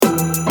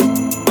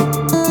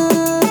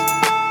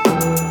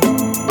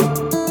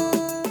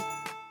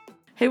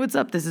what's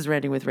up? This is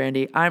Randy with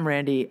Randy. I'm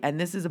Randy, and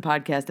this is a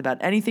podcast about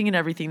anything and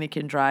everything that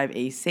can drive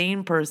a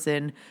sane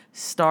person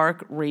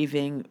stark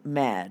raving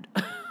mad.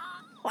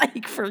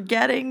 Like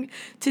forgetting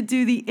to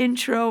do the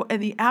intro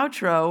and the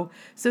outro,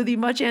 so the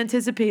much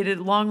anticipated,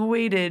 long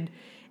awaited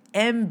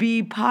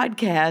MB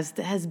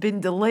podcast has been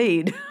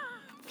delayed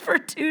for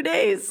 2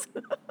 days.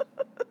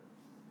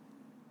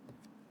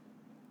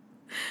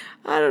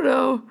 I don't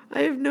know.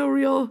 I have no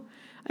real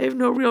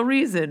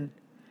reason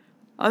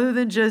other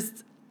than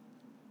just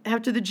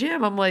after the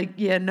gym, I'm like,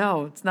 yeah,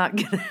 no, it's not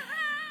going to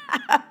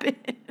happen.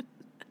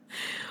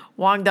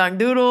 Wong Dong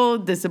Doodle,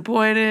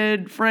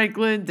 disappointed.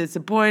 Franklin,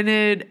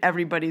 disappointed.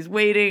 Everybody's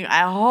waiting.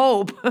 I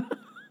hope.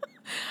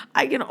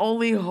 I can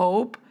only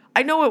hope.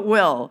 I know it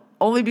will,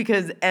 only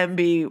because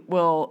MB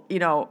will,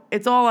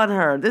 it's all on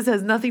her. This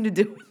has nothing to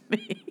do with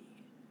me.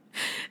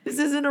 This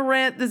isn't a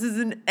rant. This is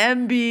an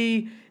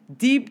MB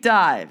deep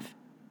dive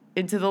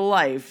into the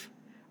life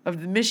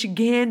of the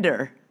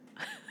Michigander.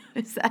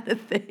 Is that a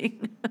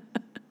thing?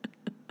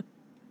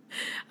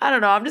 I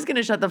don't know. I'm just going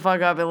to shut the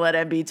fuck up and let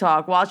MB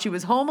talk while she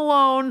was home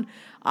alone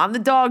on the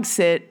dog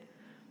sit,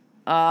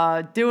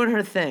 doing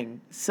her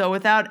thing. So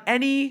without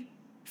any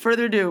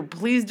further ado,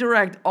 please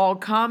direct all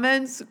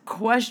comments,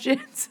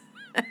 questions,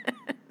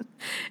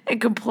 and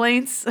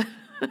complaints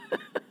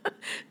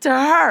to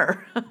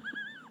her.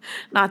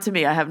 Not to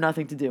me. I have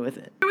nothing to do with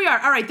it. Here we are.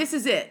 All right, this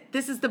is it.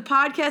 This is the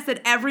podcast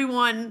that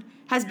everyone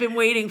has been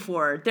waiting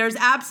for. There's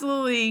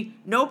absolutely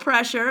no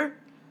pressure,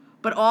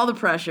 but all the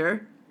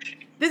pressure.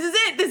 This is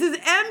it. This is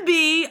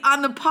MB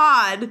on the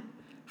pod.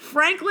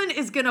 Franklin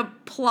is going to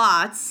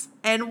plot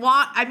and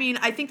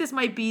I think this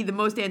might be the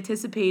most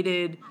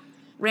anticipated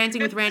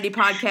Ranting with Randy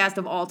podcast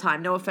of all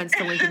time. No offense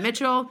to Lincoln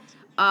Mitchell.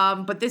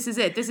 But this is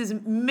it. This is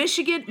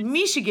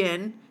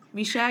Michigan.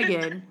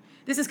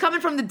 This is coming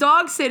from the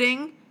dog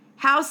sitting,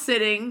 house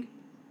sitting,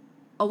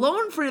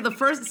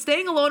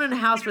 staying alone in a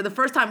house for the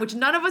first time, which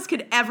none of us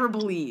could ever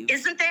believe.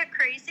 Isn't that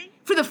crazy?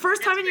 For the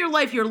first time in your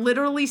life, you're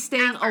literally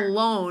staying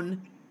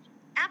alone.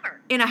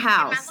 Ever. In a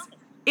house.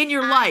 In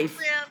your life.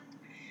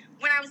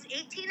 When I was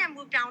 18, I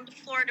moved down to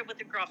Florida with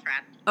a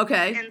girlfriend.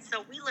 Okay. And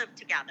so we lived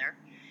together.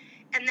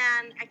 And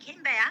then I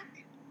came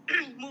back,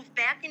 moved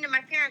back into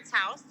my parents'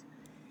 house,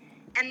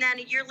 and then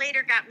a year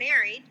later got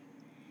married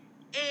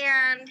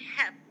and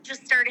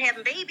just started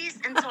having babies.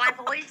 And so I've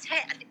always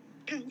had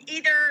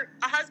either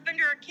a husband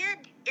or a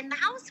kid in the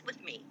house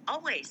with me,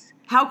 always.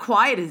 How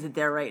quiet is it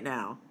there right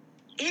now?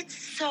 It's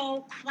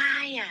so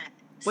quiet.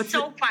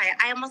 Quiet.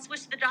 I almost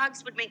wish the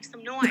dogs would make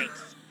some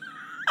noise.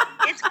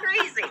 It's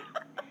crazy.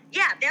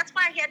 Yeah, that's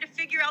why I had to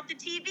figure out the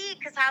TV,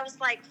 because I was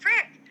like,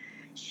 frick.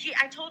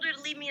 I told her to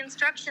leave me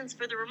instructions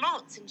for the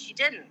remotes, and she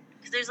didn't,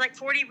 because there's like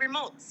 40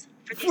 remotes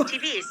for these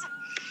TVs.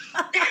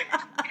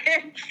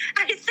 And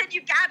I said,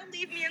 you got to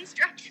leave me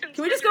instructions.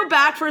 Can we just go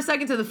back for a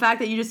second to the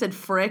fact that you just said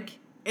frick?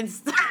 And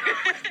she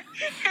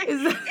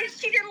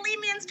didn't leave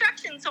me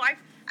instructions, so I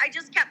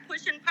just kept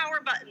pushing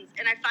power buttons,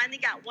 and I finally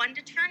got one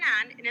to turn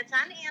on, and it's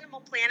on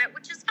Animal Planet,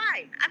 which is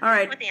fine. I'm all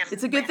right. with Animal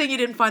It's a good thing you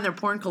didn't find their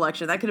porn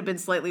collection. That could have been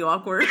slightly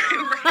awkward.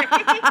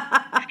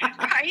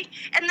 Right?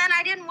 And then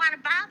I didn't want to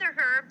bother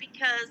her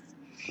because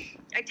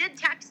I did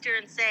text her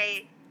and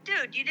say,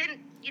 dude, you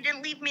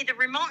didn't leave me the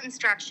remote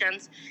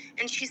instructions.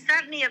 And she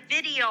sent me a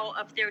video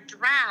of their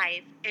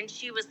drive, and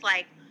she was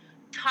like,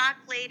 talk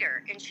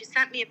later. And she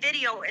sent me a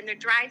video, and they're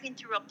driving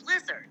through a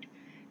blizzard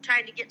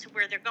trying to get to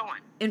where they're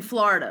going. In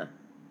Florida.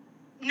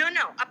 No,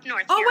 up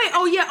north. Oh, here. wait.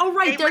 Oh, yeah. Oh,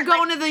 right. They're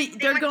going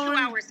They're going 2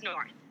 hours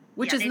north.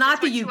 Which is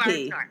not the UP.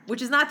 Which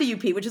is not the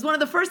UP, which is one of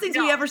the first things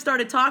we ever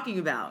started talking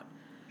about.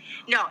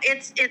 No,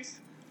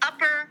 it's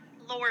upper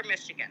lower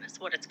Michigan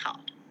is what it's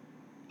called.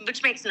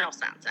 Which makes no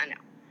sense, I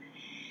know.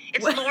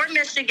 It's lower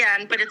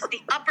Michigan, but it's the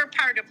upper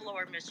part of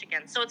lower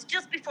Michigan. So it's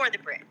just before the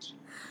bridge.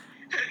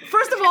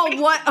 First of all,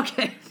 what?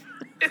 Okay.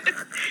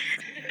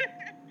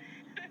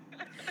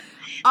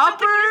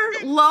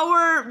 Upper,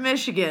 lower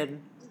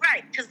Michigan.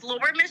 Right, because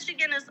lower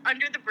Michigan is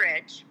under the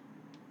bridge.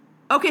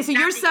 Okay, so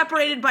you're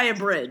separated by a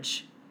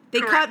bridge. They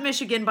cut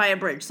Michigan by a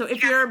bridge. So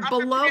if you're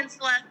below... Upper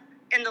Peninsula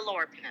and the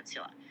Lower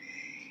Peninsula.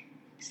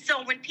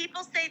 So when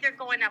people say they're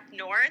going up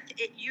north,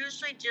 it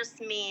usually just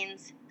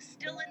means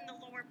still in the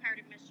lower part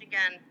of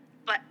Michigan,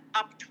 but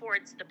up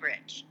towards the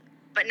bridge,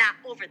 but not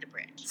over the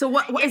bridge. So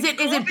what is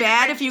it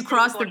bad if you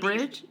cross the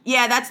bridge?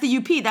 Yeah, that's the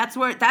UP. That's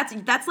where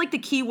that's like the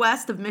Key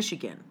West of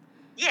Michigan.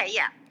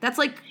 Yeah. That's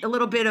like a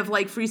little bit of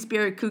like Free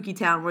Spirit Kooky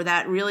Town where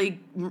that really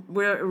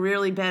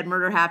bad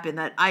murder happened.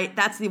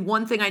 That's the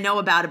one thing I know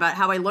about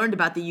how I learned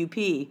about the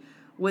UP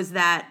was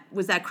that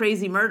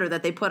crazy murder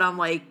that they put on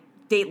like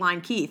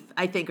Dateline Keith,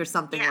 I think, or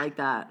something like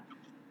that.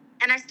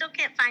 And I still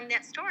can't find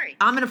that story.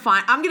 I'm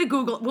gonna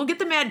Google. We'll get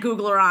the Mad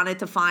Googler on it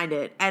to find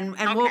it, and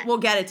okay. we'll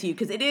get it to you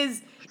because it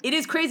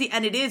is crazy,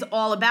 and it is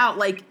all about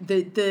like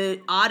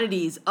the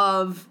oddities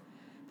of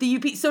the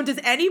UP. So does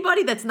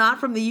anybody that's not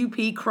from the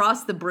UP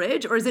cross the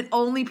bridge, or is it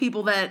only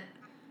people that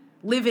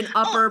live in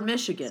Upper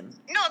Michigan?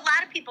 No, a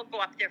lot of people go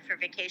up there for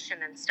vacation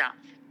and stuff.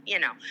 You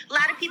know, a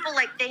lot of people,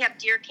 like, they have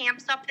deer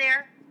camps up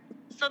there.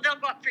 So they'll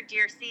go up for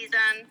deer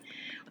season,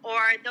 or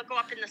they'll go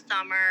up in the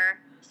summer.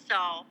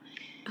 So.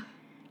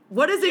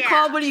 What is it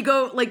called when you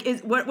go, like,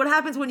 what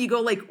happens when you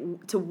go, like,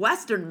 to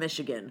Western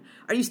Michigan?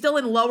 Are you still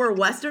in lower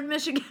Western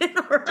Michigan?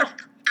 Or?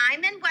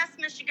 I'm in West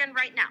Michigan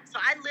right now. So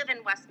I live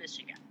in West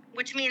Michigan,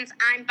 which means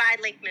I'm by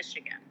Lake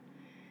Michigan.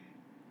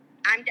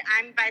 I'm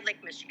by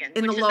Lake Michigan,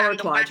 in which the is lower on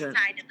the quadrant.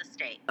 west side of the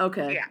state.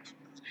 Okay. Yeah.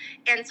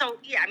 And so,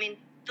 I mean,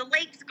 the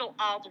lakes go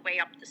all the way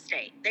up the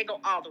state. They go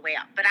all the way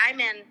up. But I'm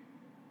in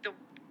the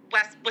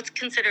west, what's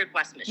considered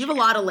West Michigan. You have a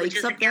lot of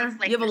lakes up there? Lake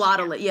You have a Michigan. lot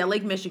of lakes. Yeah,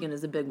 Lake Michigan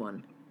is a big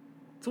one.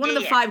 It's one of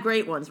the 5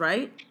 great ones,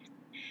 right?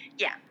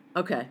 Yeah.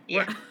 Okay.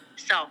 Yeah.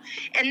 So,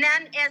 and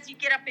then as you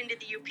get up into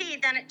the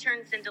UP, then it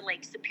turns into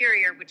Lake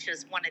Superior, which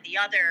is one of the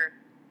other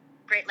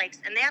Great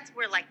Lakes. And that's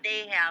where, like,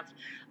 they have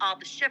all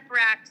the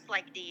shipwrecks,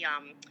 like the,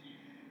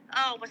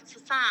 what's the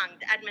song?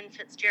 The Edmund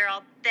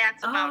Fitzgerald.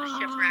 That's about a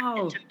shipwreck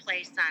that took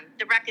place on,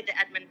 the wreck of the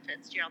Edmund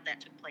Fitzgerald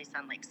that took place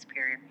on Lake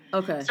Superior.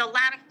 Okay. So a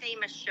lot of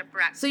famous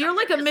shipwrecks. So you're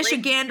like a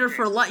Michigander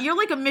for life. You're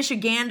like a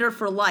Michigander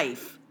for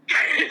life.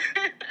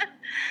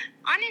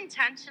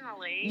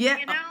 Unintentionally, yeah.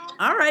 You know?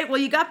 All right. Well,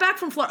 you got back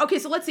from Florida. Okay,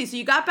 so let's see. So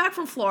you got back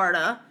from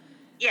Florida.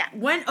 Yeah.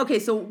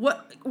 So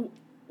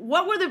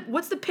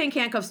what's the pink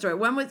handcuff story?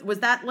 When was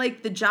that,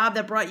 like, the job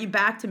that brought you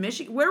back to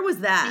Michigan? Where was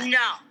that?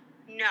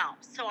 No.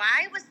 So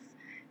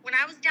when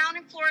I was down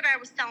in Florida, I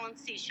was selling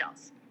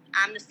seashells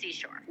on the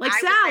seashore. Like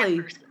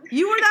Sally.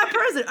 You were that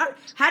person.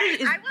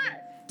 I was.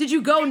 Did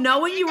you go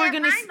knowing you were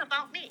going to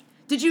about me.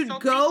 Did you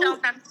go? On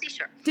the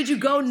seashore. Did you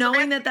go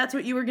knowing that's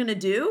what you were gonna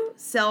do?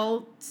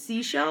 Sell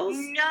seashells?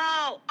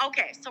 No.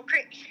 Okay. So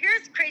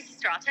here's the crazy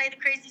story. I'll tell you the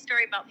crazy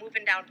story about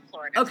moving down to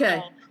Florida.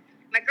 Okay. So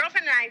my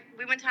girlfriend and I,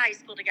 we went to high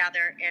school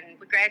together, and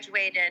we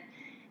graduated.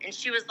 And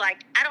she was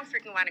like, "I don't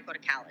freaking want to go to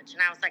college."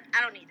 And I was like,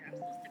 "I don't either. I'm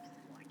so sick of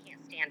school. I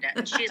can't stand it."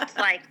 And she's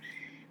like,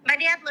 "My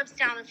dad lives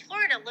down in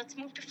Florida. Let's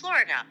move to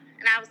Florida."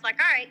 And I was like,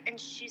 "All right." And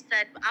she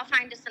said, "I'll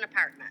find us an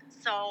apartment."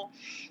 So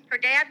her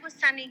dad was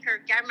sending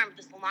her, I remember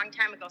this a long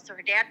time ago, so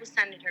her dad was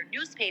sending her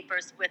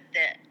newspapers with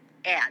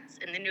the ads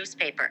in the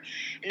newspaper.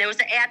 And there was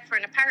an ad for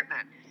an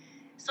apartment.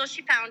 So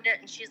she found it,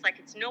 and she's like,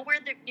 "It's nowhere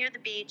near the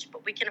beach,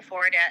 but we can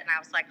afford it." And I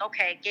was like,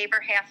 okay, gave her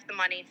half the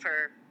money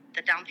for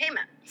the down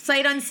payment.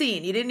 Sight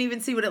unseen. You didn't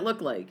even see what it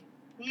looked like.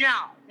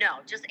 No,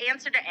 just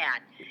answer the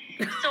ad.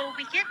 So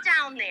we get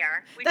down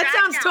there. That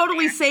sounds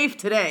totally safe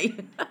today.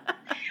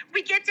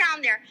 We get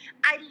down there.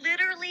 I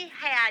literally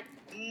had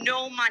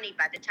no money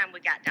by the time we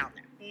got down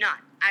there. None.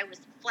 I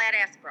was flat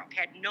ass broke.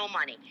 Had no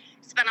money.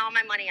 Spent all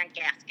my money on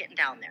gas getting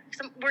down there.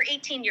 We're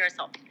 18 years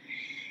old.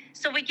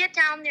 So we get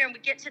down there and we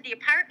get to the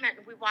apartment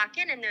and we walk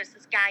in and there's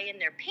this guy in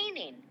there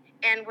painting.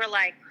 And we're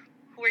like,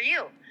 "Who are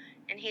you?"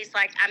 And he's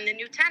like, "I'm the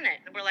new tenant."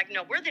 And we're like,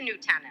 "No, we're the new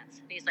tenants."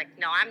 And he's like,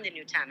 "No, I'm the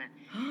new tenant."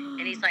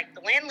 And he's like,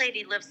 "The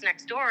landlady lives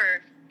next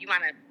door. You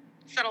want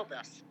to settle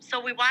this?" So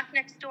we walk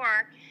next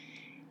door,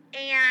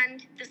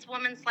 and this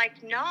woman's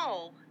like,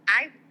 "No,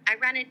 I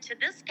rented to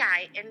this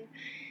guy." And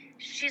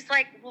she's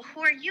like, "Well,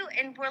 who are you?"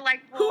 And we're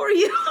like, "Well, who are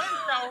you?"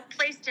 So-and-so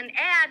placed an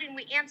ad, and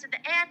we answered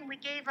the ad, and we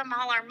gave him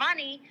all our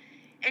money.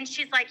 And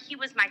she's like, "He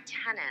was my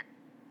tenant.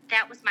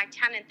 That was my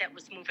tenant that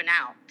was moving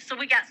out." So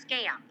we got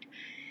scammed.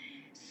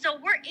 So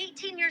we're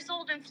 18 years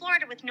old in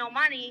Florida with no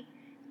money,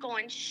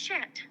 going,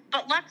 shit.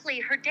 But luckily,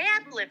 her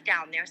dad lived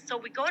down there. So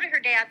we go to her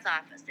dad's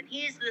office, and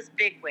he's this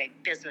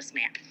bigwig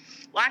businessman.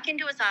 Walk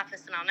into his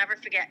office, and I'll never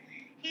forget,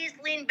 he's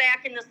leaned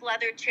back in this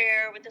leather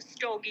chair with a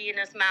stogie in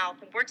his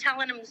mouth, and we're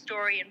telling him the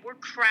story, and we're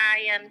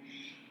crying.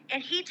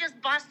 And he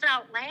just busts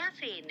out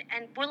laughing.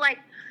 And we're like,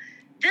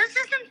 "This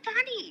isn't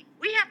funny.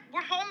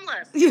 We're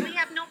homeless. We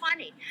have no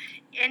money."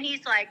 And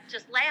he's like,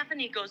 just laughing.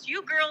 He goes,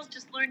 "You girls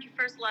just learned your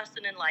first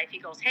lesson in life." He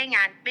goes, "Hang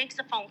on," makes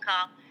a phone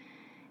call.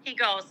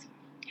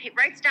 He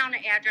writes down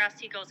an address.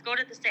 He goes, "Go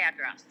to this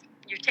address.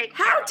 You're taking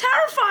care How of it."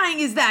 terrifying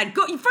is that?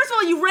 First of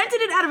all, you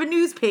rented it out of a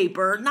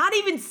newspaper, not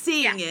even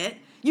seeing it.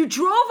 You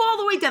drove all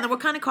the way down there. What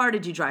kind of car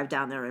did you drive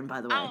down there in,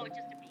 by the way? Oh, just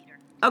a beater.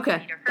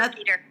 Okay. Her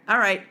beater. All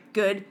right,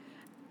 good.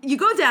 You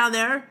go down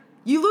there,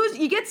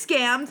 you get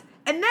scammed,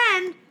 and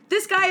then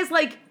this guy is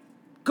like,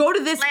 "Go to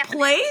this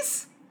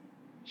place?"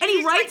 And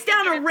he writes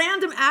down a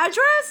random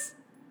address?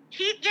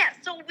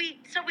 So we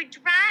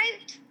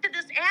drive to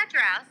this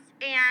address,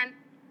 and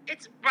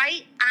it's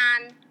right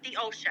on the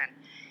ocean.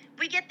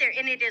 We get there,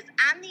 and it is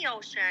on the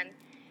ocean.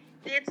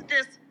 It's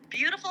this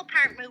beautiful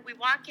apartment. We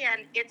walk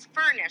in. It's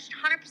furnished,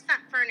 100%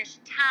 furnished,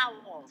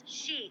 towels,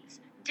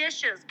 sheets,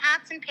 dishes,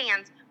 pots and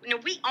pans.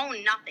 We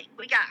own nothing.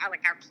 We got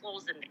our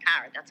clothes in the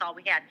car. That's all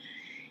we had.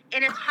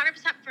 And it's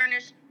 100%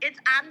 furnished. It's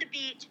on the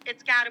beach.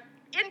 It's got an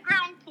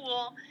in-ground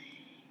pool.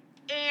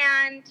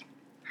 And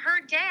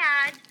her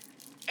dad,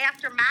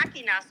 after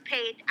mocking us,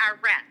 paid our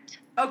rent.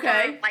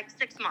 Okay. For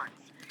 6 months.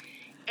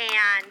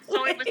 And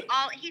so it was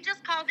he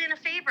just called in a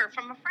favor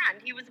from a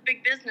friend. He was a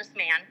big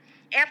businessman.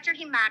 After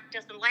he mocked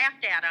us and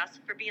laughed at us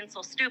for being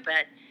so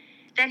stupid,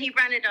 then he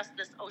rented us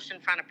this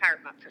oceanfront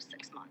apartment for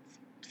 6 months.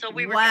 So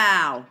we were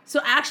Wow.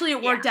 So actually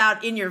it worked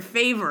out in your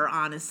favor,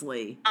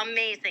 honestly.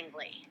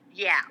 Amazingly.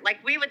 Yeah.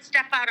 We would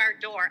step out our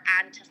door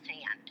onto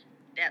sand.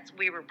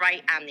 We were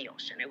right on the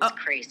ocean. It was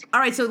crazy. All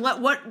right,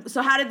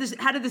 so how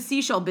did the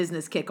seashell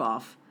business kick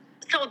off?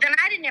 So then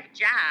I didn't have a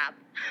job.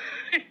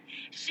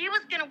 She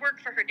was going to work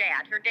for her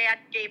dad. Her dad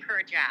gave her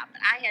a job,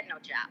 but I had no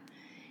job.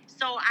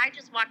 So I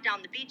just walked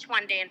down the beach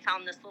one day and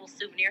found this little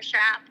souvenir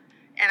shop.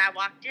 And I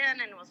walked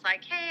in and was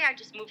like, hey, I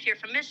just moved here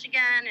from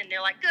Michigan. And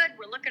they're like, good,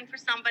 we're looking for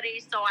somebody.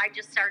 So I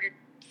just started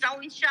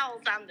selling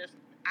shells on the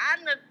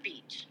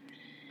beach.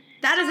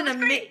 That is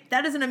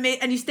an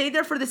amazing. And you stayed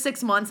there for the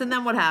 6 months, and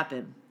then what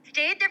happened?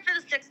 Stayed there for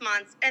the 6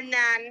 months, and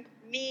then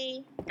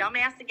me,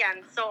 dumbass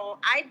again. So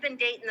I'd been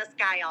dating this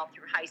guy all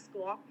through high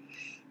school.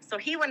 So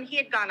when he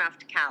had gone off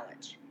to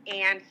college,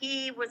 and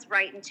he was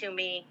writing to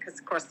me, because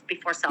of course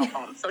before cell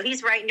phones. So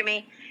he's writing to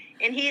me,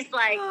 and he's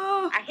like,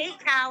 I hate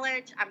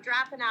college. I'm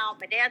dropping out.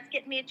 My dad's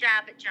getting me a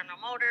job at General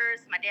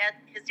Motors.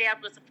 His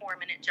dad was a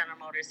foreman at General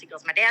Motors. He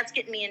goes, my dad's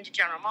getting me into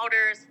General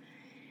Motors.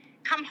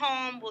 Come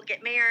home, we'll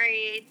get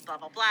married, blah,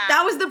 blah, blah.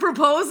 That was the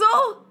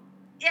proposal?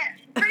 Yeah,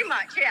 pretty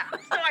much, yeah.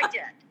 So I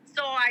did.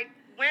 So I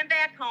went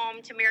back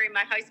home to marry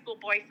my high school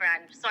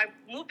boyfriend. So I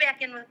moved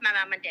back in with my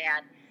mom and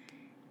dad.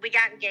 We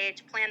got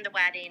engaged, planned the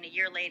wedding. A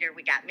year later,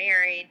 we got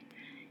married.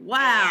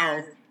 Wow.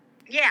 And,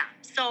 yeah.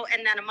 So,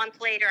 and then a month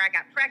later, I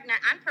got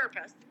pregnant on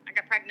purpose.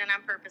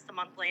 A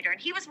month later.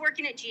 And he was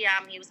working at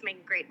GM. He was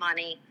making great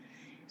money.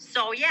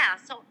 So, yeah.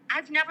 So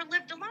I've never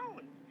lived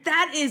alone.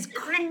 That is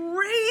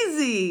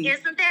crazy.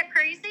 Isn't that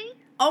crazy?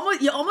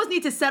 You almost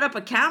need to set up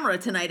a camera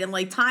tonight and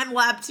like time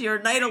lapse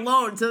your night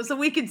alone so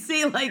we can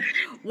see like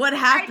what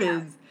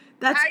happens.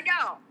 I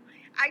know.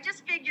 I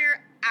just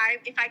figure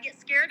if I get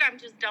scared, I'm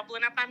just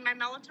doubling up on my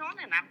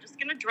melatonin. I'm just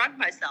gonna drug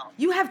myself.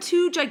 You have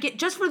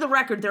just for the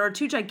record, there are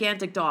 2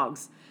 gigantic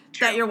dogs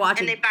that you're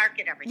watching, and they bark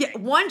at everything.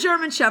 Yeah, one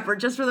German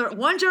Shepherd,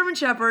 one German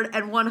Shepherd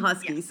and one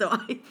Husky. Yes. So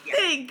I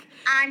think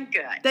I'm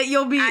good. That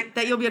you'll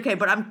be okay.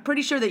 But I'm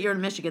pretty sure that you're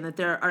in Michigan.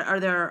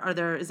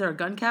 That is there a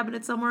gun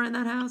cabinet somewhere in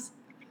that house?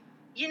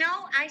 You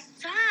know, I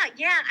saw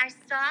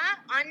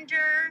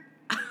under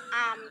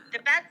the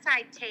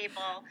bedside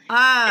table.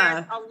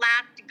 There's a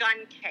locked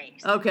gun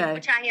case. Okay.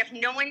 Which I have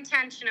no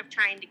intention of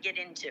trying to get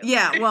into.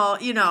 Yeah. Well,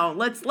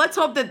 let's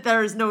hope that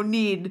there's no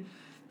need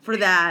for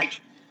that.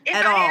 If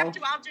at I all. have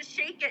to, I'll just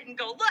shake it and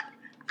go, look,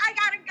 I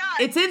got a gun.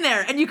 It's in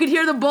there, and you could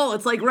hear the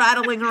bullets, like,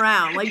 rattling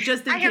around, like,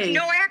 just in case. I have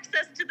no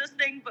access to this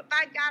thing, but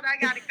by God, I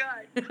got a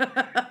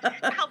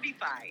gun. I'll be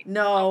fine.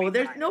 No,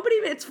 there's nobody,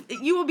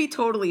 you will be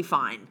totally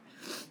fine.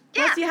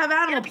 Yeah. Plus, you have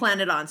Animal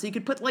Planet on, so you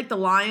could put, like, the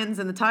lions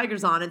and the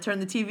tigers on and turn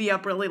the TV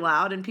up really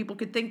loud, and people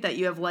could think that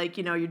you have, like,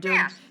 you're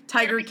doing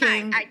Tiger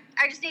King. I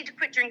just need to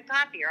quit drinking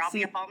coffee, or I'll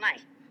be up all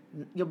night.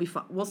 You'll be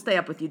fine. We'll stay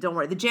up with you. Don't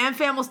worry. The Jam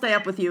Fam will stay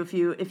up with you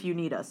if you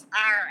need us.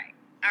 All right.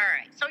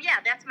 So, yeah,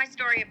 that's my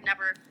story of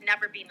never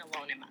being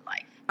alone in my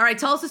life. All right.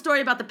 Tell us the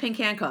story about the pink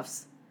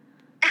handcuffs.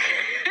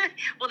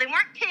 Well, they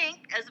weren't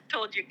pink, as I've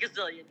told you a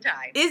gazillion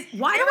times. They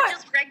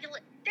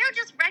were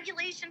just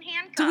regulation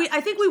handcuffs.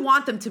 I think we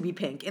want them to be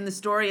pink in the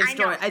story.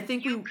 I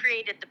think you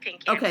created the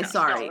pink handcuffs. Okay,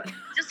 sorry. So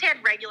just had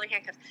regular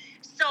handcuffs.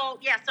 So,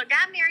 yeah, so I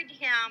got married to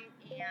him,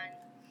 and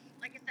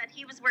like I said,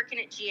 he was working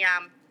at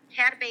GM,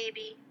 had a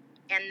baby,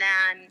 and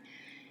then,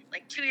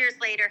 like, 2 years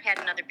later, had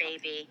another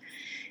baby.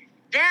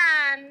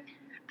 Then,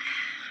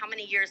 how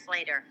many years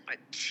later? Like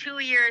 2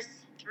 years,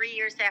 3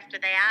 years after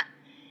that,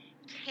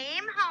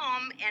 came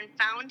home and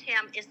found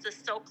him, is this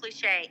so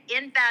cliche,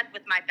 in bed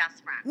with my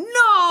best friend.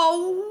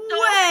 No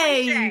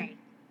way! Cliche,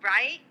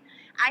 right?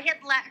 I had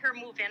let her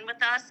move in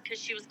with us because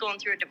she was going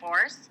through a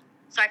divorce.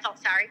 So I felt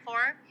sorry for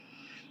her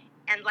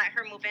and let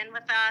her move in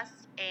with us.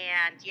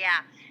 And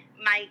yeah,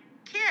 my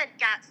kid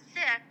got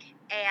sick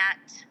at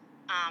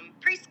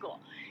preschool.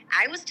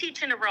 I was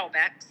teaching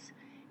aerobics,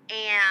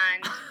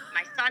 and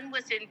my son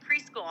was in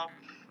preschool.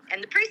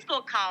 And the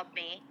preschool called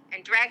me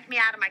and dragged me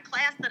out of my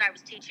class that I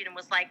was teaching and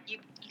was like, you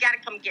got to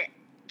come get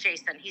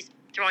Jason. He's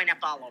throwing up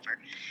all over.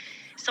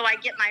 So I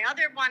get my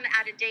other one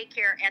out of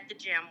daycare at the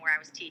gym where I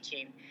was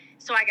teaching.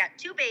 So I got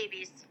 2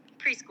 babies,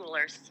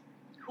 preschoolers,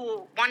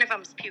 who one of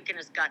them's puking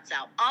his guts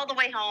out all the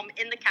way home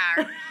in the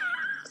car.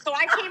 So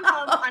I came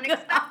home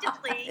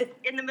unexpectedly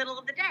in the middle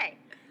of the day.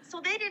 So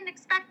they didn't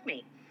expect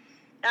me.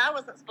 I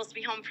wasn't supposed to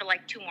be home for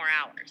like 2 more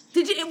hours.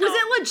 Was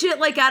it legit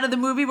like out of the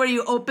movie where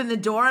you open the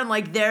door and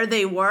like there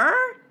they were?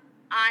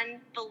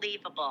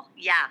 Unbelievable.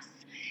 Yes.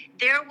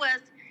 There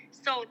was,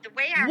 so the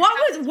way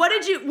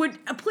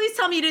please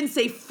tell me you didn't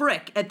say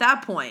frick at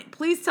that point.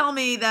 Please tell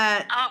me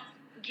that.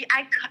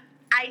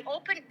 I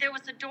opened, there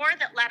was a door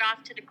that led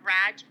off to the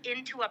garage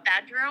into a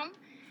bedroom.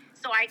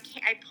 So I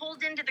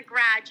pulled into the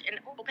garage and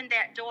opened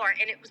that door,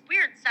 and it was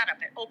weird setup.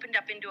 It opened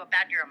up into a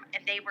bedroom,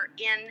 and they were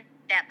in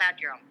that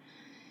bedroom.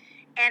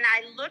 And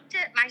I looked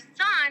at my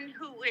son,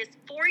 who is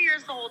 4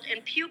 years old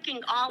and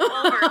puking all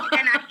over,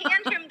 and I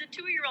hand him the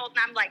 2-year-old, and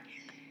I'm like,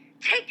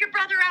 take your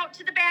brother out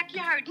to the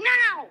backyard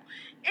now.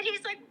 And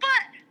he's like,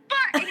 but,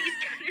 and he's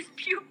got his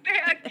puke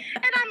bag.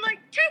 And I'm like,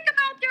 take him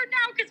out there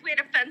now, because we had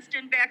a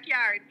fenced-in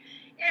backyard.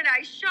 And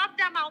I shoved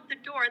them out the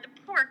door. The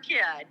poor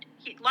kid,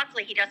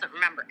 luckily he doesn't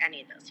remember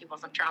any of this. He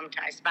wasn't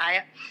traumatized by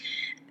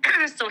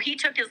it. So he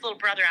took his little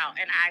brother out,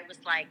 and I was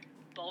like,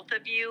 both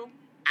of you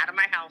out of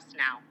my house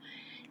now.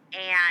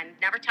 And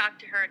never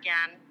talked to her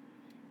again.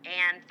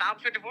 And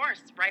filed for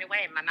divorce right away.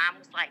 And my mom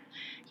was like,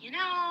 you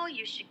know,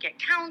 you should get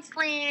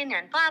counseling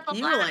and blah, blah,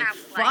 blah. You were like,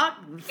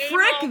 fuck,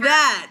 frick over.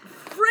 that.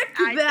 Frick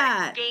I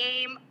that. said,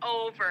 game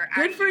over.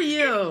 Good for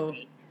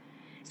you.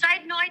 So I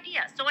had no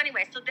idea. So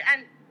anyway,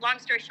 and long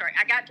story short,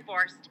 I got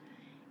divorced.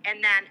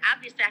 And then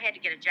obviously I had to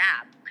get a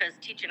job because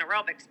teaching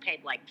aerobics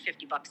paid like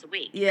 $50 a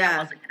week. Yeah. I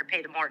wasn't going to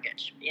pay the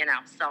mortgage, you know,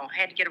 so I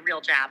had to get a real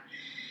job.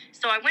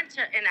 So I went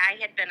to, and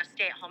I had been a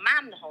stay-at-home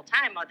mom the whole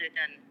time other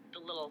than the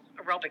little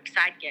aerobic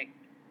side gig.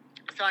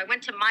 So I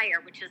went to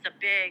Meijer, which is a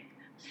big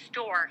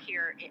store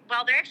here.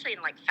 Well, they're actually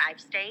in like 5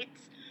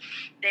 states.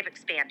 They've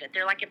expanded.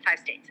 They're like in 5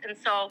 states. And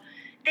so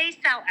they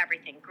sell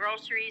everything,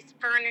 groceries,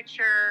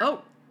 furniture,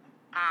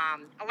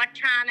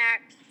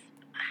 electronics,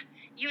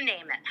 you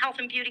name it, health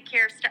and beauty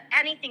care stuff,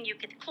 anything you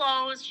could,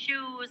 clothes,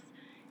 shoes,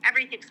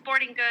 everything,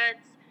 sporting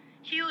goods,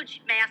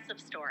 huge, massive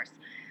stores.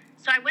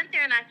 So I went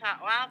there and I thought,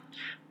 well,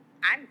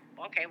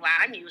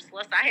 I'm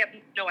useless. I have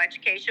no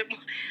education.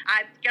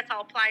 I guess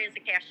I'll apply as a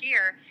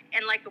cashier.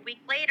 And like a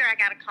week later, I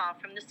got a call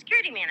from the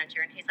security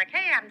manager. And he's like,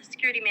 hey, I'm the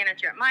security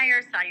manager at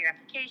Meijer. Saw your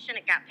application.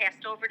 It got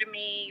passed over to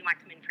me. You want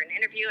to come in for an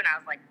interview? And I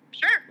was like,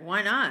 sure.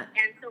 Why not?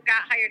 And so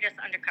got hired as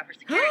undercover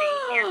security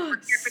and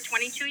worked here for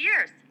 22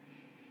 years.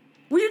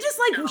 Were you just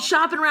like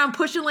shopping around,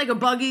 pushing like a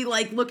buggy,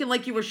 like looking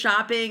like you were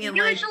shopping? And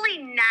usually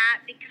not,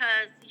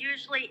 because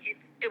usually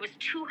it was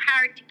too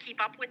hard to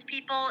keep up with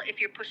people. If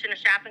you're pushing a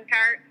shopping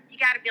cart, you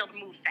got to be able to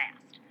move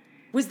fast.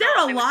 Was there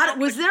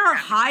was there a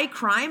high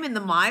crime in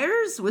the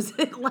Meijers? Was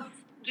it like?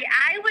 Yeah,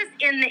 I was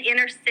in the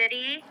inner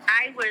city.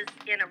 I was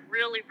in a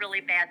really,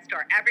 really bad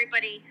store.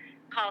 Everybody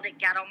called it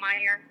Ghetto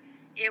Meijer.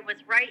 It was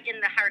right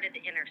in the heart of the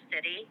inner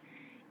city.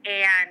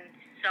 And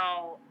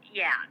so,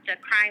 yeah, the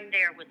crime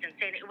there was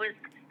insane. It was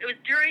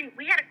during,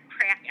 we had a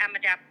crack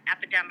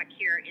epidemic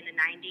here in the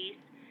 90s.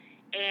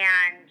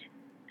 And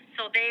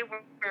so they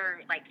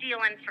were like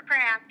dealing for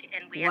crack,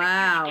 and we had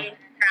a huge gang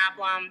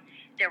problem.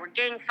 There were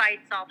gang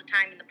fights all the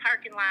time in the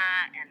parking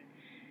lot, and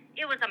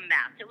it was a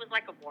mess. It was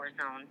like a war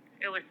zone.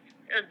 It was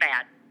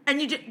bad.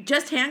 And you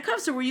just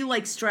handcuffs, or were you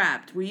like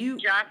strapped? Were you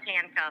just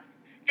handcuffs?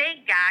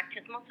 Thank God,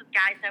 because most of the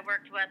guys I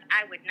worked with,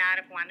 I would not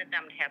have wanted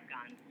them to have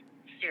guns.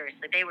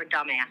 Seriously, they were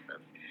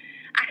dumbasses.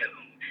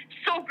 I'm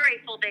so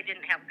grateful they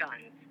didn't have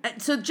guns.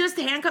 So just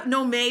handcuff,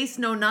 no mace,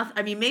 no nothing.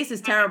 I mean, mace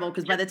is terrible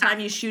because by the time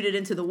you shoot it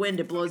into the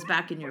wind, it blows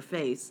back in your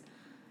face.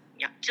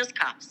 Yeah, just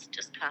cuffs.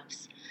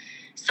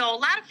 So a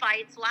lot of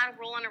fights, a lot of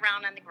rolling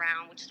around on the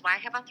ground, which is why I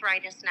have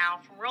arthritis now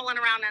from rolling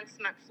around on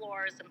cement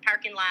floors and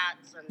parking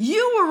lots. And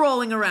you were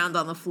rolling around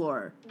on the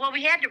floor. Well,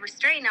 we had to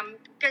restrain them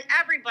because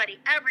everybody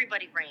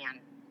ran.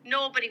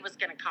 Nobody was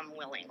going to come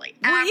willingly.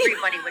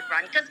 Everybody would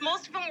run because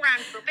most of them were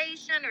on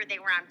probation or they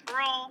were on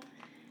parole.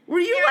 Were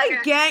you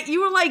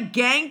you were like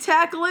gang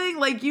tackling?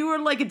 Like you were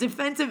like a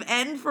defensive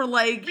end for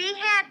like...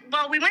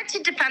 We went to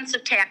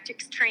defensive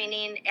tactics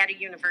training at a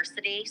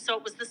university. So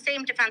it was the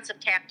same defensive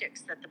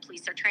tactics that the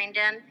police are trained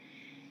in.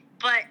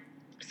 But,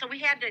 so we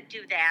had to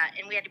do that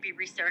and we had to be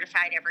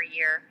recertified every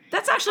year.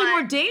 That's actually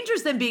more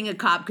dangerous than being a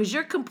cop because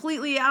you're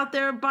completely out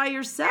there by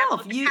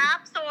yourself. The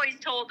cops always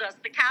told us,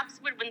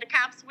 when the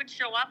cops would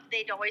show up,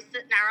 they'd always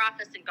sit in our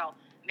office and go,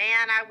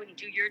 man, I wouldn't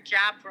do your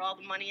job for all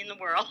the money in the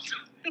world.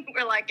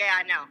 We're like, yeah,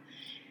 I know.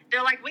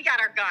 They're like, we got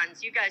our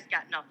guns. You guys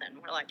got nothing.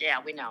 We're like, yeah,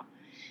 we know.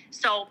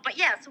 So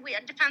we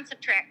had defensive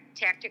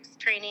tactics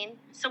training.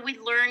 So we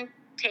learned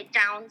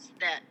takedowns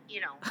that,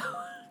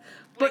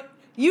 But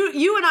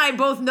you and I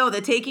both know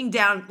that taking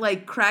down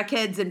like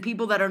crackheads and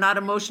people that are not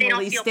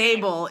emotionally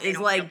stable is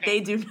like they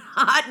do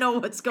not know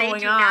what's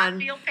going on.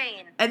 They do not feel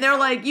pain. And they're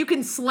like, you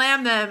can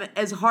slam them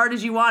as hard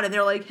as you want, and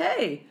they're like,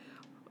 hey,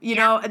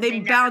 and they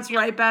bounce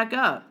right back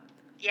up.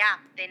 Yeah,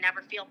 they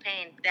never feel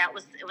pain. It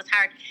was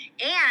hard.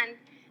 And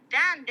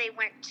then they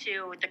went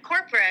to the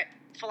corporate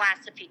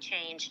philosophy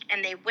changed,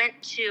 and they went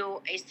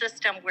to a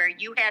system where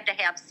you had to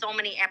have so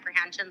many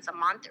apprehensions a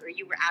month or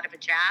you were out of a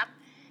job,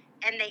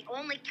 and they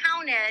only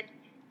counted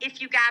if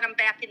you got them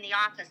back in the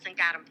office and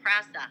got them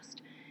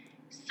processed.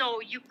 So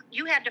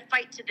you had to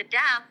fight to the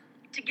death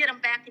to get them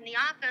back in the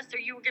office or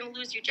you were going to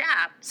lose your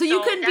job. So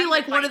you couldn't be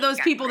like one of those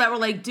people that were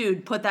like,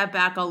 dude, put that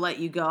back, I'll let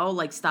you go.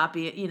 Like, stop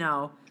it,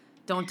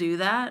 don't do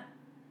that.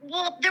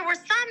 Well, there were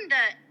some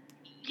that,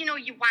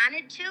 you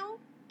wanted to,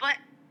 but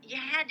you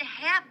had to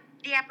have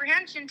the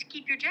apprehension to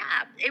keep your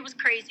job. It was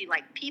crazy.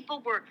 Like,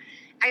 people were,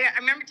 I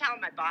remember telling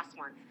my boss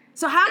once.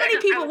 So how many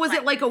people, was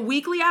it like a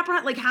weekly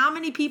apprehension? Like, how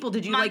many people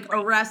did you like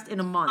arrest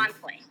in a month?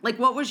 Monthly. Like,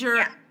 what was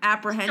your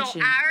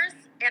apprehension? So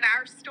at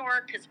our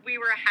store, because we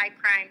were a high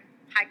crime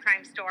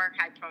store,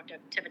 high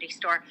productivity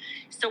store.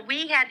 So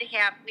we each had to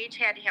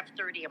have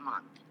 30 a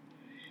month.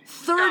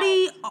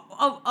 30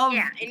 of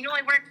yeah, and you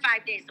only worked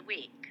 5 days a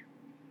week.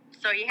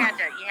 So you had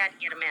to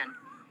get them in.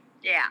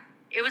 Yeah,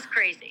 it was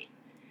crazy.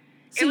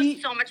 So it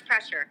was so much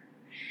pressure.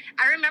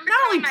 I remember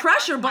not only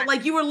pressure, but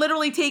like you were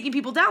literally taking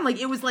people down. Like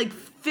it was like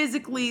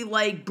physically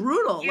like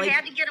brutal. You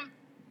had to get them.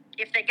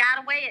 If they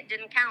got away, it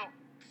didn't count.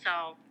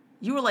 So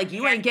You were like,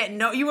 you ain't getting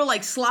no. You were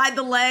like, slide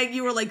the leg.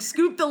 You were like,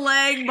 scoop the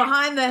leg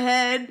behind the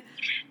head.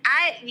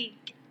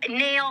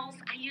 Nails.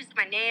 I used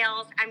my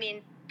nails. I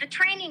mean, the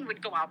training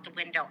would go out the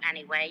window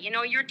anyway. You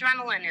know, your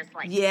adrenaline is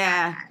like,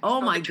 yeah. Oh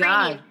so my the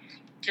training God.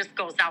 just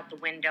goes out the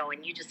window,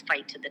 and you just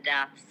fight to the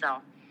death. So,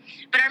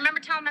 but I remember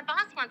telling my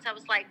boss once, I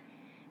was like,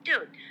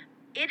 dude,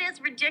 it is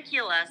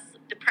ridiculous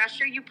the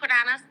pressure you put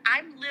on us.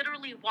 I'm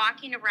literally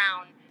walking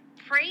around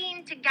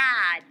praying to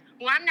God,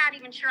 who I'm not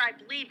even sure I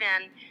believe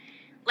in,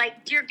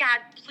 like, dear God,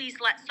 please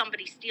let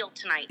somebody steal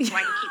tonight so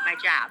I can keep my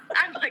job.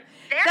 I'm like,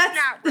 that's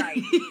not right.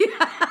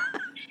 Yeah.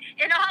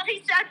 And all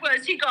he said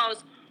was, he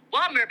goes,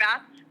 well,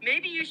 Marbeth,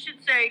 maybe you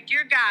should say,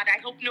 dear God, I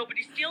hope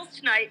nobody steals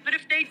tonight, but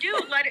if they do,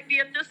 let it be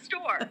at this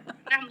store. And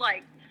I'm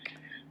like,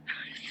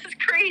 this is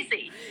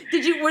crazy.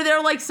 Were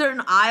there like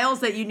certain aisles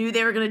that you knew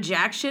they were going to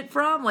jack shit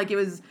from? Like it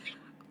was,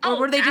 or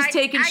were they just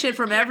taking shit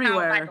from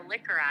everywhere? I camp out by the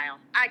liquor aisle.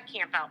 I'd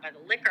camp out by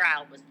the liquor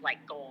aisle was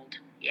like gold.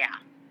 Yeah,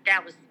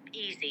 that was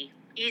easy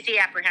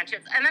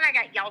apprehensions. And then I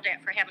got yelled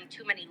at for having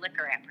too many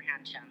liquor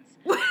apprehensions.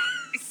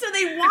 So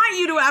they want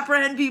you to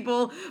apprehend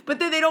people, but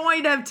then they don't want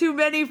you to have too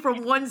many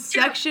from one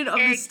section of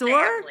the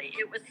store? Exactly.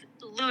 It was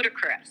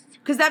ludicrous.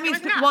 Because that means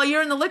while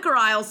you're in the liquor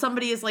aisle,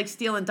 somebody is like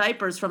stealing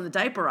diapers from the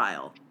diaper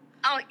aisle.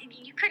 Oh,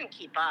 you couldn't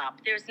keep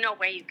up. There's no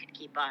way you could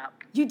keep up.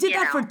 You did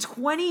that for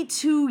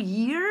 22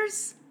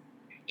 years?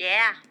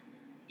 Yeah.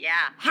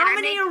 How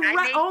many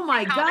oh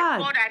my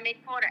God. I made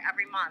quota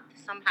every month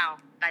somehow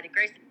by the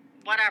grace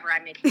of whatever. I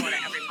made quota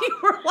every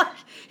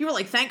month. you were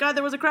like, thank God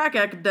there was a crack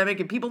epidemic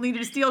and people needed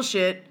to steal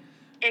shit.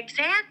 Wow.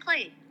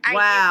 Exactly.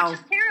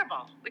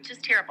 Which is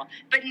terrible.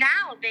 But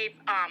now they've,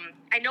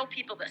 I know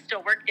people that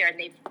still work there, and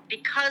they've,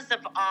 because of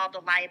all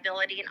the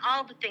liability and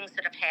all the things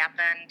that have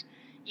happened,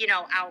 you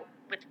know, out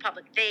with the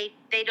public, they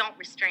don't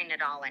restrain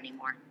it all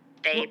anymore.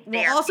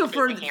 They also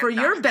for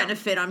your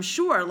benefit, I'm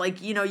sure.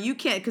 Like, you know, you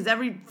can't, because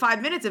every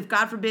 5 minutes, if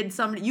God forbid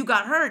you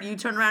got hurt, you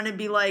turn around and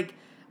be like,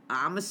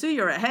 I'm a sue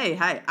you. Hey,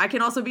 I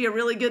can also be a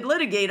really good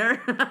litigator.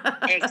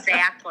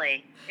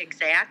 Exactly.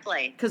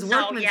 Because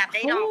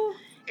they don't.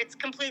 It's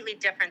completely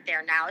different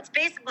there now. It's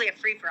basically a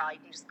free-for-all. You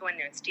can just go in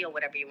there and steal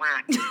whatever you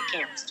want. You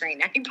can't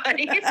restrain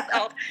anybody.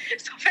 So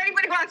if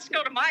anybody wants to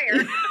go to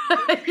Meijer,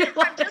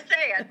 I'm just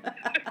saying.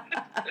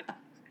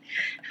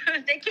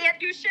 They can't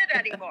do shit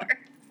anymore.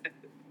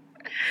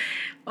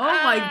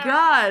 Oh, my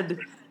God.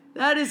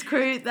 That is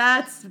crazy.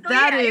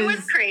 It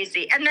was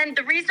crazy. And then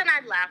the reason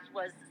I left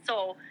was,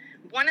 so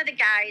one of the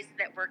guys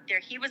that worked there,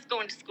 he was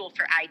going to school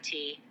for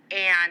IT.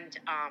 And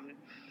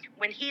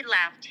when he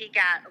left, he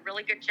got a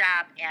really good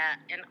job at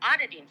an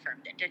auditing firm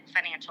that did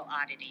financial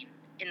auditing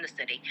in the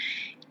city.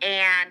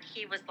 And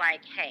he was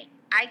like, hey,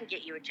 I can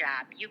get you a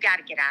job. You got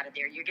to get out of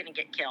there. You're going to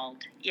get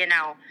killed. You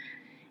know,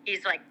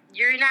 he's like,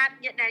 you're not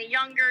getting any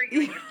younger.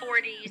 You're in your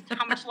 40s.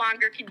 How much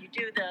longer can you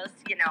do this?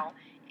 You know,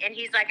 and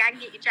he's like, I can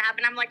get you a job.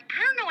 And I'm like,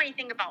 I don't know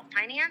anything about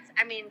finance.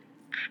 I mean,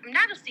 I'm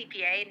not a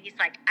CPA. And he's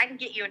like, I can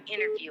get you an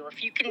interview.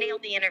 If you can nail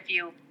the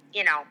interview,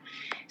 you know.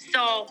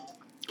 So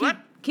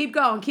keep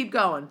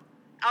going.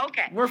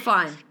 Okay. We're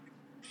fine.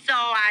 So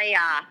I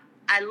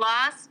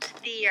lost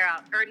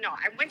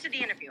I went to the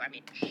interview.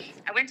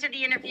 I went to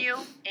the interview,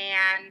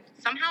 and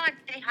somehow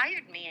they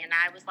hired me, and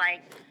I was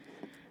like,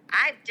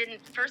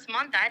 first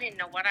month, I didn't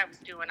know what I was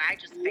doing. I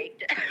just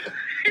faked it.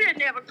 I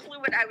didn't have a clue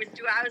what I was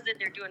doing. I was in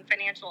there doing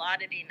financial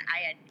auditing.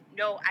 I had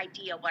no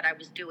idea what I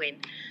was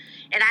doing.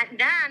 And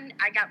then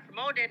I got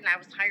promoted, and I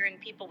was hiring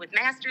people with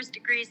master's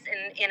degrees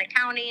in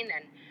accounting.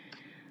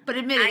 But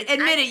admit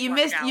it,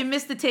 you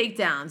missed the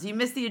takedowns. You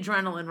missed the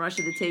adrenaline rush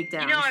of the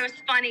takedowns. You know, it was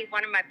funny.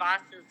 One of my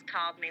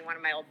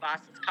old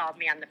bosses called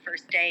me on the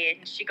first day,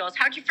 and she goes,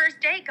 how'd your first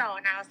day go?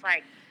 And I was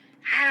like,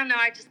 I don't know.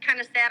 I just kind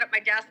of sat at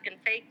my desk and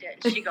faked it.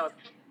 And she goes,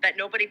 bet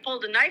nobody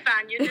pulled a knife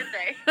on you, did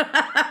they?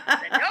 I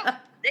said, nope,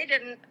 they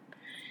didn't.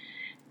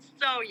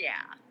 So,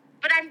 yeah.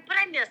 But I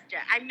missed it.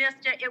 I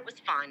missed it. It was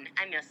fun.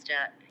 I missed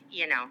it,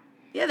 you know.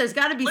 Yeah, there's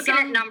got to be looking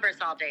at numbers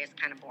all day is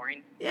kind of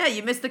boring. Yeah,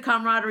 you missed the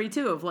camaraderie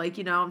too of like,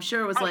 you know, I'm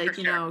sure it was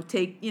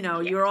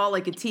you were all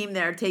like a team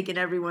there taking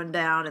everyone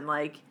down and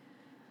like.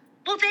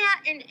 Well,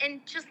 that and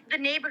just the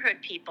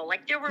neighborhood people,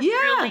 like there were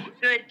really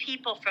good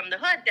people from the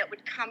hood that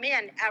would come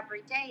in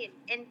every day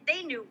and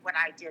they knew what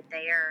I did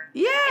there.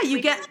 Yeah,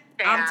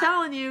 I'm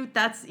telling you,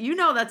 that's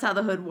how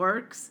the hood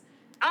works.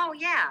 Oh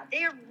yeah,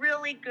 they are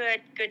really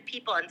good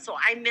people, and so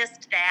I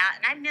missed that,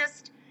 and I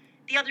missed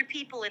the other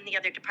people in the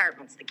other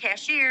departments, the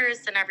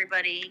cashiers and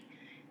everybody.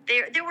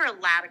 There were a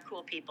lot of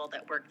cool people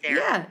that worked there.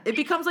 Yeah, it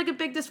becomes like a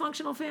big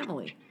dysfunctional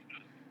family.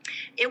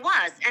 It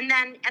was. And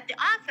then at the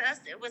office,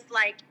 it was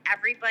like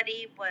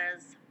everybody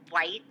was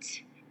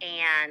white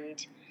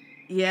and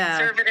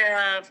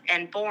conservative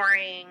and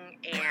boring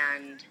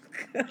and,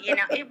 you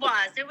know, it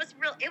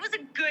was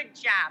a good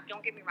job.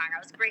 Don't get me wrong. I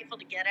was grateful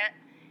to get it,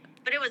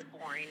 but it was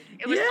boring.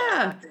 It was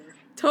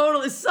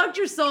Totally sucked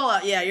your soul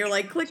out. Yeah, you're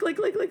like click, click,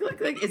 click, click, click,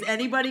 click. Is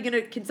anybody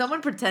gonna? Can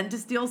someone pretend to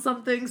steal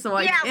something so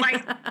I? Yeah, can?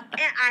 like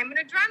I'm an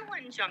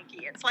adrenaline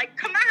junkie. It's like,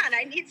 come on,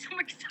 I need some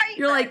excitement.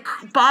 You're like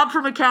Bob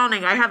from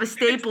accounting. I have a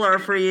stapler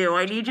for you.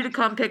 I need you to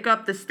come pick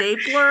up the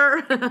stapler.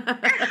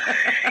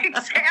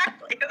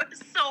 Exactly. It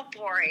was so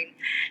boring.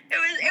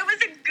 It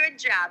was a good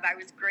job. I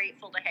was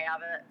grateful to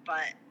have it,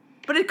 but.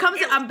 But it comes.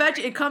 I bet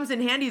you it comes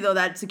in handy though.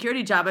 That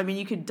security job. I mean,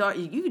 you could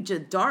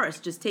just Doris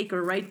just take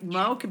her right.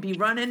 Mo could be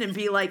running and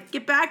be like,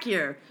 "Get back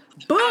here!"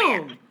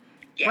 Boom,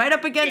 Yeah, right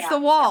up against the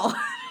wall.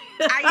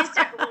 I used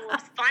to. Well, it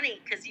was funny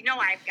because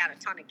I've got a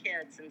ton of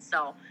kids, and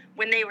so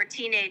when they were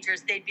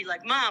teenagers, they'd be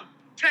like, "Mom,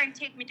 try and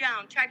take me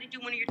down. Try to do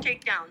one of your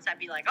takedowns." I'd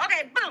be like,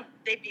 "Okay, boom."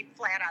 They'd be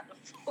flat on the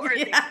floor.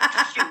 Yeah.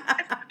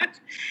 They would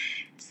shoot.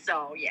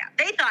 So yeah,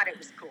 they thought it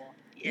was cool.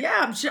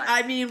 I'm sure.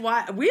 I mean,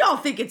 why we all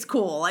think it's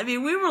cool. I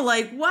mean, we were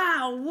like,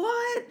 "Wow,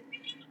 what?"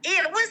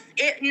 It was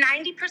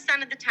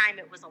 90% of the time.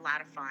 It was a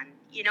lot of fun,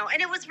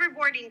 and it was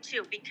rewarding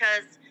too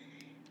because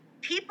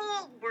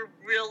people were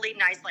really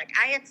nice. Like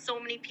I had so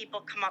many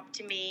people come up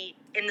to me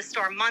in the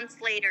store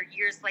months later,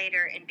 years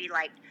later, and be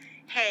like,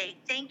 "Hey,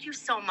 thank you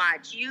so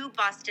much. You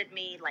busted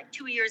me like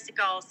 2 years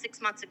ago,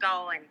 6 months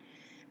ago, and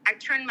I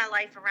turned my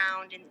life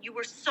around, and you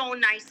were so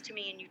nice to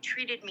me, and you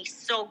treated me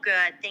so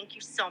good. Thank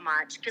you so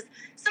much." Because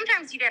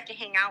sometimes you'd have to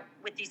hang out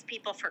with these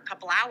people for a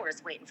couple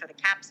hours waiting for the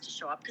cops to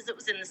show up because it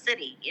was in the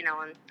city,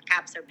 and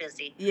cops are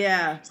busy.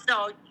 Yeah.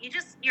 So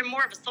you're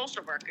more of a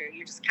social worker.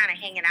 You're just kind of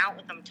hanging out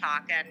with them,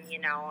 talking,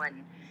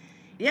 and.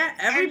 Yeah,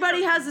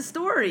 everybody has a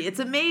story. It's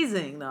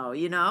amazing, though,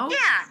 Yeah.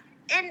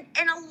 And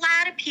a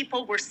lot of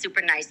people were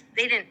super nice.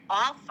 They didn't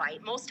all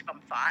fight. Most of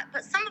them fought,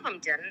 but some of them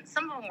didn't.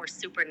 Some of them were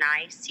super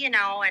nice, and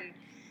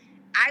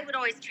I would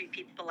always treat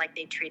people like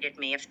they treated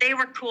me. If they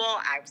were cool,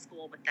 I was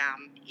cool with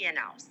them,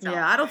 So.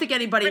 Yeah, I don't think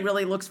anybody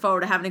really looks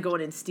forward to having to go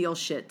in and steal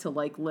shit to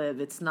like live.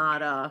 It's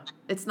not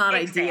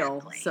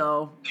ideal.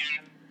 So.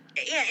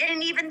 Yeah,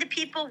 and even the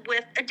people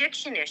with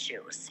addiction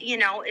issues,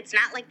 it's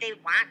not like they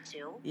want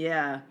to.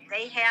 Yeah.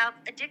 They have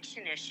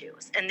addiction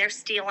issues, and they're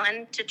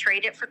stealing to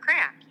trade it for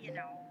crack, or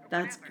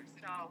whatever.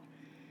 So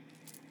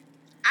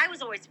I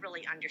was always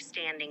really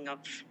understanding of.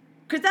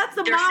 Because that's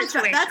the mom.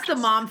 That's the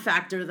mom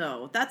factor,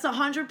 though. That's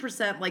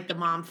 100% like the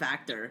mom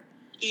factor.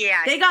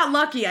 Yeah. They got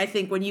lucky, I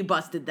think, when you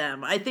busted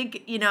them. I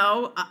think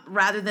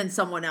rather than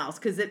someone else.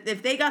 Because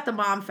if they got the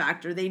mom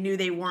factor, they knew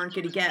they weren't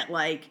going to get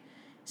like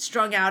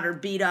strung out or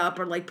beat up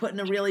or like put in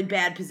a really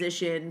bad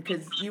position.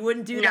 Because you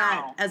wouldn't do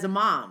that as a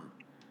mom.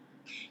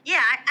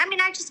 Yeah, I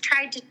mean, I just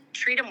tried to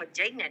treat them with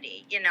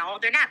dignity. They're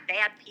not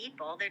bad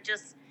people. They're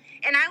just,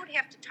 and I would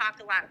have to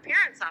talk a lot of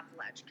parents off the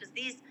ledge because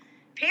these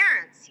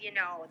parents,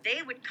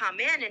 they would come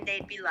in and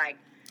they'd be like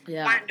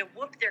wanting to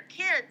whoop their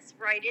kids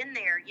right in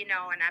there,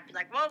 and I'd be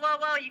like,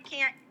 whoa, you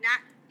can't,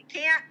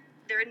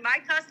 they're in my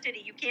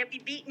custody. You can't be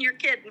beating your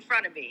kid in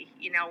front of me.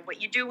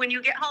 What you do when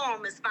you get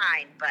home is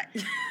fine, but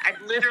I'd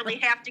literally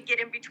have to get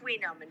in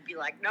between them and be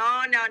like,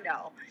 no. And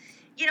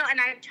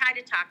I'd try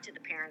to talk to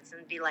the parents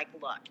and be like,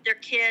 look, they're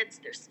kids,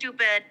 they're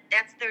stupid,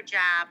 that's their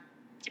job.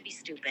 To be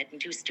stupid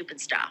and do stupid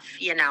stuff,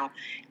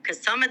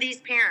 because some of these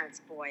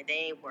parents, boy,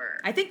 they were.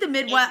 I think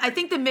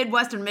the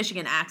Midwestern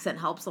Michigan accent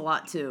helps a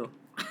lot too.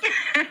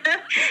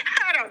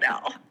 I don't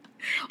know.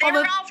 They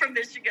were all from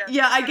Michigan.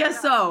 Yeah, I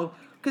guess so.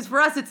 Because for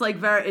us, it's like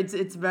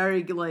it's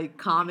very like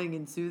calming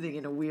and soothing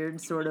in a weird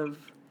sort of.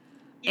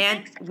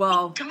 I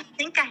don't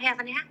think I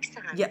have an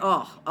accent. Yeah.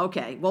 Oh,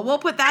 okay. Well, we'll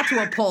put that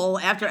to a poll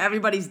after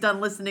everybody's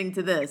done listening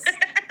to this.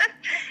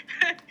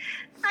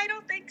 I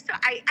don't think so.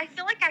 I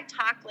feel like I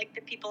talk like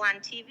the people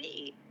on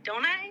TV,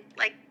 don't I?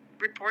 Like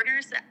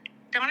reporters.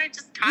 Don't I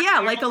just talk? Yeah,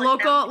 like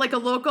a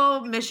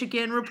local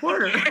Michigan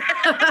reporter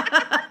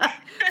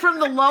from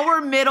the lower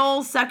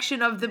middle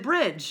section of the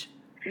bridge,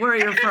 where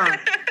you're from,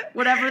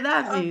 whatever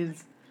that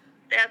means.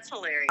 That's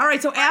hilarious. All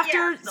right, so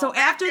after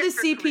the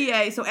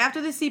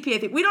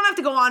CPA thing, we don't have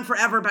to go on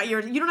forever about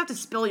you don't have to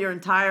spill your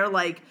entire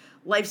like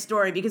life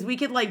story because we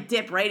could like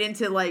dip right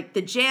into like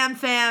the Jam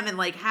Fam and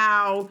like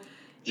how.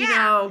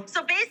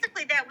 So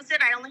basically that was it.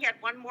 I only had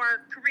one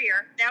more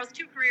career. That was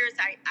 2 careers.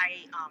 I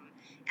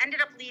ended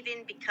up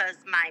leaving because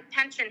my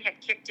pension had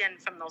kicked in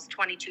from those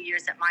 22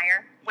 years at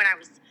Meijer. When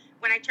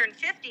I turned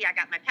 50, I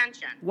got my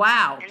pension.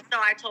 Wow. And so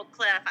I told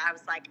Cliff, I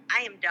was like,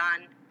 I am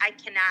done. I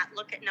cannot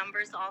look at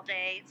numbers all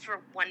day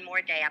for one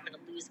more day. I'm going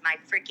to lose my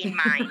freaking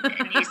mind.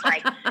 And he's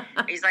like,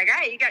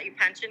 hey, you got your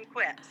pension,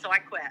 quit. So I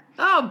quit.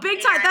 Oh,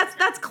 big time.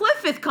 That's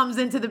Cliffith comes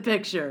into the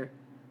picture.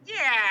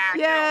 Yeah.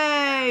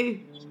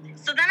 Yay.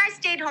 So then I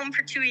stayed home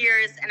for 2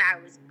 years, and I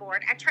was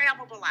bored. I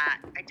traveled a lot.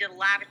 I did a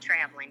lot of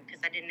traveling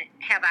because I didn't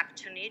have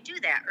opportunity to do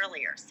that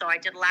earlier. So I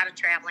did a lot of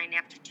traveling.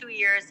 After 2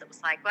 years, it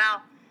was like,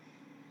 well,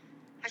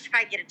 I should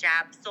probably get a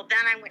job. So then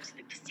I went to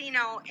the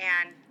casino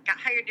and got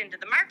hired into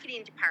the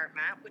marketing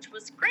department, which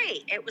was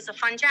great. It was a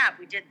fun job.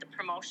 We did the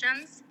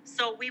promotions.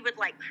 So we would,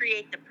 like,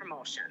 create the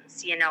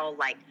promotions,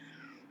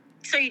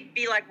 so you'd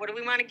be like, what do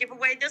we want to give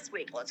away this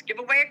week? Let's give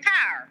away a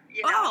car,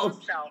 Oh.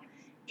 So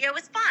it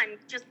was fun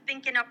just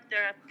thinking up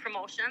the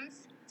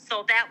promotions.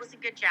 So that was a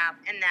good job.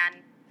 And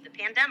then the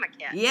pandemic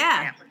hit.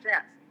 Yeah. That was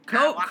it.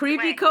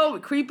 Creepy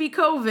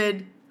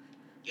COVID.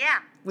 Yeah.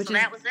 Which so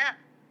is, that was it.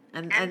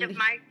 End of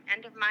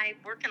my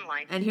working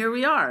life. And here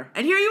we are.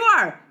 And here you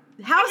are.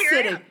 House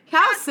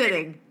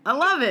sitting. I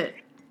love it.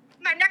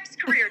 My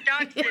next career,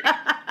 dog sitting.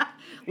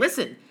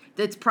 Listen,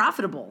 it's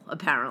profitable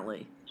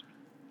apparently.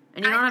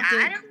 And you don't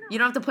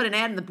have to put an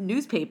ad in the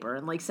newspaper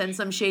and like send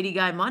some shady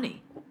guy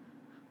money.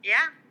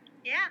 Yeah.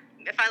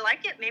 If I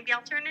like it, maybe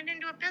I'll turn it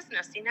into a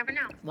business. You never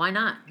know. Why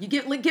not? You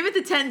give it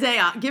the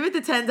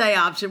 10-day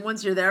option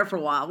once you're there for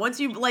a while. Once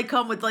you like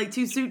come with like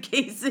 2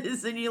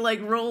 suitcases and you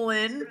like roll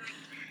in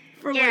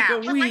for like a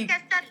week. Like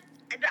I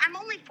said, I'm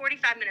only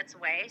 45 minutes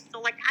away, so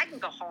like I can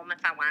go home if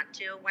I want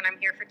to when I'm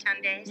here for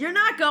 10 days. You're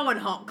not going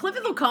home.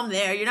 Clifford will come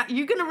there.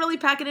 You're gonna really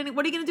pack it in.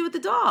 What are you gonna do with the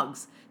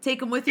dogs? Take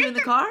them with you in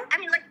the car? I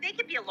mean, like they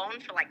could be alone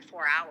for like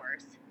 4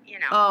 hours. You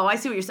know. Oh, I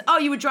see what you're saying. Oh,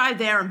 you would drive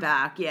there and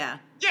back. Yeah.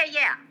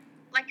 Yeah.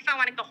 Like if I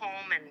want to go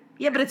home and.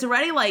 Yeah, but it's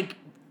already like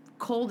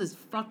cold as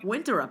fuck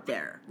winter up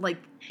there. Like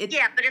it's.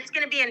 Yeah, but it's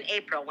gonna be in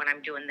April when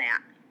I'm doing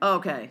that.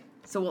 Okay,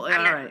 so we'll. I'm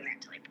all not right. doing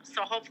that till April.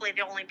 So hopefully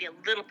there'll only be a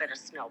little bit of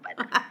snow by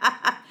then.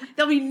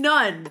 There'll be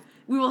none.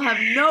 We will have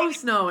no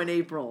snow in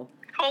April.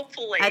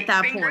 Hopefully. At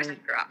that Fingers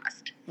point.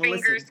 crossed. Well,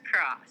 Fingers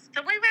crossed.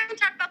 So we haven't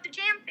talked about the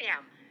Jam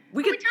Fam.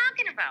 What are we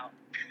talking about?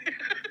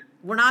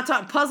 We're not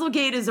talking.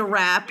 Puzzlegate is a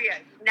wrap. We are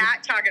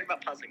not talking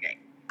about Puzzlegate.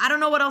 I don't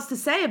know what else to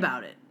say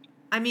about it.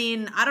 I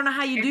mean, I don't know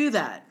how you do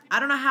that.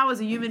 I don't know how, as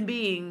a human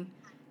being,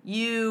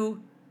 I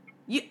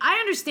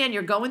understand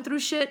you're going through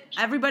shit.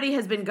 Everybody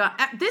has been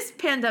this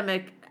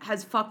pandemic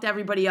has fucked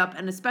everybody up,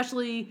 and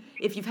especially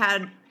if you've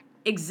had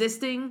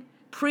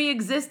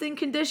pre-existing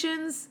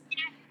conditions.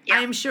 Yep,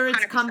 I am sure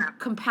it's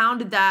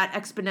compounded that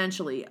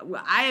exponentially.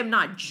 I am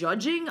not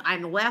judging.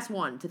 I'm the last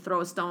one to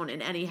throw a stone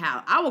in any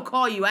house. I will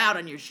call you out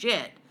on your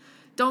shit.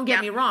 Don't get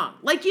me wrong.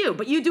 Like you,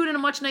 but you do it in a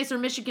much nicer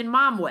Michigan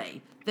mom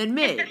way than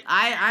me.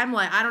 I'm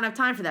like, I don't have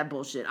time for that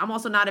bullshit. I'm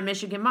also not a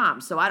Michigan mom,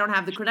 so I don't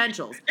have the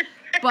credentials.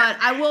 But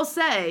I will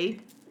say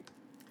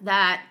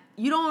that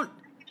you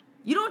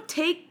don't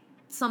take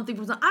something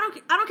from I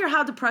don't care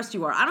how depressed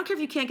you are. I don't care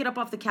if you can't get up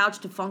off the couch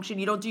to function.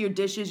 You don't do your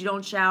dishes. You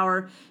don't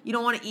shower. You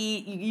don't want to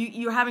eat.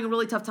 You're having a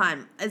really tough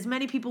time, as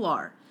many people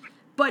are.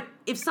 But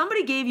if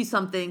somebody gave you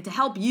something to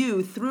help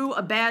you through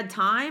a bad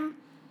time,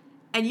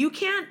 and you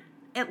can't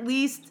at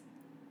least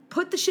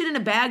put the shit in a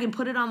bag and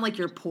put it on like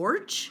your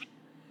porch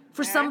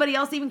for somebody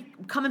else to even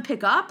come and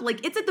pick up,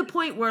 like it's at the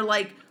point where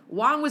like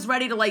Wong was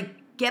ready to like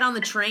get on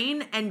the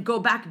train and go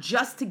back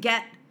just to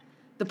get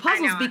the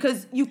puzzles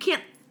because you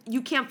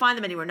can't find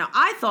them anywhere. Now,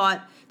 I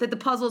thought that the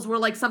puzzles were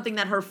like something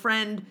that her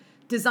friend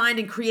designed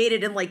and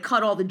created and like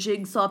cut all the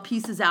jigsaw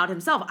pieces out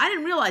himself. I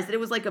didn't realize that it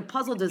was like a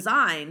puzzle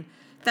design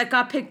that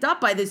got picked up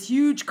by this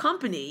huge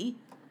company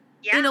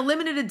in a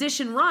limited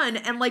edition run,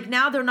 and like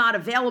now they're not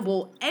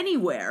available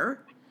anywhere.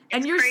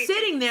 And you're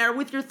sitting there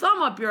with your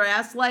thumb up your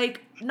ass,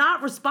 like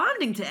not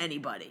responding to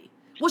anybody.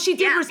 Well, she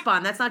did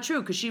respond. That's not true,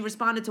 because she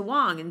responded to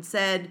Wong and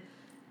said,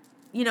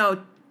 you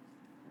know,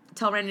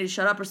 tell Randy to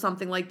shut up or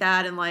something like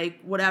that, and like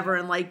whatever,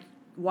 and like,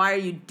 why are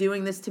you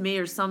doing this to me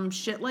or some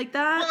shit like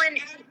that? Well,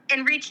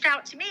 and reached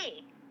out to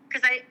me,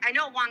 because I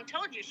know Wong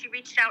told you she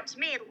reached out to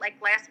me like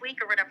last week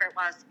or whatever it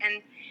was,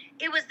 and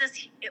it was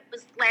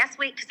last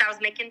week because I was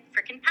making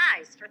freaking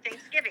pies for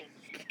Thanksgiving.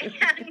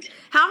 And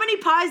how many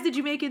pies did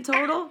you make in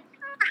total?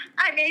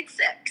 I made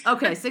 6.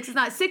 Okay, 6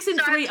 in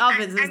 3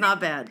 ovens is not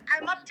bad.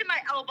 I'm up to my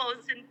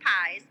elbows in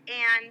pies,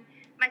 and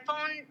my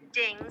phone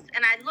dings,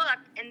 and I look,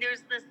 and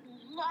there's this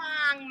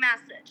long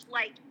message,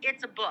 like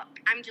it's a book.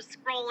 I'm just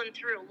scrolling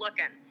through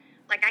looking.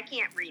 Like I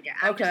can't read it.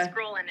 I'm just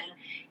scrolling,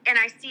 and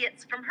I see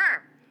it's from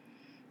her.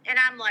 And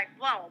I'm like,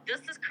 whoa,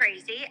 this is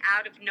crazy,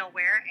 out of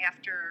nowhere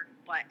after,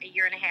 a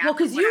year and a half? Well,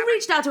 because you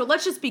reached out to her.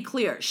 Let's just be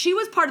clear. She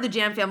was part of the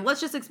Jam Fam.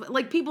 Let's just explain.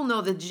 Like, people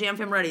know the Jam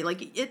Fam already.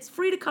 Like, it's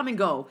free to come and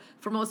go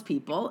for most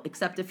people,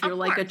 except if you're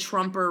like a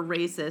Trumper,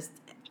 racist,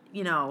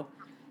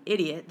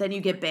 idiot. Then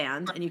you get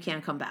banned and you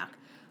can't come back.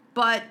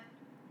 But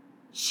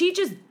she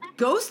just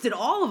ghosted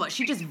all of us.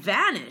 She just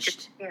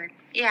vanished.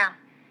 Yeah.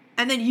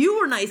 And then you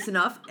were nice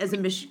enough as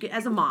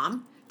a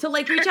mom to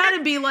like reach out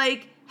and be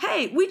like,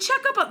 hey, we check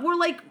up.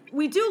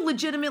 We do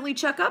legitimately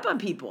check up on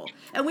people.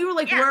 And we were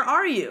like, where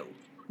are you?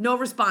 No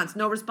response.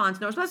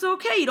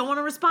 Okay, you don't want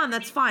to respond.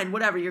 That's fine.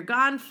 Whatever. You're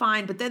gone.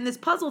 Fine. But then this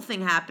puzzle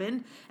thing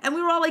happened. And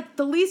we were all like,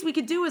 the least we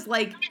could do is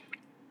like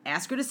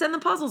ask her to send the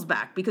puzzles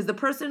back. Because the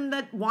person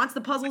that wants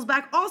the puzzles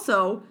back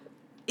also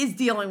is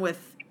dealing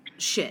with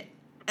shit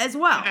as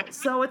well.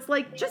 So it's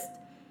like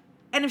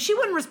and if she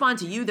wouldn't respond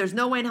to you, there's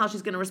no way in hell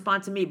she's going to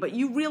respond to me. But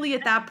you really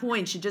at that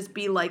point should just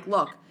be like,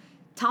 look,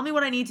 tell me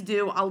what I need to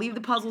do. I'll leave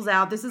the puzzles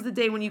out. This is the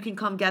day when you can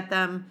come get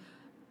them.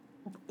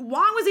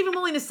 Wong was even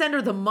willing to send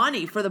her the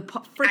money for the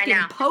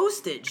freaking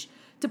postage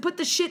to put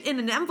the shit in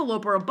an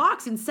envelope or a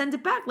box and send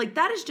it back. Like,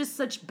 that is just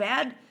such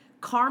bad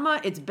karma.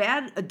 It's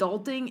bad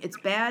adulting. It's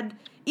bad.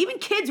 Even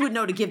kids would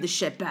know to give the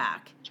shit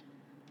back.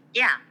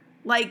 Yeah.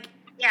 Like.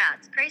 Yeah,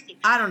 it's crazy.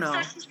 I don't know.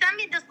 So she sent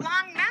me this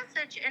long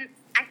message, and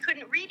I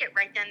couldn't read it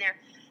right then there.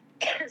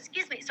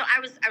 Excuse me. So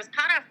I was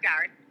caught off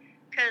guard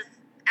because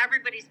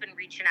everybody's been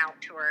reaching out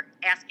to her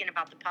asking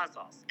about the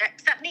puzzles,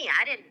 except me.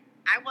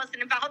 I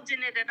wasn't involved in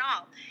it at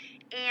all.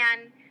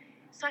 And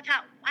so I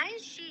thought, why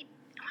is she?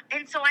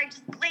 And so I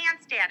just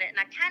glanced at it, and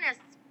I kind of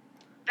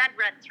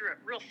read through it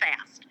real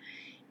fast.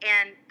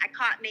 And I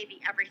caught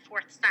maybe every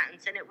fourth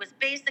sentence, and it was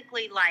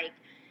basically like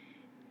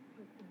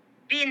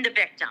being the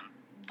victim.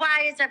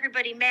 Why is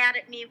everybody mad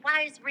at me?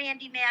 Why is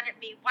Randy mad at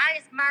me? Why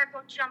is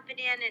Margot jumping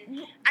in?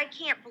 And I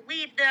can't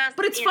believe this.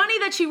 But it's funny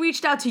that she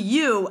reached out to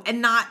you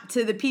and not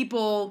to the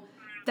people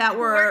that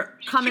were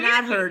coming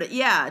at her,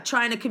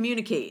 trying to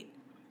communicate.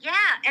 Yeah,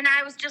 and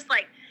I was just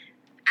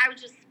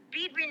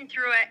speed reading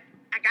through it.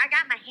 I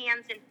got my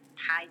hands in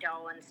pie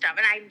dough and stuff,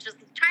 and I'm just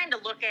trying to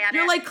look at it.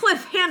 You're like,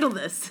 Cliff, handle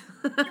this.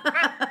 He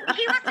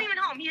wasn't even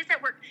home. He was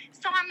at work.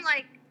 So I'm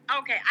like,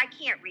 okay, I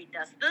can't read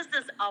this. This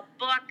is a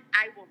book.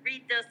 I will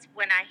read this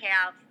when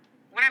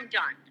I'm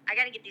done. I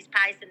got to get these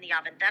pies in the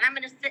oven. Then I'm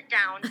going to sit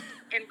down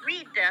and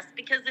read this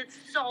because it's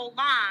so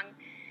long.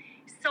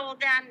 So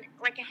then,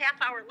 like a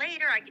half hour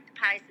later, I get the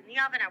pies in the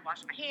oven. I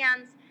wash my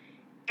hands,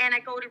 and I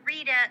go to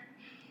read it,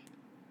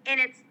 and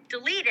it's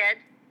deleted.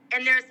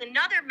 And there's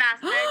another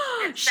message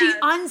that she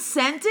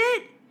unsent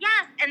it?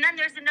 Yes, and then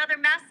there's another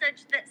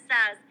message that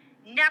says,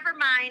 never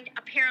mind,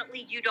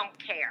 apparently you don't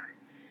care.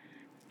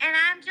 And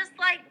I'm just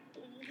like,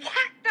 what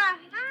the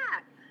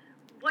heck?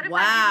 What if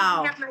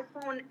I didn't have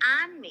my phone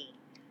on me?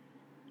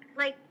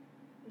 Like,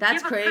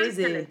 that's give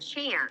crazy. A person a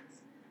chance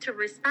to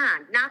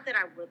respond. Not that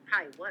I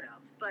probably would have,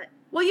 but.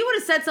 Well, you would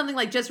have said something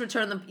like just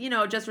return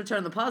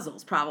the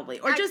puzzles, probably,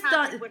 or just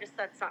done would have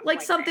said something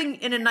like something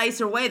that. In a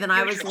nicer way than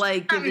neutral. I was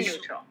like.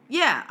 Neutral.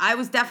 Yeah, I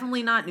was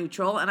definitely not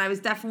neutral, and I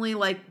was definitely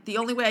like the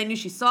only way I knew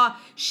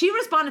she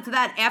responded to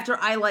that after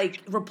I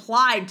like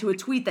replied to a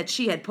tweet that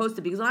she had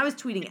posted, because when I was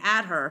tweeting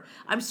at her,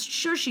 I'm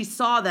sure she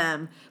saw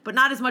them, but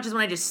not as much as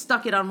when I just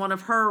stuck it on one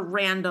of her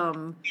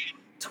random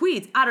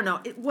tweets. I don't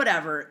know,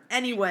 whatever.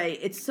 Anyway,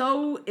 it's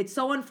so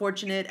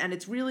unfortunate, and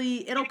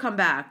it'll come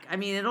back. I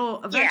mean,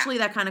 it'll eventually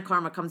that kind of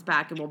karma comes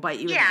back and will bite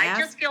you in the ass.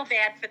 I just feel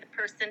bad for the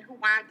person who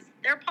wants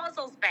their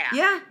puzzles back.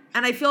 Yeah,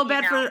 and I feel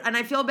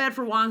bad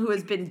for Wong, who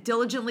has been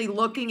diligently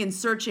looking and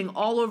searching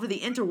all over the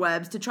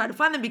interwebs to try to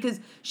find them,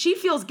 because she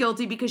feels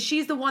guilty because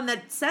she's the one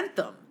that sent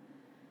them.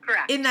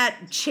 Correct. In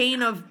that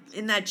chain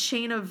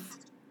of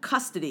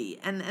custody,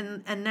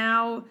 and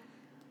now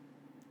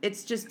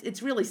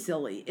it's really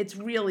silly. It's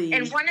really.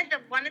 And one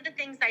of the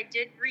things I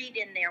did read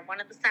in there,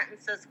 one of the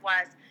sentences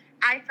was,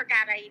 I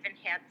forgot I even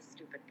had the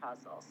stupid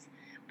puzzles.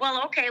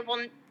 Well, okay,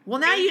 well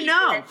now you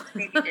know.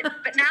 Maybe you didn't,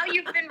 but now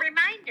you've been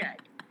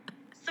reminded.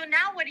 So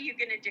now what are you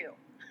going to do?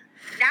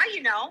 Now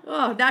you know.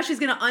 Oh, now she's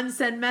going to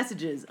unsend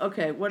messages.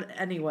 Okay,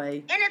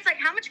 anyway. And it's like,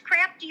 how much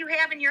crap do you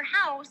have in your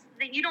house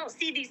that you don't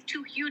see these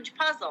two huge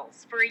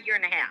puzzles for a year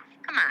and a half?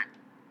 Come on.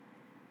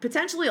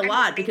 Potentially a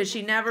lot, because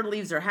she never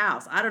leaves her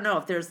house. I don't know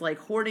if there's like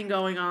hoarding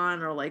going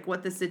on or like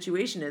what the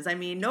situation is. I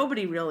mean,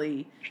 nobody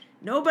really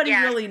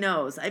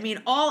knows. I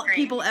mean, all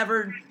people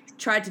ever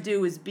tried to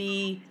do was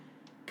be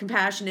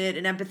compassionate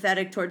and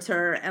empathetic towards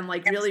her and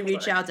like really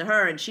reach out to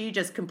her, and she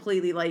just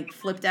completely like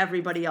flipped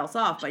everybody else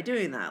off by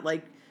doing that.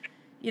 Like,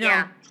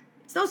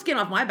 it's no skin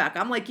off my back.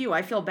 I'm like you.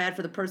 I feel bad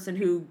for the person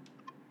who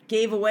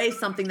gave away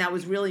something that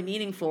was really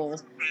meaningful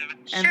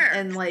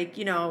and like,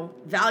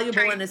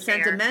 valuable in a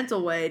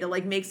sentimental way to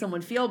like make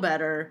someone feel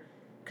better,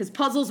 because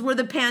puzzles were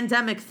the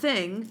pandemic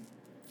thing.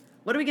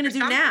 What are we going to do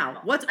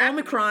now? What's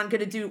Omicron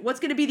going to do?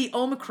 What's going to be the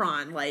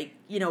Omicron, like,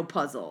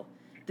 puzzle?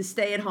 The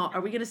stay at home.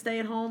 Are we going to stay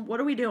at home? What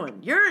are we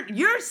doing?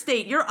 Your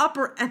state, your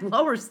upper and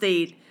lower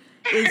state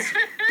is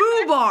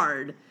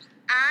foobarred.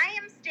 I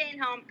am staying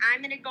home.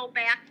 I'm going to go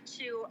back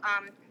to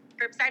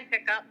curbside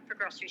pickup for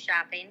grocery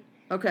shopping.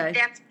 Okay.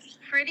 That's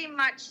pretty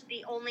much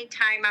the only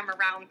time I'm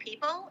around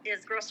people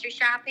is grocery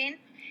shopping.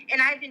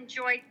 And I've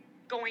enjoyed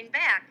going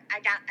back.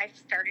 I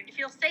started to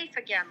feel safe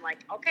again.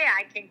 Like, okay,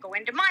 I can go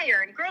into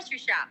Meijer and grocery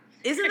shop.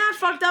 Isn't that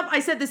fucked up? I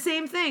said the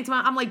same thing.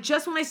 I'm like,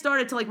 just when I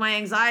started to like my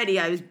anxiety,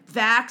 I was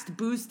vaxxed,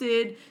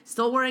 boosted,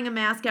 still wearing a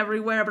mask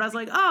everywhere. But I was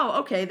like, oh,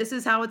 okay, this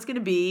is how it's going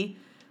to be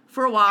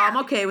for a while. Yeah. I'm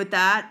okay with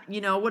that.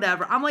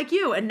 Whatever. I'm like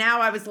you. And now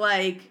I was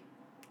like,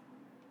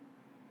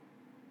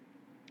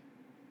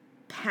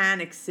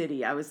 Panic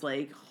City. I was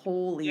like,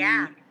 holy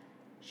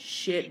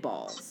shit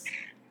balls.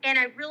 And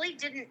I really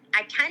didn't,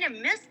 I kind of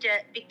missed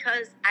it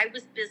because I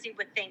was busy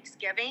with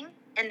Thanksgiving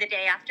and the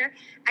day after.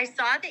 I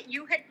saw that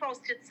you had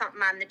posted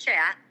something on the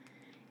chat,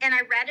 and I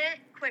read it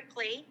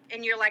quickly,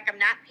 and you're like, I'm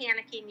not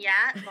panicking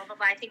yet, blah, blah,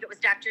 blah. I think it was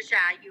Dr.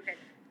 Jha you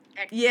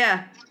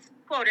had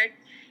quoted.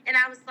 And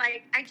I was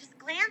like, I just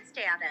glanced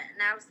at it,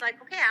 and I was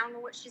like, okay, I don't know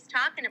what she's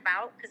talking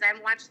about because I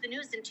haven't watched the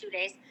news in 2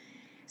 days.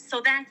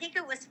 So then I think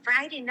it was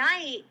Friday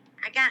night,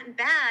 I got in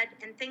bed,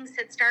 and things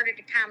had started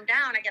to calm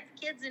down. I got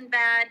the kids in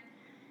bed.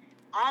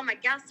 All my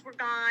guests were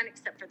gone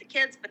except for the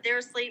kids, but they were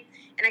asleep.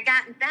 And I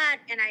got in bed,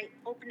 and I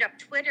opened up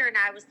Twitter, and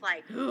I was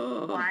like,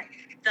 what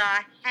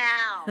the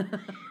hell?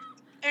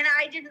 And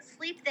I didn't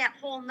sleep that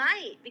whole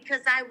night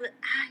because I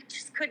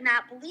just could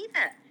not believe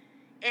it.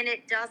 And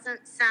it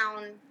doesn't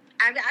sound,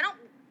 I don't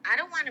I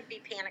don't want to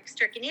be panic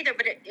stricken either,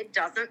 but it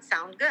doesn't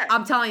sound good.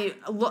 I'm telling you,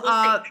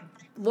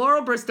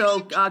 Laurel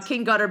Bristow,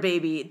 King Gutter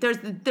Baby.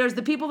 There's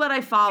the people that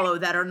I follow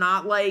that are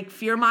not like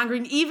fear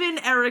mongering. Even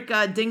Eric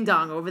Ding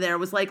Dong over there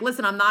was like,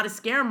 listen, I'm not a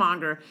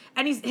scaremonger.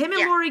 And him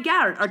and Lori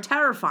Garrett are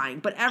terrifying,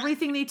 but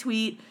everything they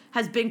tweet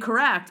has been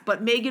correct.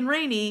 But Megan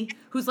Rainey,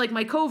 who's like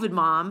my COVID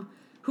mom,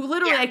 who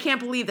literally, I can't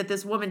believe that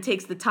this woman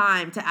takes the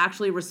time to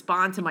actually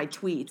respond to my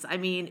tweets. I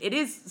mean, it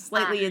is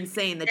slightly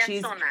insane that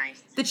she's so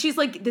nice. That she's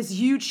like this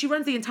huge. She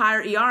runs the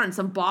entire ER in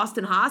some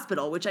Boston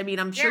hospital, which I mean,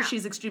 I'm sure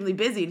she's extremely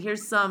busy. And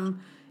here's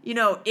some,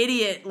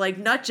 idiot like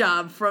nut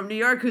job from New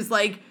York who's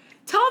like,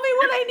 tell me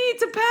when I need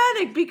to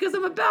panic because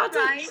I'm about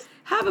to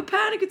have a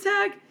panic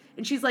attack.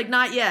 And she's like,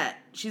 not yet.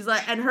 She's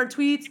like, and her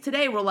tweets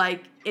today were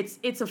like,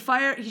 it's a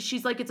fire.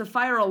 She's like, it's a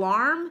fire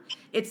alarm.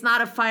 It's not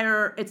a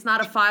fire. It's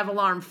not a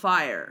 5-alarm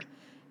fire.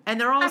 And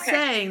they're all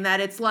saying that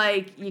it's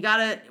like,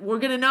 we're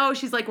going to know.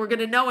 She's like, we're going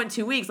to know in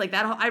 2 weeks. Like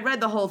that. I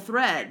read the whole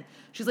thread.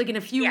 She's like, in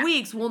a few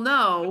weeks, we'll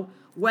know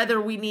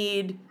whether we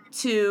need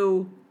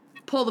to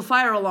pull the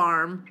fire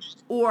alarm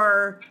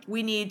or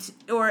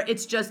or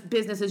it's just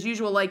business as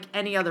usual, like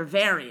any other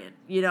variant,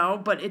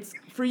 but it's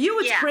for you,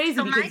 it's crazy.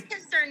 So my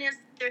concern is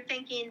they're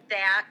thinking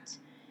that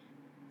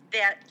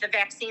the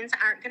vaccines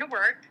aren't going to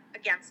work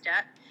against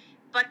it,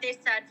 but they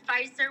said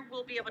Pfizer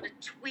will be able to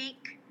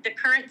tweak the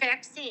current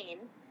vaccine.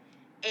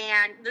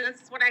 And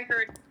this is what I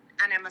heard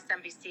on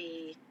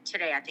MSNBC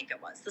today, I think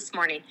it was, this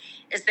morning,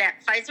 is that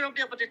Pfizer will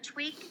be able to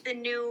tweak the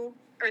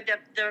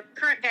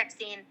current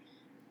vaccine,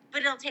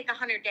 but it'll take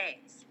 100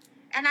 days.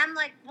 And I'm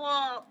like,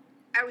 well,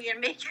 are we going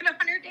to make it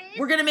 100 days?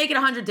 We're going to make it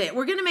 100 days.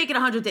 We're going to make it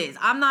 100 days.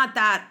 I'm not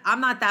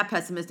that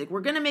pessimistic.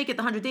 We're going to make it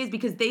the 100 days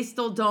because they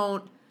still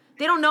don't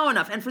know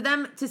enough. And for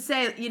them to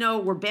say,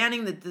 we're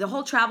banning the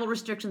whole travel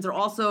restrictions are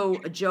also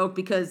a joke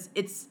because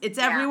it's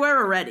everywhere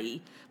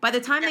already. By the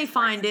time they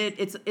find it,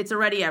 it's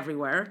already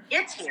everywhere.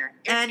 It's here.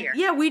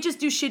 Yeah, we just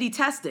do shitty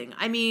testing.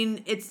 I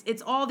mean,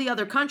 it's all the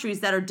other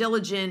countries that are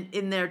diligent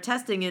in their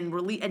testing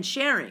and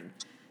sharing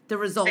the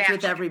results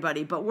with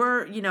everybody. But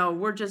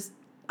we're just,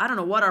 I don't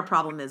know what our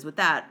problem is with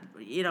that,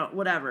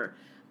 whatever.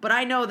 But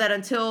I know that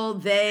until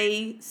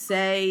they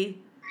say,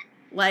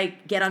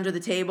 like, get under the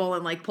table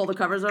and like pull the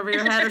covers over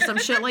your head or some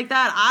shit like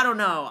that, I don't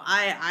know.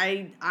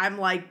 I'm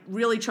like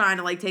really trying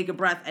to like take a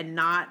breath and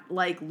not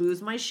like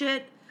lose my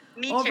shit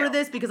over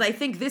this because I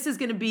think this is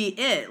going to be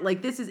it.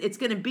 Like it's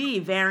going to be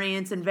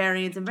variants and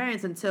variants and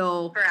variants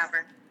until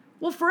forever.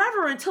 Well,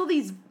 forever until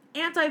these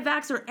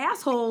anti-vaxxer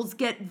assholes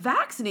get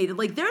vaccinated.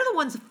 Like they're the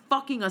ones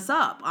fucking us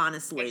up,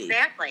 honestly.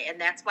 Exactly,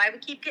 and that's why we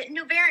keep getting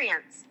new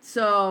variants.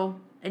 So,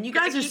 and you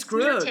guys are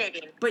screwed.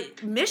 Mutating.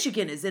 But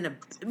Michigan is in a.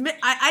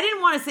 I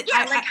didn't want to say.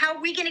 Yeah, how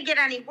are we going to get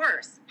any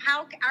worse?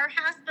 How our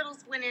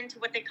hospitals went into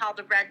what they call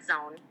the red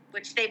zone,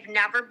 which they've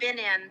never been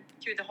in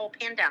through the whole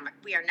pandemic.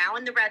 We are now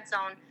in the red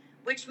zone,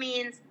 which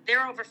means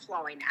they're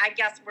overflowing. I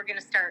guess we're going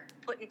to start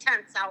putting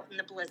tents out in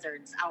the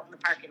blizzards, out in the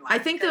parking lot. I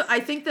think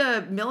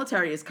the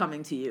military is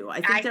coming to you. I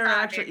think they're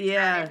actually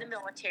in the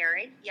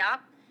military.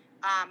 Yep.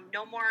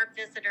 No more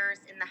visitors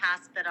in the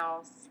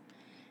hospitals.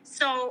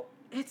 So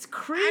it's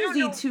crazy. I don't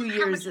know 2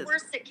 years. How much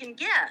worse it can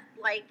get?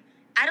 Like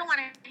I don't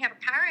want to have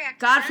a car accident.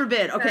 God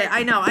forbid. Okay,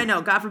 I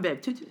know. God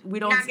forbid. We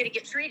don't. Not going to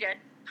get treated.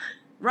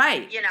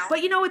 Right. But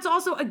it's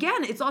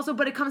also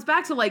but it comes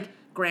back to like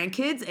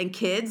grandkids and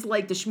kids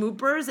like the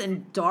schmoopers,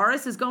 and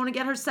Doris is going to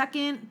get her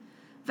second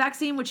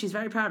vaccine, which she's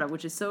very proud of,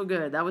 which is so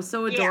good. That was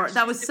so adorable.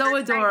 That was so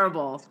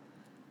adorable.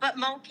 But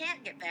Mo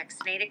can't get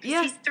vaccinated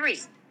because he's 3.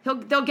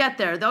 They'll get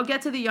there. They'll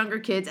get to the younger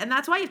kids, and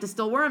that's why you have to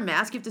still wear a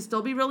mask. You have to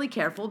still be really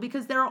careful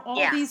because there are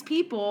all these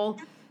people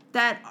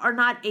that are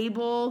not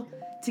able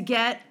to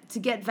get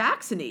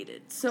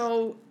vaccinated.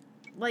 So,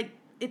 like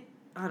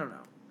I don't know.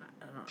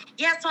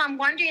 Yeah, so I'm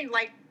wondering,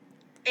 like,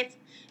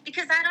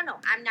 because I don't know,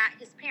 I'm not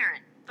his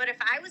parent, but if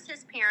I was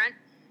his parent,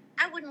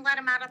 I wouldn't let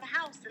him out of the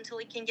house until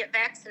he can get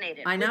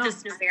vaccinated with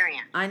this new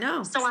variant. I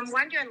know. So I'm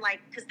wondering,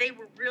 like, because they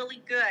were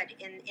really good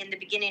in the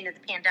beginning of the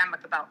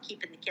pandemic about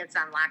keeping the kids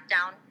on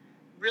lockdown,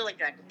 really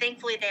good.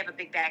 Thankfully, they have a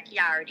big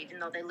backyard, even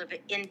though they live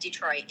in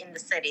Detroit, in the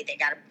city.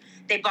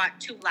 They bought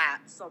 2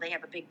 lots, so they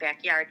have a big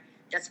backyard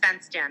that's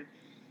fenced in.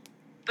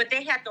 But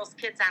they had those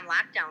kids on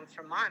lockdown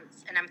for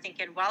months. And I'm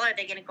thinking, well, are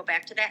they going to go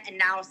back to that? And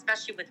now,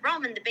 especially with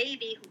Roman, the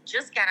baby, who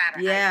just got out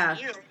of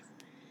ICU,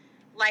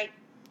 like,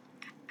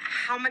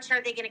 how much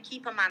are they going to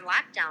keep him on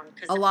lockdown?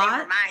 Because if they were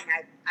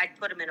mine, I'd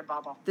put him in a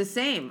bubble. The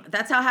same.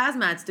 That's how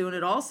Hazmat's doing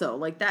it also.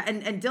 Like that.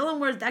 And Dylan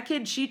wears, that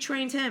kid, she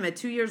trained him at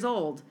 2 years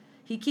old.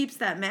 He keeps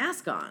that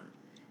mask on.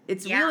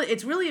 It's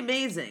really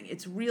amazing.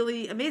 It's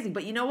really amazing.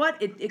 But you know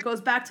what? It goes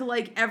back to,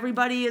 like,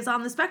 everybody is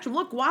on the spectrum.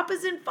 Look,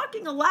 Wapa's in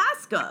fucking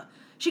Alaska.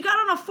 She got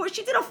on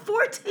she did a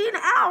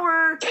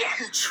 14-hour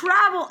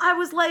travel. I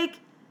was like,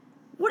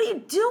 what are you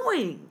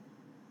doing?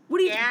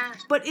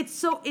 But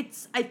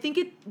I think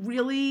it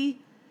really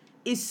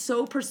is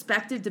so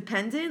perspective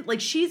dependent.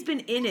 Like, she's been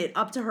in it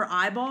up to her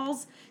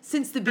eyeballs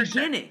since the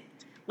beginning.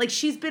 Sure. Like,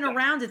 she's been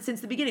around it since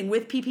the beginning,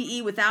 with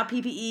PPE, without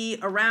PPE,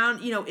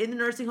 around, in the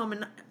nursing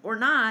home or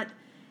not.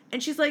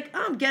 And she's like,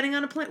 oh, I'm getting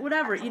on a plane,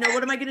 whatever. You know,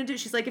 what am I going to do?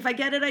 She's like, if I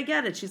get it, I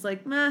get it. She's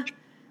like, meh.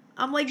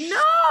 I'm like,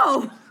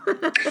 no.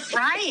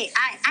 Right.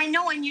 I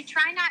know, and you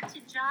try not to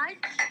judge.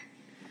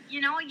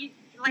 You know, you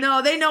like.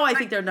 No, they know I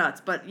think they're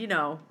nuts, but you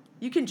know,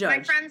 you can judge.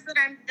 My friends that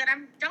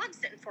I'm dog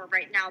sitting for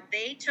right now,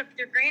 they took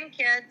their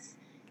grandkids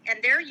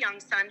and their young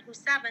son, who's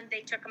 7,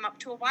 they took him up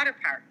to a water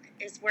park,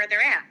 is where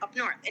they're at, up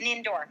north, an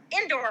indoor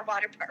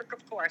water park,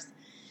 of course.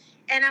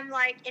 And I'm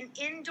like, an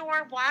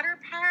indoor water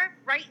park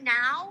right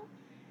now?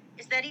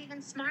 Is that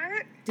even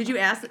smart? Did you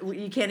ask?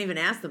 You can't even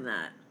ask them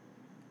that.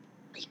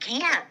 You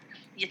can't.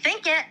 You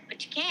think it,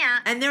 but you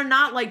can't. And they're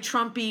not like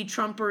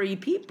Trumpery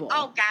people.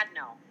 Oh God,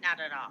 no, not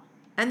at all.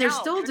 And they're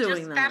still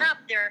doing that. Fed up.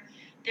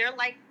 They're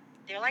like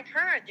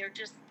her.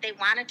 They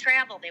want to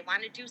travel. They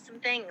want to do some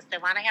things. They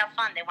want to have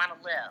fun. They want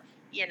to live.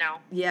 You know.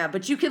 Yeah,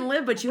 but you can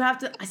live, but you have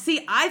to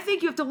see. I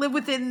think you have to live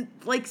within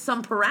like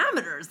some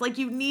parameters. Like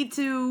you need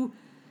to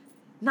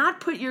not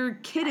put your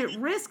kid at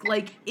risk,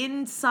 like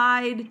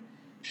inside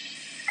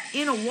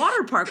in a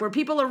water park where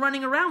people are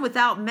running around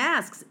without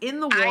masks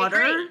in the water.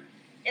 I agree.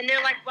 And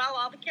they're like, well,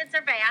 all the kids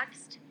are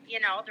vaxxed. You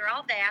know, they're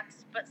all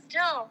vaxxed, but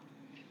still,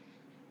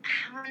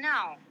 I don't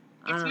know.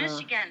 It's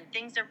Michigan.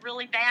 Things are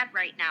really bad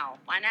right now.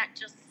 Why not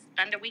just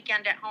spend a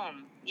weekend at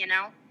home, you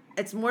know?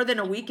 It's more than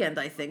a weekend,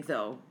 I think,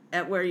 though,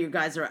 at where you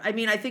guys are. I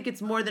mean, I think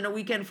it's more than a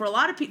weekend for a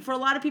lot of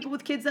people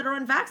with kids that are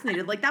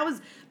unvaccinated. Like, that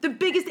was the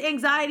biggest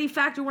anxiety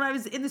factor when I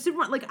was in the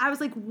supermarket. Like, I was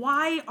like,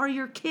 why are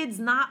your kids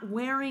not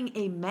wearing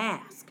a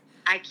mask?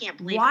 I can't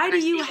believe Why do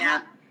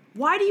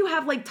you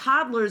have like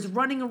toddlers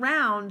running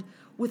around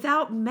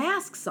without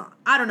masks on?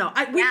 I don't know.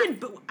 This is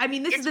the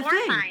thing. It's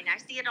horrifying. I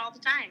see it all the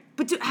time.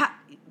 But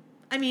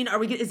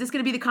is this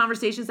going to be the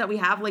conversations that we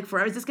have like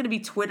forever? Is this going to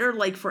be Twitter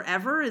like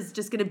forever? Is it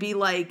just going to be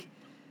like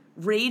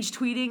rage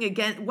tweeting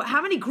again?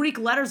 How many Greek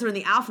letters are in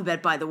the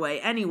alphabet, by the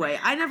way? Anyway,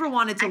 I never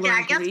wanted to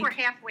learn Greek. I guess we're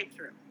halfway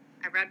through.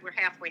 I read we're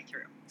halfway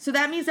through. So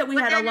that means that we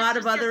had a lot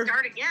of other.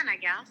 Start again, I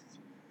guess.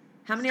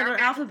 How many other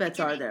alphabets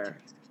are there?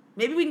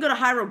 Maybe we can go to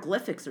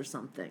hieroglyphics or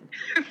something.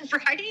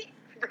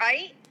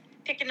 Right?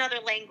 Pick another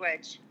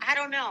language. I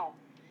don't know.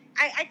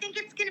 I think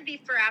it's going to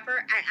be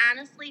forever. I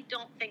honestly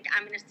don't think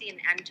I'm going to see an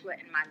end to it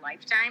in my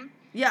lifetime.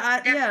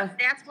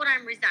 That's what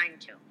I'm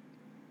resigned to.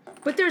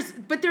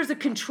 But there's a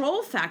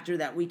control factor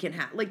that we can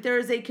have. Like, there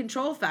is a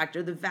control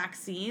factor. The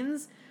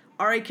vaccines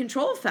are a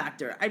control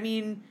factor. I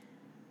mean,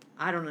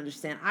 I don't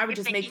understand. I would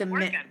just make them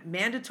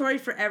mandatory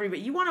for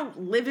everybody. You want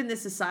to live in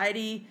this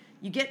society,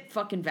 you get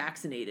fucking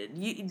vaccinated.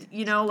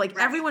 You know, like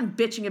everyone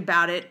bitching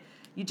about it.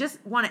 You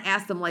just want to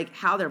ask them like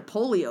how their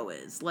polio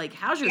is. Like,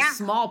 how's your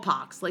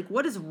smallpox? Like,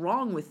 what is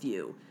wrong with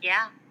you?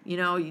 Yeah. You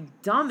know, you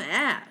dumb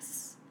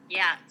ass.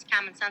 Yeah, it's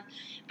common sense.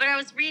 But I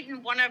was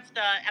reading one of the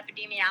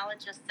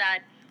epidemiologists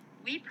said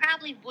we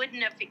probably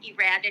wouldn't have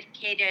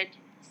eradicated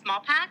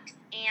smallpox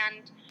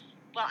and,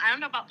 well, I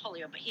don't know about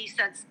polio, but he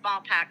said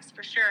smallpox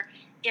for sure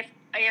if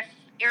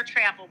air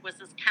travel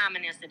was as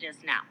common as it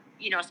is now,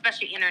 you know,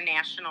 especially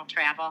international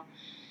travel,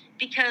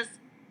 because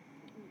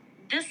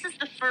this is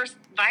the first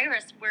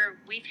virus where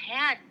we've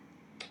had,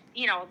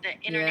 you know, the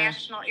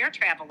international air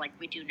travel like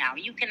we do now.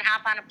 You can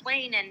hop on a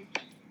plane and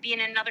be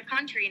in another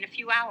country in a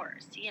few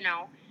hours, you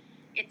know.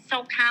 It's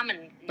so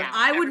common now. But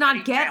I would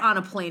not get on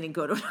a plane and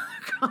go to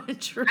another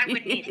country. I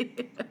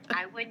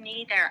wouldn't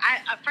either.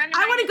 I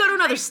want to go to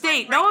another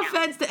state. No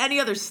offense to any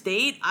other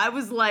state. I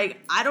was like,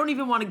 I don't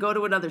even want to go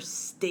to another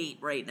state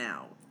right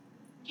now.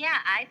 Yeah,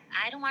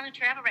 I don't want to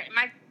travel right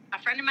now.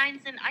 A friend of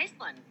mine's in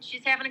Iceland.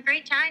 She's having a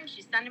great time.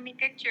 She's sending me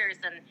pictures,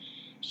 and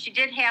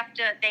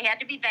they had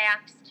to be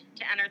vaxxed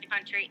to enter the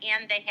country,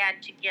 and they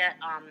had to get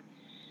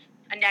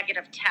a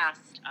negative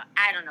test,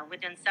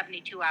 within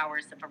 72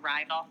 hours of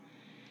arrival.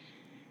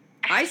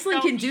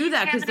 Iceland can do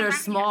that because they're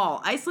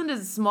small. Iceland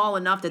is small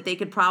enough that they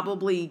could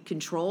probably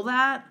control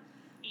that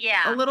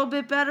a little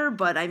bit better,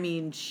 but I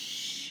mean,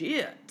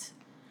 shit.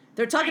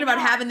 They're talking about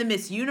having the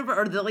Miss Universe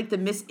or the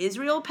Miss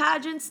Israel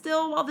pageant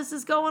still while this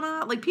is going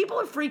on. Like, people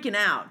are freaking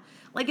out.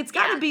 Like, it's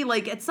got to be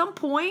like at some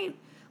point,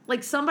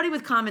 like somebody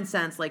with common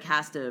sense like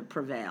has to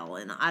prevail,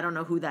 and I don't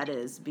know who that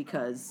is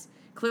because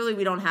clearly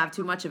we don't have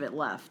too much of it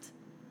left.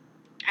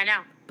 I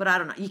know. But I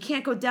don't know. You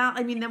can't go down.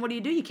 I mean, then what do?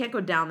 You can't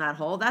go down that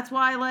hole. That's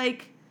why,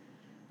 like,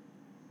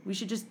 we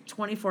should just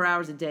 24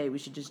 hours a day. We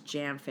should just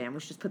jam, fam.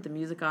 We should just put the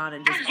music on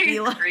and just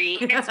feel like.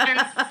 It's been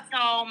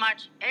so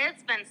much.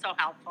 It's been so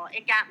helpful.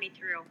 It got me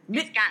through.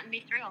 It's gotten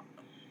me through.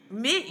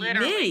 Me.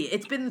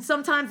 It's been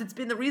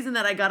the reason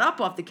that I got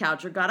up off the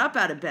couch or got up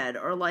out of bed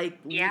or like.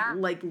 Yeah.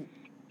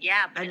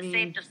 But it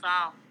saved us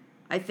all.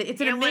 I think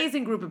it's an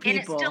amazing group of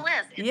people. And it still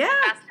is. It's the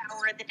best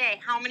hour of the day.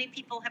 How many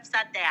people have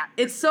said that?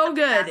 It's so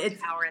good.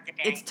 It's hour of the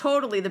day. It's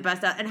totally the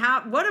best hour. And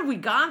what have we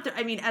gone through?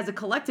 I mean, as a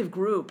collective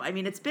group, I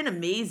mean, it's been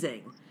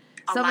amazing.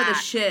 Some of the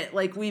shit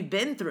like we've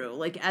been through,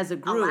 like as a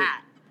group. A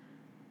lot.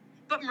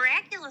 But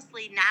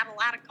miraculously, not a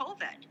lot of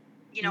COVID.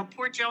 You know,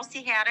 poor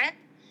Josie had it.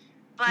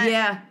 But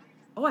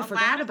I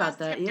forgot about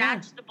that. Yeah.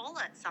 Dodged the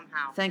bullet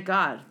somehow. Thank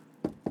God.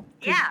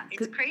 Yeah,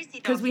 it's crazy though.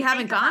 Because we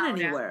haven't gone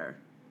anywhere.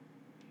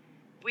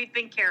 We've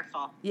been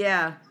careful.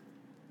 Yeah.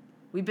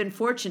 we've been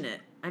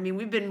fortunate. I mean,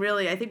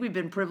 I think we've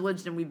been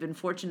privileged and we've been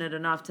fortunate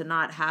enough to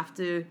not have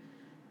to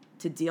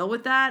deal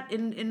with that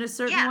in a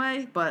certain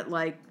way. But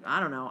like, I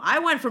don't know. I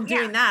went from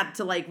doing that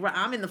to like,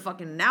 I'm in the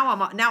fucking, now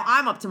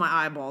I'm up to my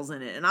eyeballs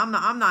in it and I'm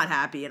not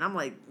happy. And I'm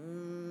like,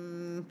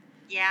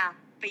 yeah,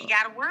 but you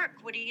got to work.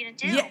 What are you going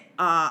to do?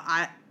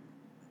 Yeah.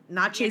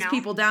 Not chase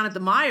people down at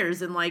the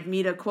Myers and like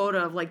meet a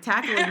quota of like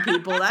tackling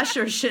people. That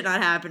sure shit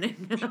not happening.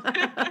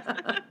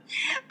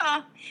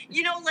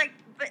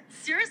 But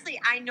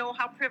seriously, I know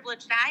how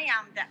privileged I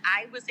am that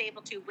I was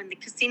able to, when the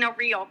casino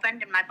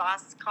reopened and my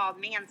boss called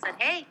me and said,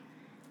 hey,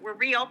 we're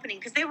reopening,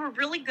 because they were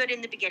really good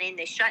in the beginning.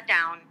 They shut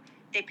down.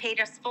 They paid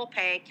us full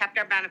pay, kept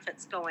our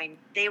benefits going.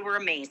 They were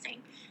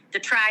amazing. The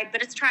tribe,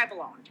 but it's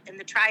tribal owned, and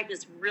the tribe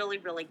is really,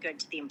 really good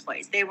to the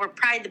employees. They were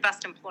probably the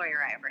best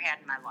employer I ever had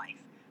in my life.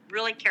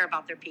 Really care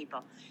about their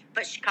people.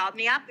 But she called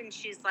me up and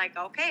she's like,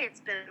 okay,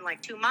 it's been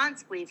like 2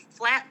 months. We've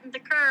flattened the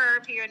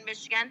curve here in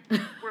Michigan.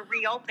 We're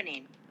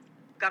reopening.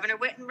 Governor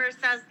Whitmer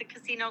says the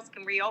casinos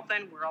can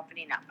reopen. We're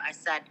opening up. I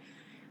said,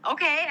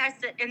 okay. I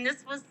said, and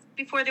this was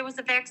before there was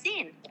a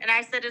vaccine. And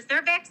I said, is there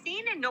a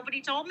vaccine? And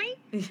nobody told me.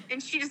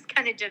 And she just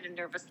kind of did a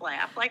nervous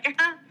laugh. Like,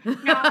 no.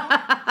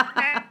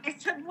 I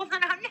said, well,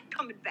 then I'm not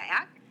coming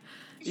back.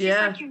 And she's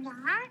like, you're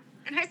not?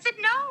 And I said,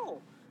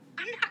 no.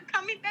 I'm not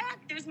coming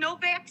back. There's no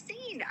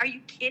vaccine. Are you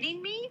kidding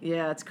me?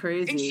 Yeah, it's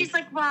crazy. And she's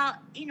like, well,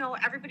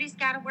 everybody's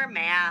got to wear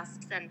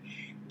masks and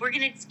we're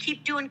going to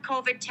keep doing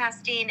COVID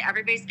testing.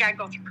 Everybody's got to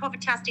go through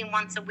COVID testing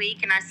once a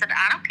week. And I said,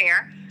 I don't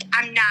care.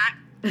 I'm not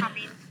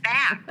coming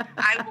back.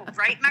 I will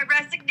write my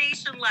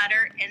resignation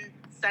letter and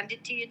send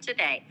it to you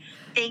today.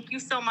 Thank you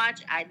so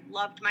much. I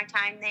loved my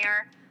time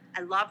there.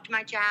 I loved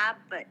my job,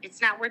 but it's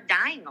not worth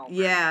dying over.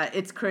 Yeah,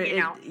 it's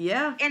crazy.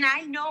 Yeah. And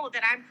I know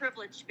that I'm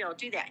privileged to be able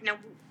to do that. Now,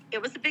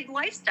 it was a big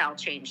lifestyle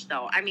change,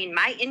 though. I mean,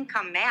 my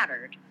income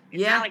mattered.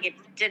 It's not like it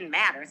didn't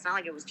matter. It's not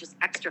like it was just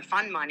extra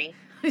fun money.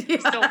 Yeah.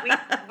 So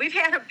we've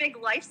had a big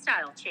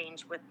lifestyle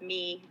change with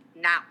me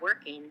not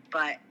working,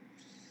 but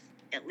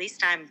at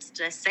least I'm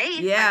safe,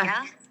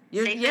 I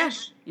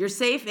guess. You're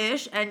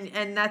safe-ish,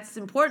 and that's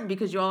important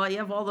because you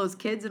have all those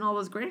kids and all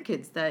those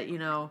grandkids that,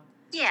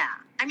 Yeah.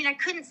 I mean, I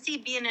couldn't see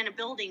being in a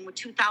building with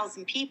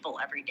 2,000 people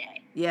every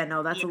day. Yeah,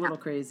 no, that's a little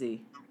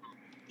crazy.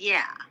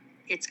 Yeah.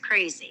 It's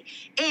crazy.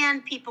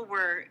 And people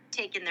were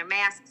taking their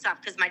masks off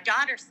because my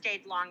daughter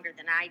stayed longer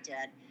than I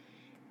did.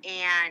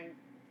 And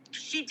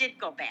she did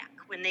go back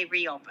when they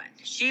reopened.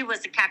 She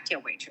was a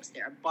cocktail waitress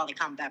there. Well, they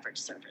call them beverage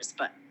servers,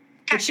 but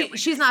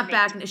she's not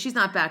back. She's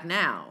not back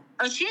now.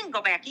 Oh, she didn't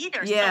go back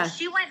either. Yeah. So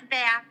she went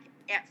back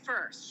at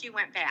first. She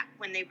went back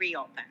when they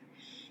reopened.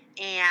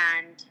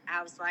 And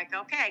I was like,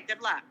 okay, good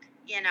luck,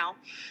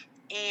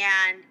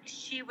 And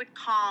she would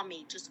call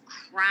me just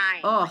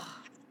crying. Oh.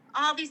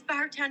 All these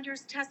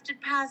bartenders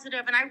tested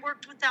positive, and I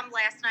worked with them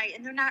last night,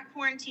 and they're not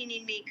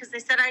quarantining me because they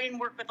said I didn't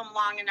work with them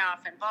long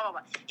enough, and blah, blah,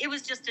 blah. It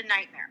was just a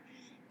nightmare.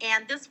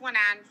 And this went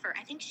on for,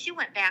 I think she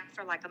went back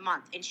for like a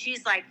month, and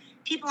she's like,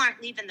 people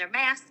aren't leaving their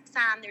masks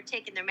on. They're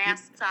taking their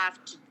masks off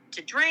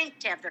to drink,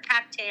 to have their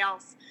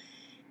cocktails,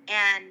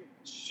 and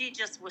she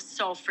just was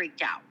so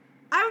freaked out.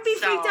 I would be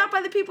freaked out by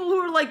the people who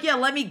are like, yeah,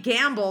 let me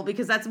gamble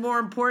because that's more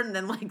important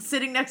than like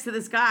sitting next to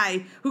this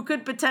guy who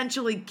could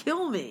potentially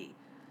kill me.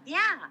 Yeah.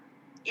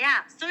 Yeah,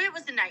 so it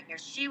was a nightmare.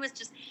 She was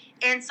just,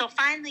 and so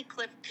finally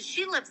Cliff, because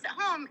she lives at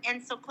home,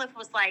 and so Cliff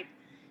was like,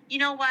 you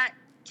know what,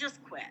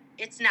 just quit.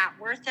 It's not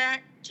worth it.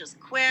 Just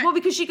quit. Well,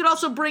 because she could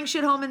also bring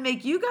shit home and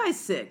make you guys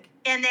sick.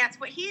 And that's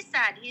what he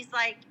said. He's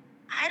like,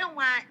 I don't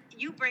want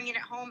you bringing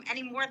it home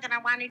any more than I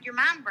wanted your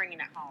mom bringing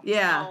it home.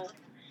 Yeah. So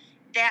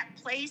that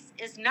place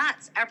is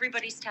nuts.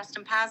 Everybody's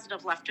testing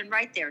positive left and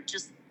right there.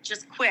 Just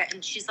quit.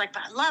 And she's like,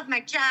 but I love my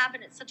job,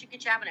 and it's such a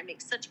good job, and I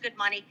make such good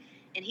money.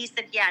 And he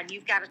said, yeah, and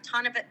you've got a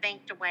ton of it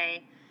banked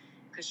away,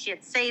 because she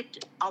had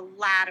saved a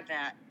lot of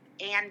it.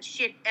 And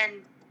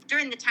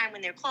during the time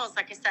when they were closed,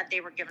 like I said,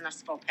 they were giving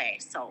us full pay.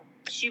 So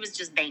she was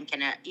just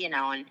banking it,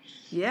 and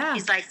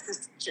he's like,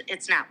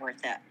 it's not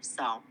worth it.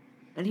 So.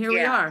 And here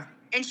we are.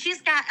 And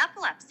she's got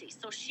epilepsy,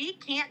 so she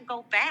can't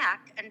go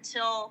back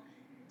until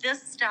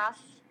this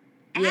stuff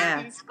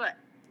ends. But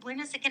when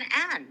is it going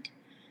to end?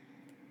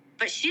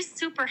 But she's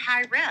super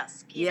high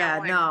risk.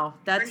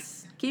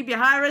 That's keep your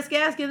high risk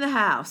ass in the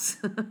house.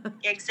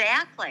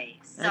 Exactly.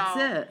 So that's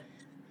it.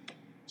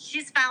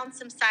 She's found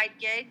some side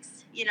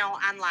gigs,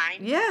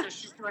 online. Yeah. So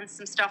she's doing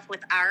some stuff with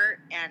art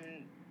and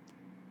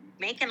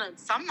making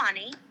some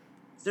money.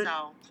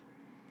 So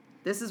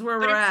this is where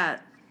we're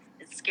at.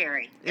 It's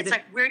scary. It's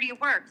like, where do you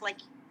work? Like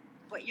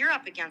what you're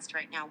up against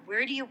right now.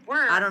 Where do you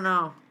work? I don't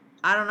know.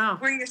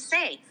 Where you're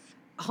safe.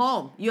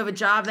 Home. You have a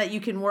job that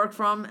you can work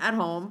from at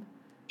home.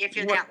 If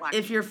you're that lucky.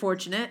 If you're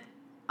fortunate.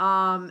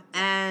 And,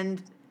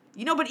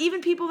 but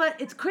even people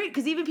it's great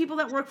because even people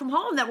that work from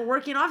home that were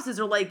working in offices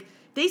are like,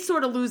 they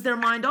sort of lose their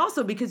mind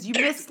also because you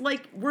miss,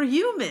 like, we're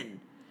human.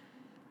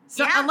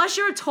 So unless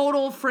you're a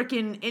total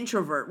freaking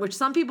introvert, which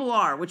some people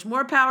are, which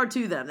more power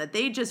to them, that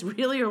they just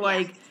really are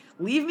like,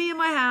 leave me in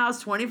my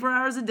house 24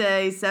 hours a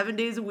day, 7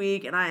 days a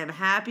week, and I am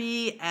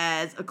happy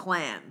as a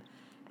clam.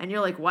 And you're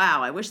like,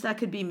 wow, I wish that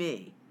could be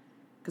me.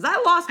 Because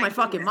I lost my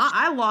fucking mind.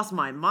 I lost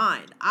my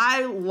mind.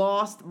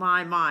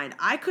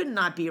 I could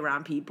not be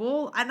around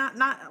people. I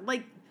not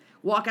like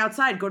walk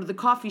outside, go to the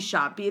coffee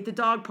shop, be at the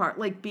dog park,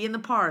 like be in the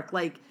park.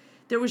 Like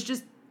there was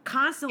just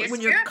constantly,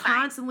 when you're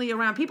constantly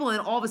around people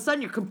and all of a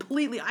sudden you're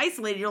completely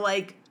isolated, you're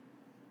like,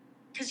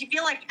 because you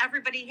feel like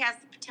everybody has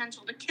the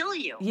potential to kill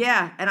you.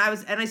 Yeah, and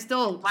I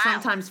still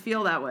sometimes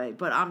feel that way,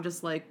 but I'm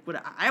just like,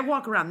 I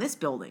walk around this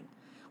building,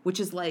 which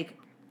is like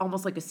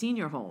almost like a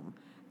senior home,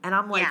 and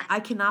I'm like, I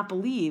cannot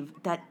believe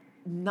that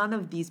none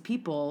of these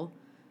people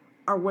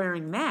are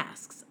wearing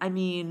masks. I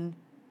mean,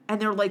 and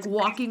they're like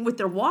walking with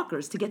their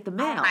walkers to get the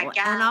mail, oh my gosh.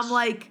 And I'm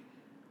like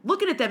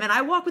looking at them, and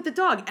I walk with the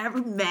dog,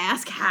 every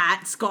mask,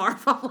 hat,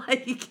 scarf. I'm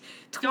like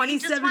 27. Don't you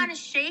just want to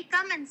shake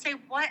them and say,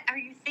 "What are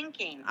you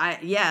thinking?"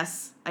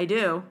 Yes, I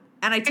do,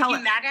 and I tell. Have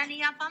you met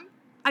any of them?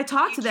 I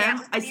talk to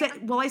them. I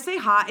say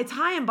hi. It's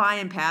hi and bye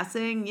in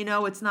passing. You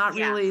know, it's not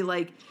really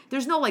like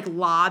there's no like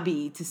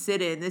lobby to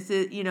sit in. This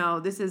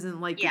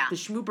isn't like the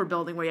Schmooper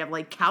building where you have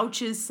like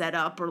couches set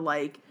up or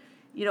like,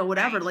 you know,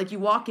 whatever. Right. Like you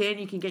walk in,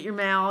 you can get your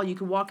mail, you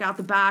can walk out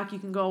the back, you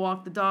can go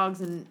walk the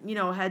dogs and, you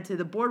know, head to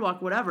the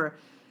boardwalk, whatever.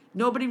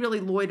 Nobody really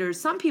loiters.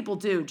 Some people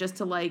do just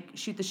to like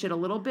shoot the shit a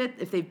little bit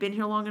if they've been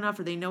here long enough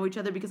or they know each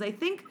other, because I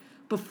think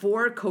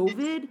before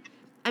COVID,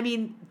 I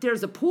mean,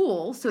 there's a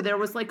pool, so there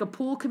was like a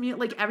pool community.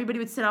 Like everybody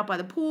would sit out by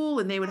the pool,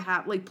 and they would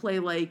have like play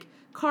like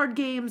card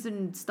games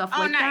and stuff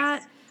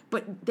that.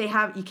 But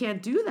you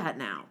can't do that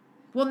now.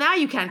 Well, now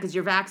you can because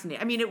you're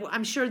vaccinated. I mean,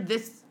 I'm sure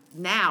if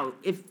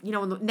you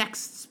know, in the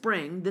next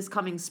spring, this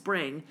coming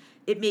spring,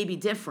 it may be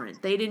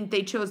different.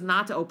 They chose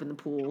not to open the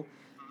pool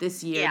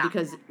this year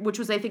which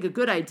was I think a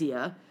good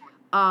idea.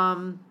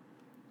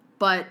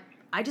 But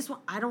I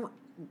don't.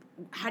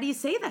 How do you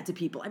say that to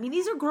people? I mean,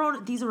 these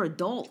are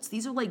adults.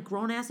 These are like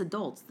grown-ass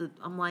adults that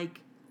I'm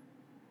like,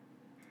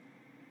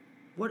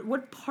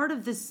 what part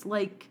of this,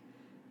 like,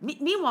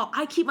 meanwhile,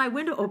 I keep my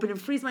window open and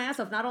freeze my ass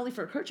off, not only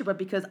for Kercher, but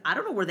because I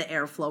don't know where the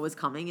airflow is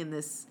coming in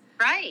this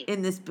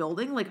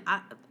building. Like,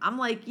 I'm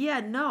like,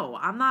 no,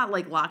 I'm not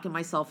like locking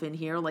myself in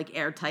here, like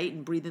airtight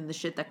and breathing the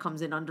shit that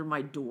comes in under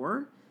my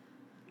door.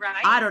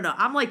 Right. I don't know.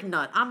 I'm like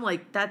nut. I'm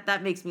like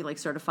that makes me like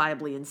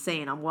certifiably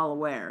insane. I'm well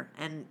aware.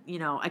 And, you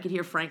know, I could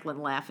hear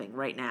Franklin laughing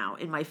right now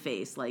in my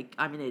face like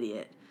I'm an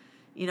idiot.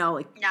 You know,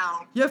 like,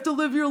 no. You have to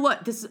live your life.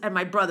 And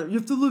my brother, you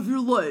have to live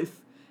your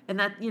life. And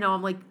that, you know,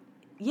 I'm like,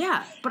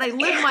 yeah, but I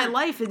live my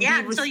life and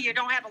until you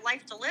don't have a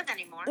life to live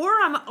anymore.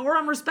 Or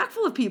I'm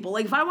respectful of people.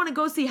 Like if I want to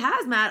go see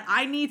Hazmat,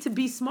 I need to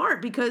be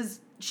smart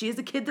because she has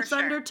a kid that's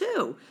under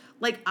 2.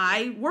 Like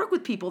I work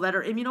with people that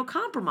are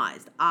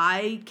immunocompromised.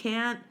 I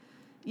can't,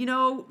 you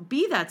know,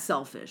 be that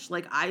selfish.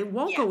 Like I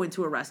won't go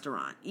into a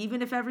restaurant,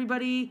 even if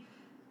everybody,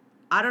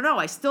 I don't know.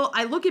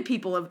 I look at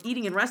people of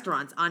eating in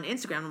restaurants on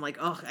Instagram. I'm like,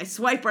 oh, I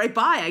swipe right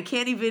by. I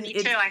can't even. Me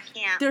too. I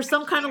can't. There's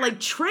some kind of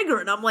like trigger,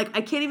 and I'm like, I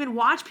can't even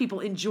watch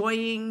people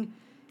enjoying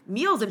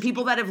meals and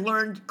people that have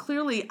learned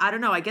clearly. I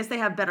don't know. I guess they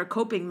have better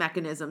coping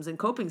mechanisms and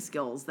coping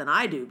skills than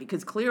I do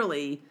because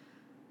clearly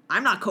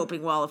I'm not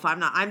coping well if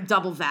I'm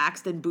double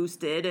vaxxed and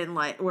boosted and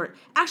or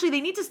actually they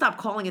need to stop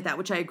calling it that,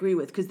 which I agree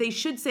with, because they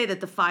should say that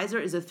the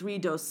Pfizer is a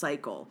 3-dose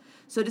cycle.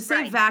 So to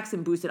say vaxxed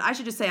and boosted, I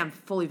should just say I'm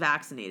fully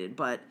vaccinated,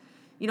 but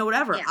you know,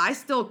 whatever. Yeah. I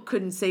still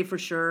couldn't say for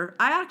sure.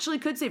 I actually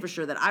could say for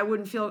sure that I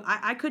wouldn't feel,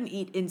 I couldn't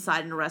eat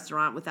inside in a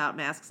restaurant without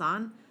masks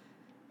on.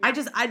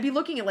 Yeah. I'd be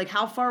looking at like,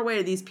 how far away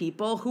are these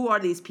people? Who are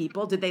these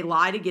people? Did they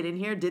lie to get in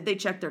here? Did they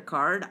check their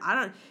card?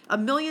 A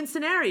million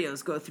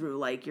scenarios go through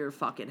like your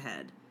fucking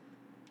head.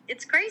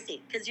 It's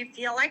crazy because you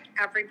feel like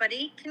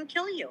everybody can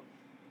kill you.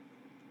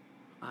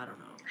 I don't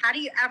know. How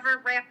do you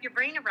ever wrap your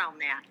brain around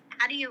that?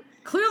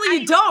 Clearly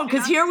you don't,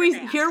 because here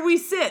we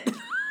sit.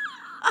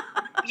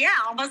 Yeah,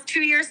 almost 2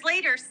 years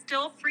later,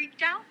 still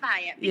freaked out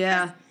by it.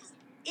 Yeah.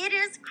 It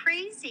is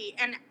crazy,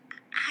 and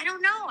I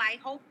don't know. I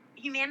hope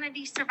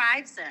humanity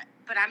survives it,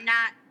 but I'm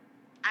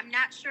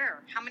not sure.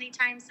 How many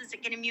times is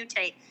it going to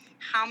mutate?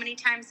 How many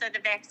times are the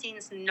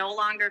vaccines no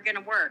longer going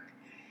to work?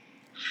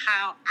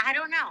 I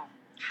don't know.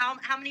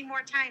 How many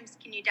more times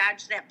can you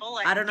dodge that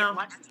bullet? I don't know.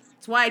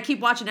 That's why I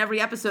keep watching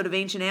every episode of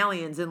Ancient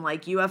Aliens and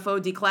like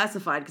UFO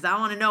Declassified, because I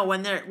want to know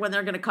when they're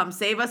going to come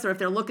save us, or if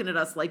they're looking at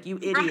us like, you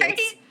idiots. Right?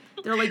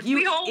 They're like,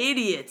 you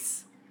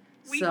idiots.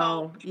 We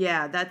hope.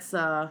 Yeah, that's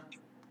And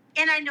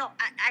I know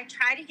I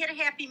try to get a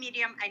happy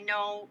medium. I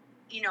know,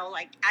 you know,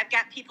 like I've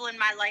got people in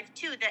my life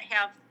too that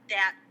have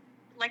that,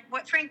 like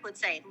what Frank would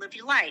say, live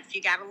your life.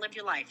 You got to live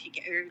your life.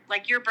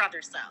 Like your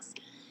brother says.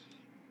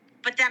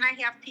 But then I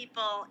have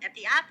people at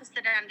the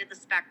opposite end of the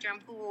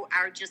spectrum who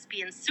are just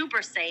being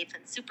super safe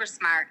and super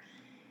smart.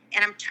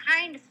 And I'm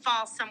trying to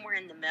fall somewhere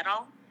in the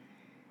middle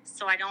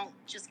so I don't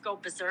just go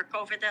berserk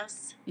over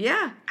this.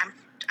 Yeah.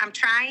 I'm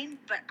trying,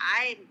 but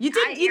you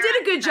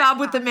did a good job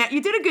with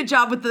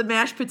the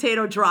mashed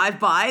potato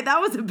drive-by. That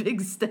was a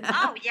big step.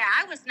 Oh yeah,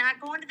 I was not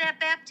going to that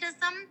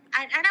baptism,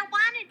 and I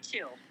wanted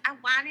to. I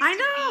wanted to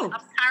be a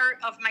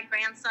part of my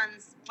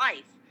grandson's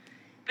life,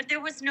 but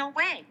there was no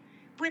way.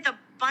 With a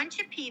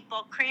bunch of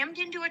people crammed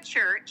into a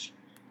church,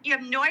 you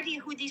have no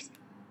idea who these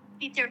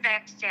beat their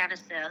vax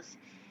statuses.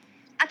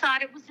 I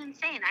thought it was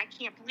insane. I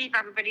can't believe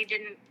everybody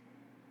didn't.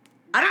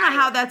 I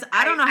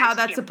don't know how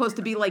that's supposed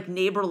to be like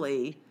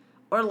neighborly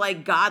or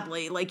like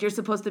godly. Like you're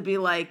supposed to be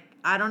like,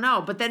 I don't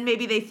know. But then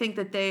maybe they think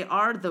that they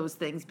are those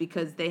things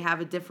because they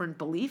have a different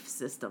belief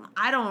system.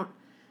 I don't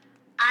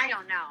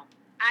know.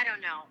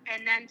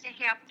 And then to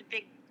have the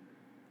big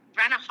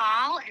rent a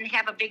hall and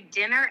have a big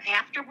dinner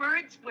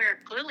afterwards where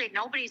clearly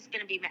nobody's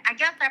going to be, I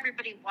guess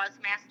everybody was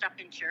masked up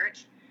in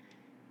church.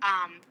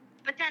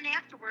 But then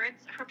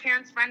afterwards, her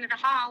parents rented a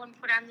hall and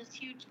put on this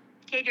huge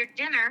catered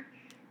dinner.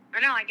 Or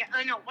no,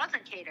 it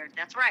wasn't catered.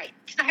 That's right.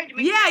 I had to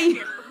make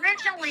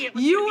originally it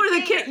was you were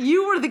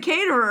the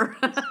caterer.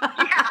 Yeah,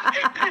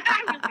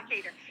 I was the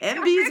caterer.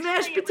 MB's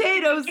mashed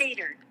potatoes.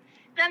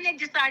 Then they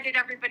decided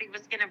everybody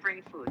was going to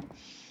bring food.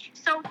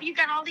 So you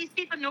got all these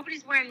people,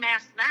 nobody's wearing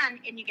masks then,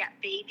 and you got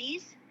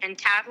babies and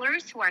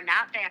toddlers who are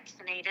not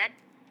vaccinated.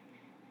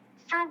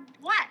 For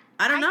what?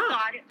 I don't know.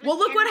 Well,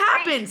 look what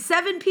happened.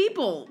 7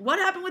 people. What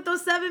happened with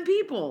those 7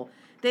 people?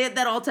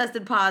 That all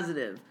tested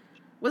positive.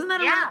 Wasn't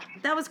that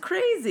that was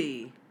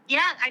crazy.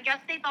 Yeah, I guess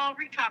they've all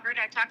recovered.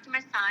 I talked to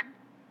my son.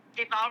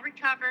 They've all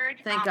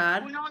recovered. Thank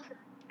God. Who knows if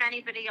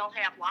anybody will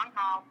have long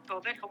haul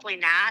COVID? Hopefully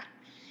not.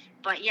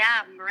 But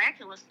yeah,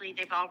 miraculously,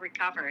 they've all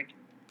recovered.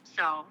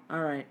 So,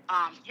 all right.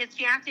 His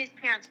fiance's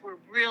parents were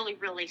really,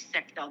 really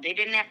sick, though. They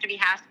didn't have to be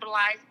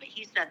hospitalized, but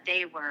he said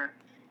they were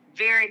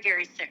very,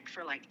 very sick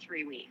for like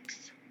 3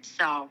 weeks.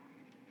 So,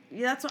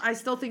 yeah, that's what I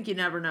still think you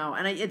never know,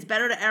 and it's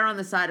better to err on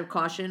the side of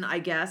caution, I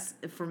guess,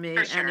 for me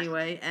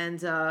anyway.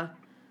 And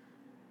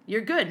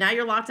you're good now.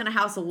 You're locked in a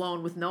house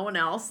alone with no one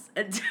else.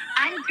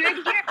 I'm good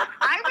here.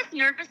 I was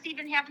nervous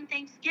even having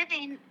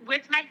Thanksgiving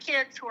with my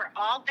kids who are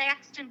all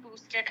vaxxed and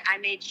boosted. I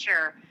made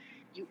sure.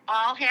 You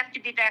all have to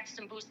be vaxxed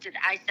and boosted.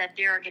 I said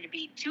there are going to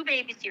be 2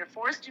 babies here,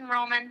 Forrest and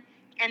Roman,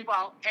 and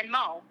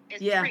Mo is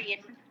 3,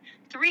 and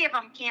 3 of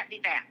them can't be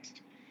vaxxed.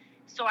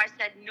 So I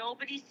said,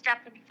 nobody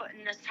stepping foot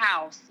in this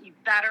house. You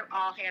better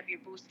all have your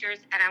boosters,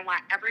 and I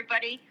want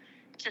everybody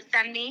to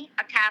send me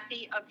a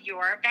copy of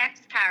your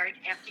vax card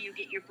after you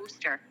get your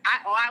booster.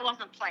 I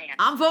wasn't playing.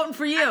 I'm voting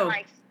for you. I'm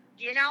like,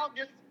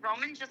 this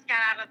Roman just got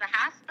out of the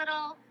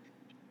hospital.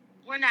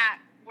 We're not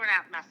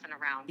messing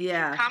around.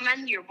 Yeah. You're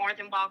coming. You're more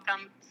than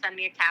welcome. Send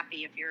me a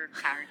copy of your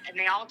card. And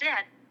they all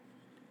did.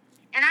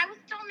 And I was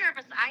still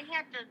nervous. I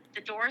had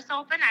the doors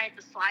open. I had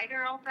the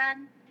slider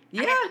open.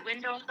 Yeah. I had the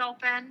windows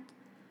open.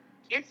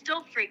 It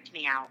still freaked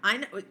me out. I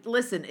know.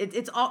 Listen,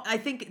 it's all. I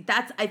think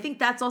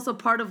that's also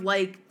part of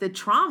like the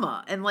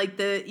trauma and like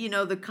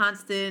the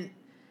constant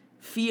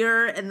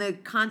fear and the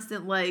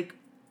constant like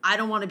I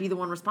don't want to be the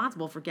one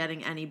responsible for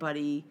getting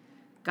anybody,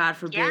 God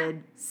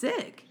forbid,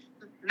 sick.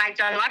 My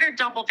daughter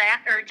double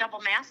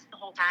masked the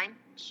whole time.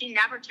 She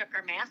never took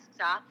her masks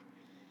off.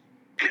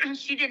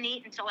 She didn't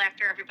eat until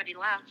after everybody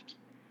left.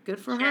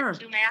 Good for she her. Had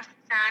 2 masks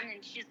on,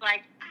 and she's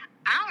like,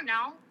 I don't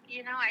know.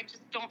 I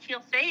just don't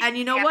feel safe. And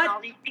you know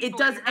what? It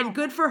does, and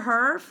good for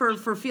her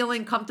for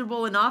feeling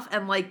comfortable enough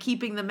and like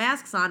keeping the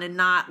masks on and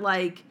not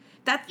like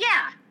that's.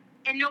 Yeah,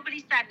 and nobody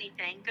said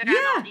anything. Good on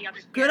all the other.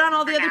 Good on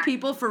all the other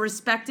people for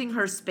respecting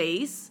her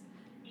space.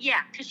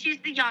 Yeah, because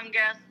she's the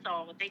youngest,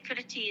 so they could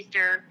have teased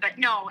her, but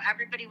no,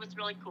 everybody was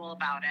really cool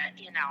about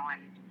it, and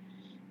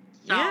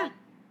so. Yeah.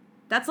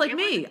 That's like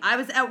me. I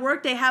was at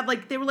work. They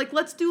were like,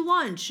 let's do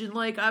lunch, and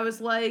like I was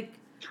like.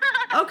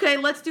 Okay,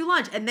 let's do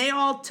lunch. And they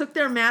all took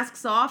their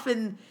masks off,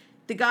 and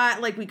the guy,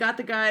 like, we got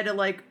the guy to,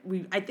 like,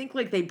 I think,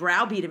 like, they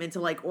browbeat him into,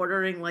 like,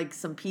 ordering, like,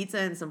 some pizza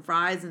and some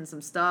fries and some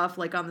stuff,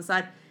 like, on the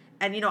side.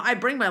 And, I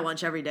bring my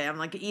lunch every day. I'm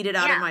like, eat it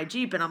out in my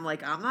Jeep, and I'm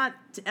like, I'm not,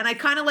 and I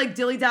kind of, like,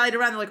 dilly-dallied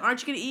around. They're like,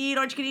 aren't you going to eat?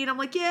 Aren't you going to eat? I'm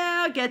like,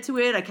 yeah, I'll get to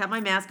it. I kept my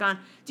mask on.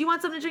 Do you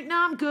want something to drink? No,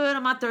 I'm good.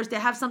 I'm not thirsty. I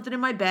have something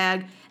in my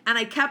bag. And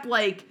I kept,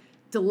 like,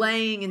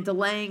 delaying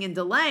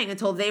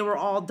until they were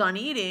all done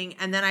eating,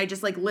 and then I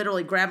just like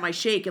literally grabbed my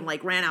shake and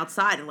like ran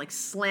outside and like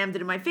slammed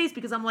it in my face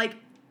because I'm like,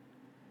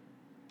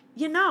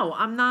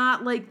 I'm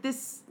not like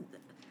this.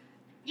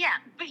 Yeah,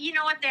 but you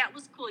know what? That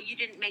was cool. You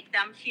didn't make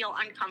them feel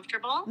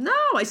uncomfortable. No,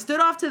 I stood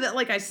off to that.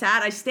 Like I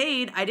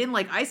stayed. I didn't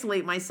like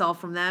isolate myself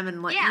from them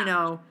and like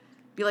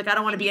be like I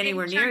don't want to be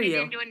anywhere near you. You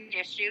didn't turn it into an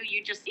issue.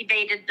 You just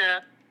evaded the.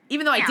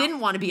 Even though I didn't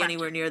want to be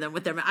anywhere near them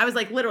with their, I was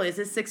like, literally, is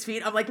this 6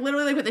 feet? I'm like,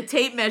 literally, like, with a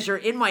tape measure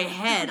in my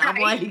head. Right.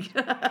 I'm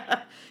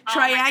like,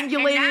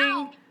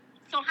 triangulating.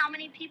 So how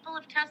many people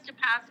have tested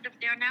positive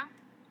there now?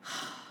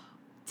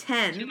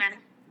 10. Too many.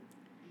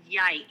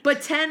 Yikes.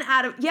 But 10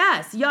 out of,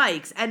 yes,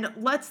 yikes. And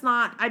let's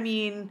not,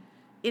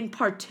 in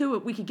part 2,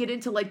 we could get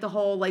into, like, the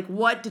whole, like,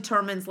 what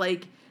determines,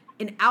 like,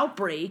 an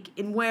outbreak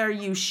in where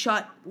you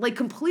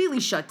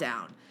completely shut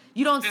down.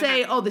 You don't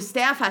say, the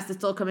staff has to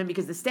still come in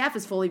because the staff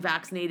is fully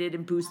vaccinated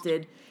and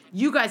boosted.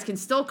 You guys can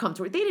still come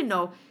to it. They didn't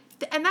know.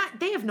 And that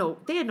they had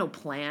no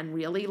plan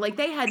really. Like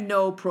they had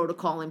no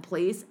protocol in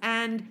place.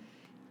 And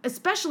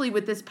especially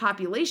with this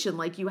population,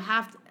 like you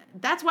have to,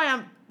 that's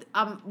why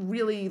I'm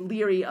really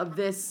leery of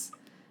this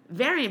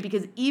variant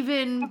because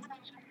even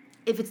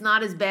if it's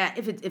not as bad,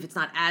 if it's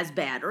not as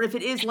bad, or if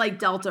it is like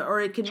Delta,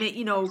 or it can make,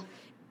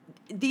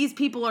 these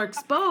people are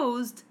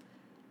exposed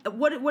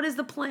what is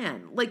the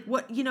plan? Like,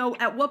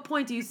 at what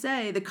point do you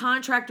say the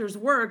contractor's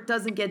work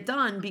doesn't get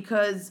done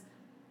because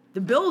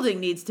the building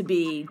needs to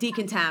be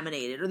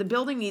decontaminated or the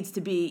building needs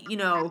to be,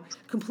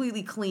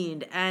 completely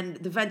cleaned and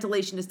the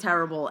ventilation is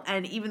terrible.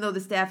 And even though the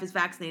staff is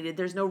vaccinated,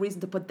 there's no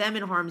reason to put them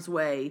in harm's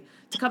way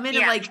to come in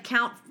and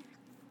count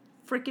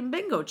freaking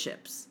bingo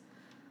chips.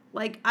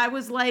 Like, I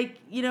was like,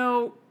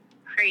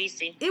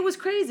 crazy. It was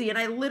crazy. And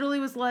I literally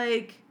was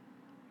like,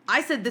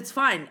 I said, that's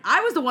fine.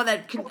 I was the one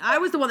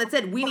that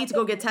said we need to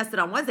go get tested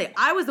on Wednesday.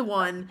 I was the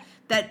one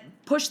that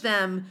pushed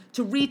them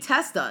to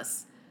retest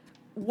us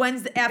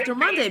Wednesday after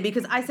Monday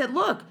because I said,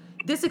 look,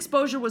 this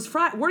exposure was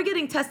Friday. We're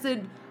getting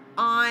tested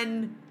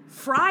on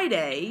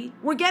Friday.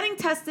 We're getting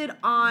tested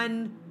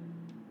on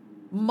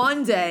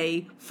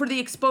Monday for the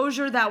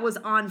exposure that was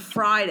on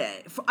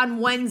on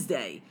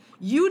Wednesday.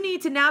 You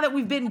need to, now that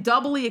we've been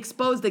doubly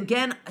exposed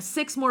again,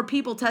 6 more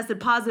people tested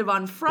positive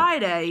on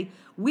Friday,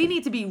 we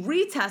need to be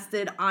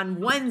retested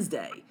on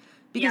Wednesday.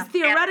 Because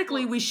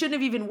theoretically, we shouldn't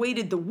have even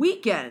waited the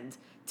weekend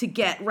to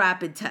get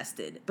rapid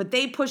tested. But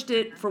they pushed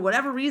it, for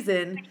whatever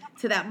reason,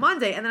 to that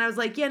Monday. And then I was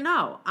like,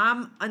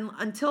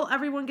 until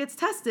everyone gets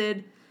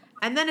tested.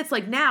 And then it's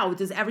like, now,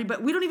 does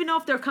everybody, we don't even know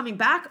if they're coming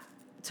back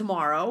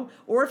tomorrow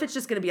or if it's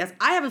just going to be us.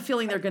 I have a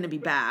feeling they're going to be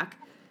back.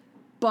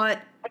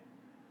 But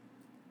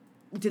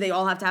do they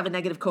all have to have a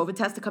negative COVID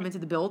test to come into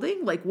the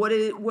building? Like, what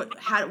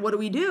do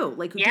we do?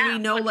 Like, do we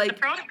know, what's like,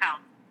 the protocol?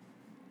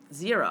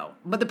 0.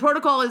 But the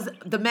protocol is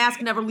the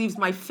mask never leaves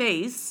my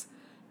face.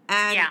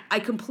 And I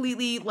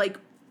completely, like,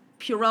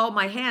 Purell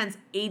my hands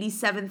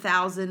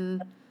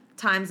 87,000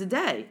 times a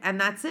day. And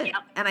that's it. Yep.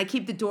 And I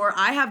keep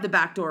I have the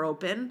back door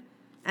open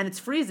and it's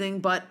freezing,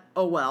 but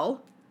oh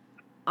well.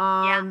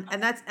 And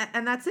that's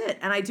it.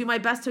 And I do my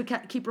best to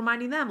keep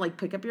reminding them, like,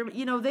 pick up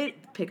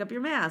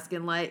your mask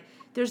and, like,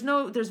 there's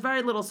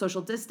very little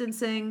social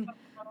distancing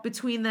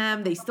between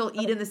them. They still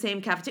eat in the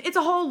same cafeteria. It's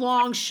a whole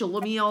long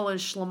schlemiel and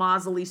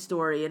schlemazzly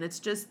story, and it's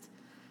just.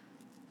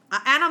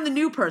 And I'm the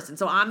new person,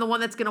 so I'm the one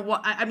that's gonna.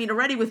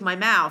 Already with my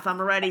mouth, I'm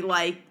already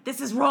like,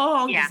 this is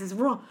wrong. Yeah. This is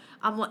wrong.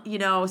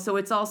 I'm, so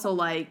it's also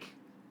like,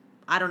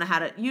 I don't know how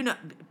to,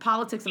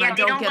 politics and I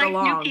don't get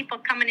along. New people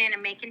coming in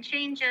and making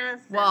changes.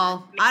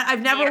 Well,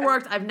 I've never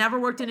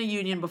worked in a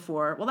union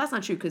before. Well, that's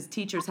not true because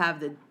teachers have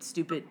the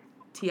stupid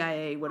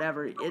TIA,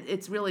 whatever.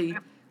 It's really,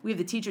 we have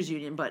the teachers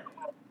union, but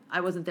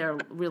I wasn't there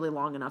really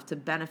long enough to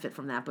benefit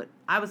from that. But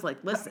I was like,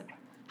 listen,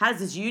 how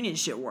does this union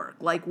shit work?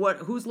 Like,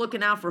 who's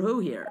looking out for who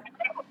here?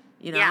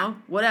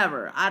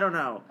 Whatever. I don't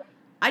know.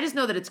 I just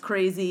know that it's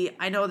crazy.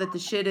 I know that the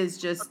shit is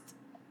just,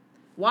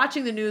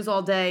 watching the news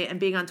all day and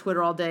being on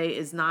Twitter all day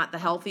is not the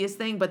healthiest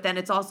thing. But then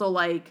it's also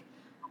like,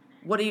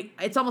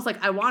 it's almost like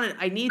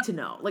I need to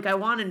know. Like, I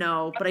want to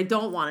know, but I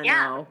don't want to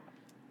know.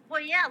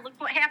 Well, look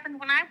what happened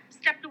when I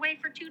stepped away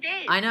for 2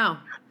 days. I know.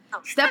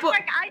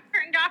 Like I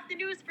turned off the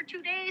news for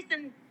 2 days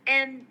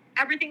and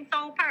everything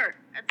fell apart.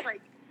 It's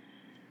like,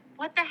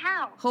 what the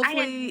hell? Hopefully,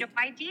 I had no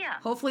idea.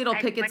 Hopefully it'll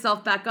pick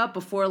itself back up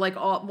before, like,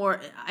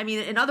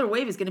 another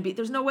wave is going to be,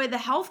 there's no way the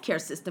healthcare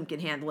system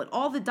can handle it.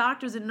 All the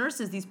doctors and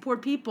nurses, these poor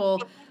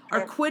people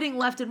are quitting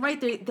left and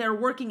right. They're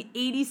working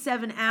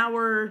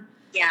 87-hour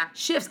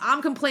shifts.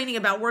 I'm complaining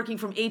about working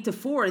from 8 to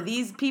 4.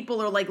 These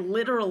people are, like,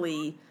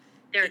 literally...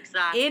 They're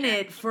exhausted. In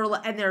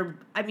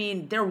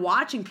it they're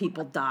watching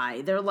people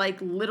die. They're,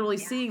 like, literally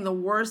seeing the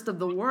worst of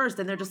the worst,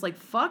 and they're just like,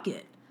 fuck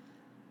it.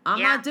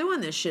 I'm not doing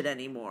this shit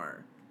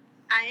anymore.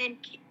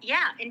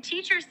 And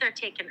teachers, they're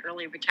taking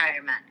early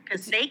retirement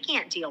because they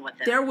can't deal with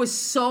it. There was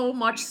so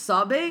much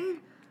subbing.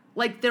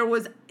 Like, it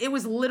was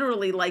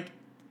literally, like,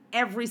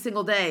 every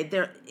single day.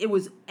 It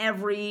was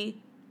every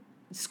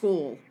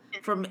school.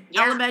 From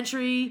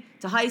elementary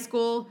to high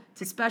school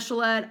to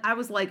special ed. I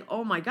was like,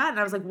 oh my God. And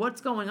I was like,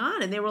 what's going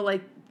on? And they were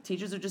like,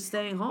 teachers are just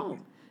staying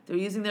home. They're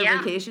using their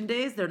vacation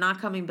days. They're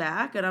not coming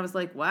back. And I was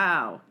like,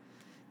 wow,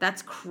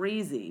 that's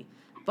crazy.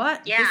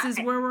 But this is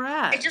where we're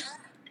at.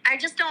 I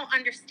just don't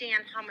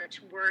understand how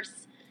much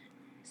worse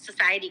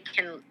society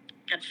can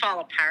fall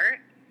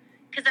apart.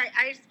 Because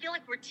I just feel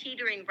like we're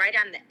teetering right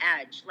on the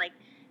edge. Like,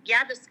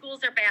 the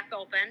schools are back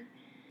open.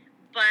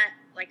 But,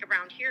 like,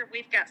 around here,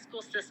 we've got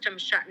school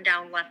systems shutting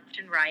down left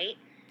and right.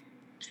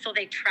 So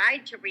they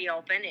tried to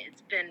reopen.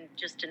 It's been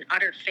just an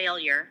utter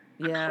failure,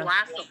 a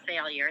colossal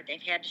failure.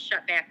 They've had to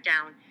shut back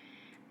down.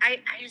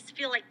 I just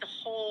feel like the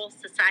whole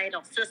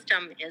societal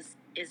system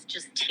is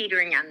just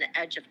teetering on the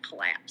edge of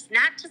collapse.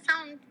 Not to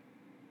sound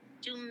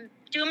doom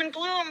and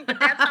gloom, but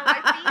that's how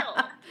I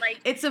feel. Like,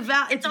 it's all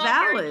valid.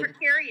 Very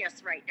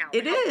precarious right now.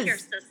 It is. The healthcare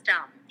system.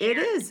 It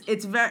is.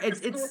 It's very. The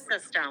school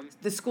system.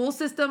 The school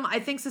system. I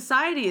think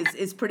society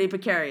is pretty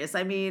precarious.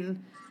 I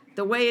mean,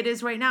 the way it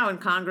is right now in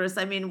Congress.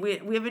 I mean, we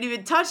haven't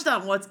even touched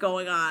on what's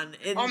going on.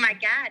 Oh my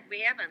God,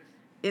 we haven't.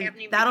 We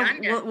haven't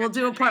even we'll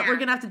do a part. We're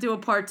gonna have to do a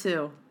part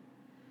 2.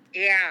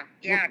 Yeah,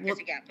 because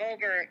you got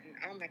Boebert and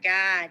oh my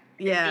God,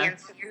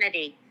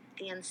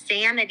 the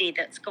insanity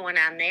that's going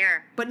on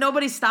there. But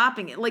nobody's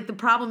stopping it. Like, the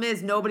problem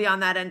is nobody on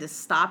that end is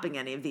stopping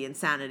any of the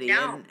insanity.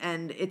 No.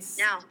 And it's...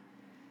 No.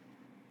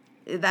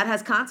 that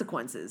has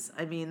consequences.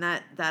 I mean,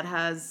 that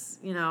has,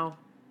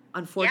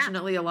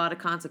 unfortunately a lot of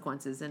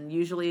consequences. And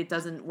usually it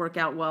doesn't work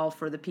out well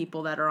for the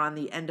people that are on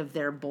the end of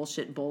their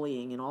bullshit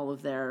bullying and all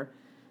of their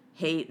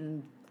hate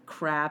and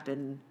crap.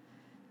 And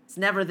it's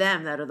never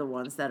them that are the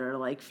ones that are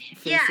like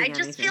facing anything. I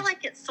just feel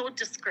like it's so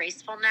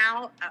disgraceful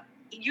now.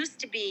 It used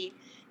to be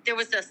there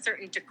was a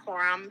certain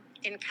decorum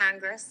in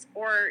Congress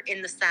or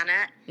in the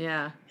Senate.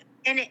 Yeah.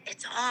 And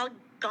it's all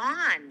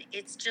gone.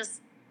 It's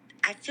just,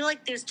 I feel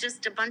like there's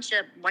just a bunch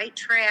of white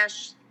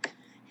trash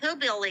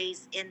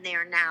hillbillies in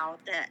there now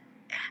that,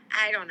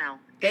 I don't know.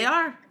 They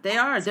are.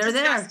 They're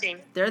disgusting.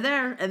 They're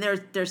there. And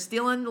they're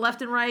stealing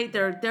left and right.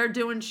 They're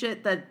doing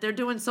shit that they're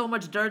doing so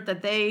much dirt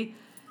that they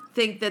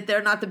think that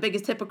they're not the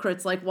biggest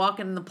hypocrites, like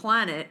walking the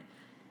planet.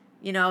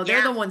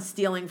 They're the ones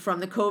stealing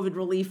from the COVID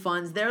relief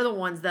funds. They're the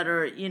ones that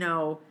are,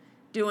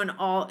 doing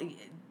all,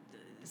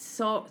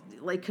 so,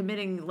 like,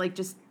 committing, like,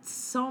 just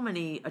so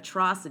many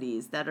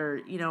atrocities that are,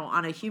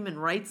 on a human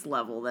rights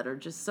level that are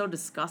just so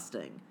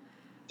disgusting.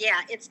 Yeah,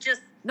 it's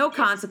just... No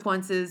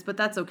consequences, but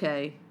that's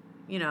okay,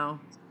 Yeah,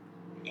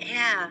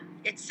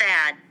 it's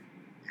sad.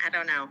 I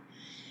don't know.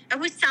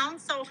 And we sound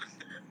so...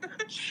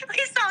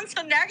 we sound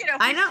so negative.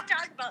 I know. We should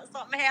talk about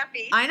something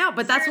happy. I know,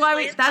 but that's why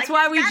we jam.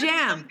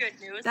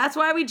 That's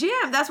why we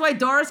jam. That's why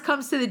Doris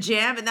comes to the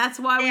jam, and that's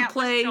why we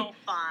play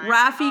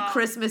Raffi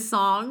Christmas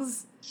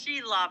songs.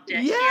 She loved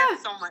it. Yeah. She had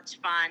so much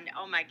fun.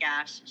 Oh my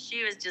gosh.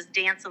 She was just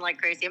dancing like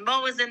crazy. And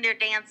Mo was in there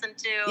dancing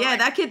too. Yeah,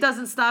 that kid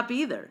doesn't stop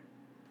either.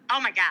 Oh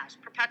my gosh.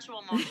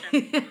 Perpetual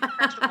motion.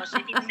 Perpetual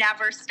motion. He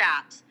never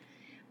stops.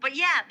 But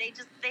yeah, they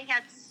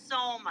had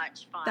so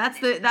much fun. That's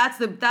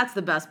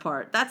the best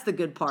part. That's the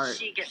good part.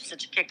 She gets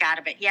such a kick out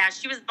of it. Yeah,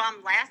 she was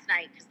bummed last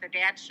night because their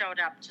dad showed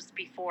up just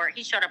before.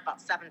 He showed up about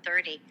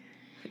 7:30.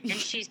 And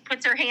she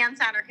puts her hands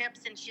on her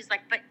hips and she's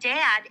like, "But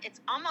Dad, it's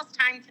almost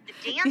time for the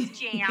dance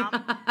jam.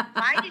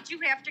 Why did you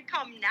have to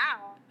come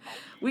now?"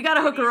 We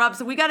gotta hook her up,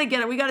 so we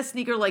gotta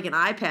sneak her like an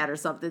iPad or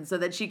something so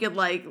that she could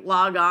like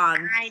log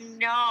on. I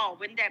know.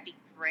 Wouldn't that be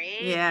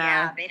great?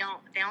 Yeah. They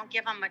don't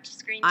give them much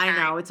screen time. I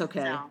know, it's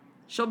okay. So.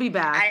 She'll be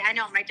back. I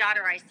know. My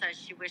daughter always says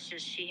she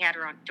wishes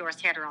Doris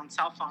had her own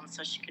cell phone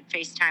so she could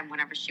FaceTime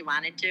whenever she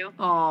wanted to.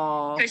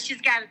 Oh. Because she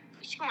can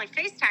only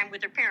FaceTime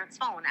with her parents'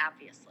 phone,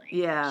 obviously.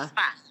 Yeah.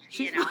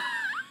 Which is fine,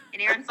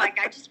 And Aaron's like,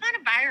 I just want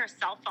to buy her a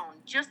cell phone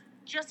just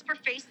for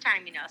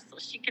FaceTiming us so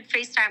she could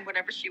FaceTime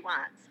whatever she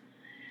wants.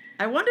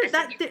 I wonder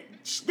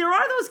there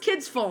are those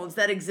kids' phones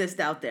that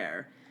exist out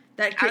there.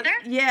 Are there?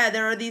 Yeah,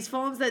 there are these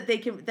phones that they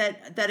can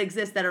that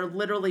exist that are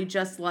literally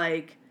just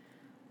like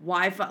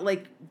Wi-Fi,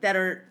 like that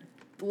are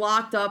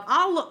locked up.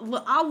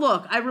 I'll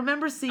look. I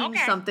remember seeing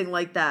something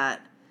like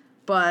that.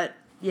 But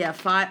yeah,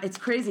 it's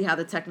crazy how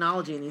the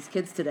technology in these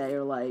kids today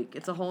are like,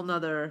 it's a whole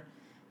nother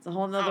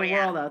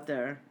world out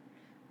there.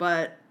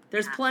 But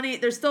there's plenty,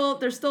 there's still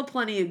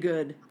plenty of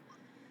good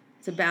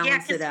to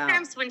balance it out.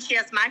 Sometimes when she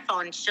has my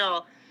phone,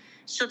 she'll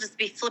just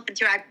be flipping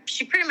through.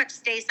 She pretty much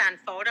stays on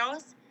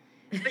photos,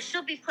 but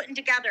she'll be putting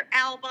together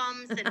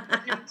albums and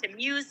putting them to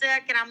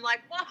music. And I'm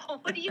like, whoa,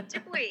 what are you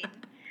doing?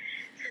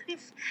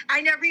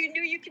 I never even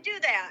knew you could do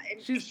that.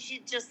 And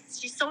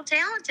she's so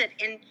talented.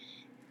 And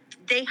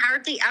they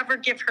hardly ever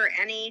give her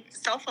any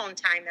cell phone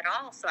time at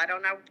all. So I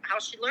don't know how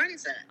she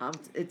learns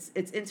it.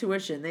 It's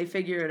intuition. They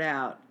figure it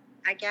out.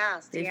 I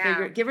guess.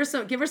 Give her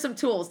some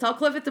tools. Tell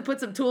Clifford to put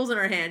some tools in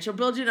her hand. She'll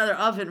build you another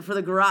oven for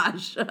the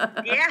garage.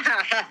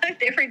 Yeah.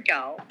 There we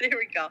go.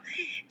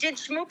 Did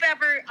Schmoop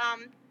ever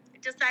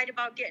decide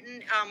about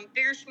getting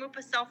Bigger Schmoop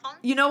a cell phone?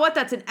 You know what?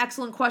 That's an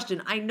excellent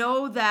question. I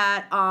know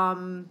that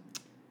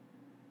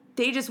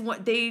they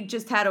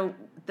just had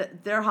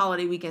their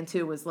holiday weekend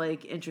too was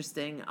like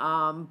interesting.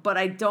 But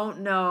I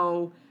don't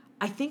know.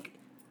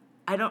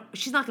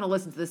 She's not going to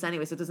listen to this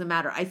anyway, so it doesn't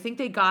matter. I think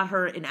they got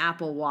her an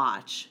Apple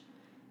Watch.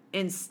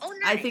 Nice.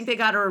 I think they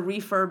got her a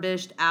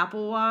refurbished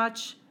Apple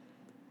Watch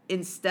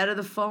instead of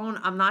the phone.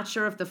 I'm not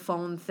sure if the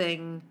phone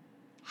thing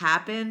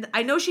happened.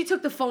 I know she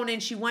took the phone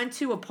in. She went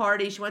to a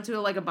party. She went to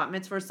like a bat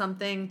mitzvah or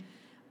something,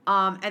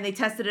 and they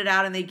tested it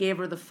out and they gave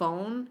her the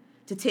phone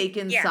to take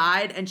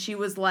inside, and she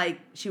was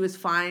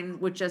fine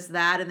with just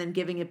that, and then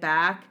giving it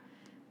back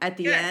at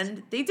the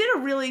end. They did a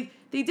really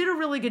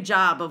good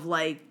job of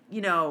like,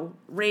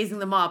 raising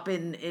them up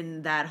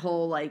in that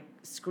whole like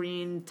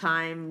screen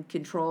time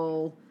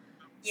control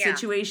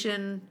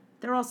situation.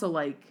 They're also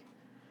like,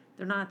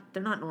 they're not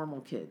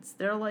normal kids.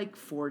 They're like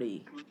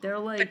 40. They're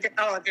like,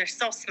 they're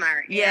so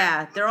smart.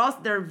 Yeah,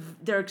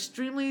 they're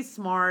extremely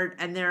smart,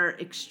 and they're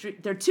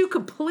two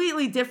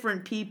completely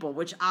different people,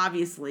 which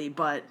obviously,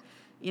 but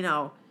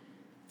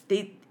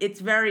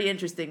it's very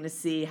interesting to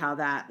see how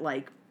that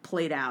like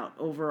played out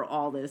over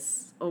all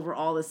this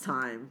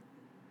time.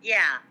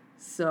 Yeah.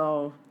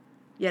 So,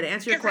 to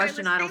answer your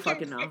question, I don't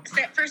fucking know.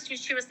 At first,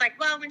 she was like,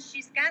 well, when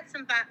she's got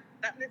some bat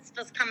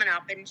mitzvahs coming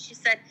up, and she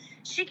said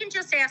she can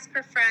just ask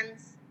her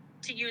friends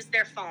to use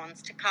their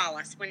phones to call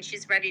us when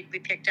she's ready to be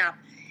picked up.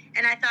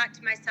 And I thought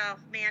to myself,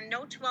 man,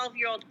 no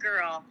 12-year-old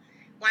girl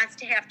wants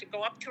to have to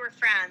go up to her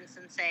friends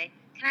and say,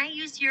 can I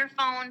use your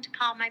phone to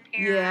call my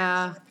parents?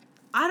 Yeah.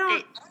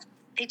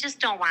 They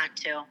just don't want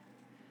to.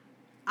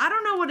 I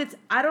don't know what it's.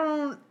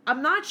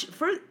 I'm not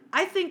for.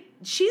 I think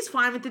she's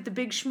fine with it, the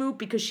big schmoop,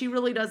 because she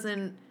really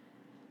doesn't.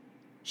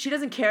 She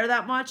doesn't care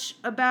that much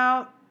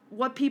about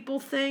what people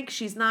think.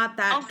 She's not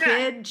that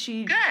kid.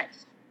 She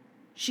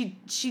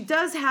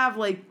does have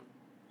like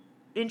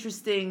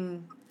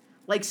interesting,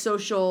 like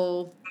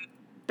social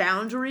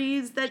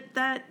boundaries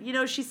that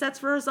she sets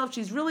for herself.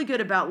 She's really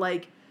good about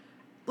like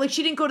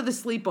she didn't go to the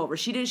sleepover.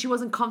 She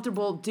wasn't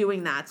comfortable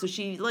doing that. So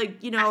she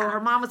her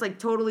mom was like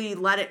totally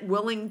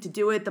willing to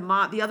do it.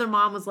 The other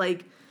mom was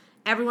like,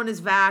 everyone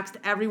is vaxxed.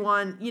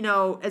 Everyone,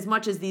 as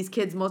much as these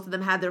kids, most of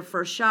them had their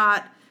first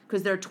shot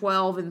because they're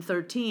 12 and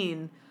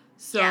 13.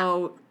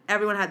 So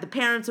everyone had, the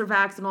parents are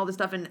vaxxed and all this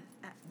stuff. And,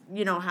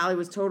 Hallie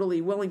was totally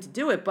willing to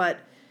do it, but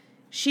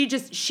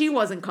she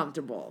wasn't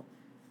comfortable.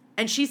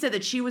 And she said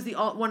that she was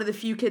one of the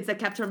few kids that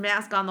kept her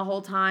mask on the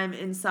whole time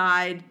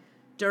inside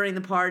during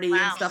the party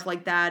and stuff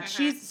like that.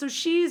 Mm-hmm.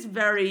 She's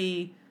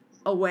very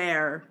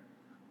aware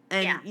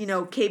and,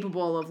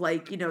 capable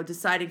of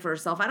deciding for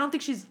herself. I don't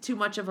think she's too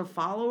much of a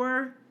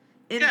follower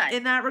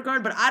in that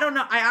regard, but I don't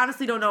know. I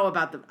honestly don't know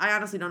about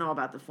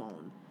the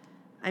phone.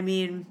 I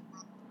mean,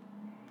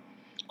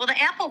 well,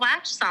 the Apple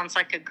Watch sounds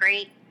like a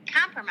great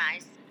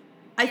compromise.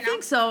 I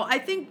think so. I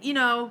think,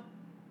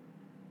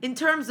 in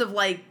terms of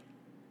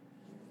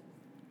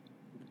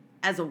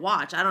as a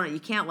watch, I don't know, you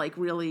can't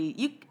really,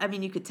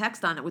 you could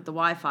text on it with the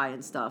Wi-Fi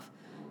and stuff,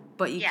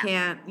 but you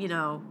can't,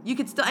 you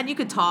could still, and you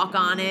could talk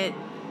on it,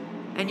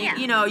 and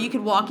you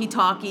could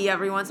walkie-talkie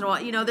every once in a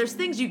while. There's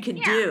things you can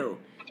do.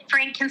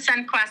 Frank can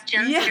send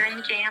questions during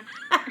the jam.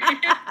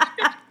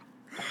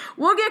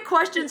 We'll get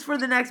questions for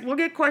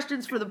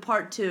the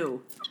part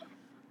 2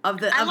 of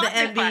the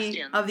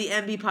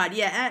MB pod.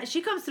 Yeah,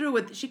 she comes through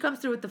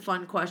with the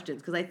fun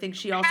questions, because I think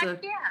she also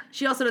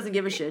doesn't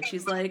give a shit.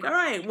 She's like, all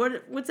right,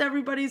 what's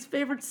everybody's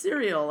favorite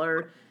cereal,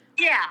 or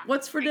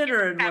what's for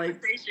dinner, and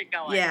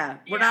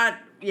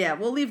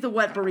we'll leave the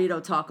wet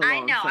burrito talk alone. I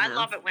know, I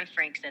love it when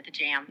Frank's at the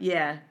jam.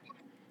 Yeah,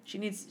 she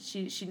needs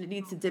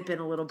to dip in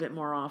a little bit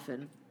more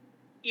often.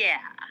 Yeah.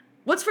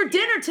 What's for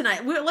dinner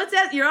tonight? Let's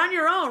ask. You're on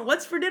your own.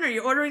 What's for dinner?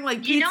 You're ordering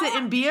pizza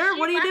and beer?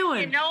 What are you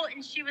doing?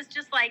 And she was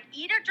just like,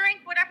 eat or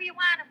drink, whatever you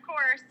want, of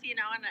course, and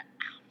I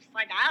was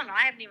like, I don't know.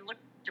 I haven't even looked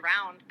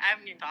around. I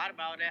haven't even thought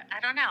about it. I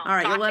don't know. All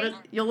right,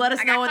 you'll let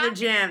us know in the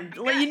jam.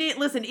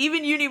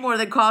 Even you need more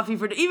than coffee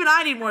even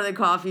I need more than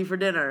coffee for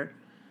dinner.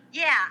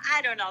 Yeah,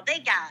 I don't know. They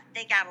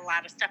got a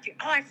lot of stuff here.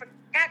 Oh, I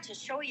forgot to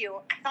show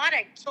you. I thought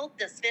I killed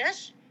this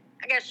fish.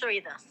 I got to show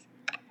you this.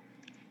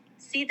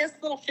 See this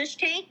little fish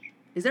tank?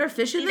 Is there a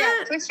fish in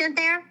that? Fish in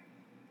there?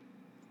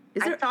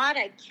 I thought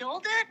I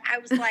killed it. I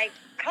was like,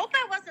 I hope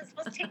I wasn't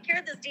supposed to take care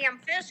of this damn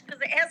fish because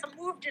it hasn't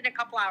moved in a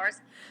couple hours.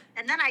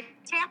 And then I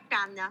tapped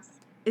on this.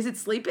 Is it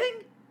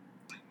sleeping?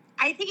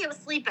 I think it was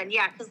sleeping,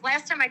 yeah, because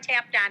last time I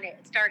tapped on it,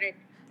 it started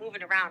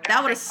moving around.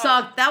 That would have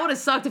sucked. That would have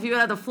sucked if you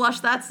had to flush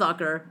that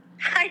sucker.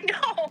 I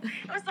know.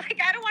 I was like,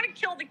 I don't want to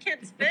kill the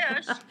kid's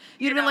fish.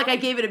 You'd have been like, I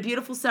gave it a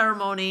beautiful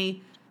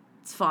ceremony.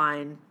 It's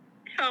fine.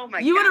 Oh my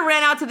God. You would have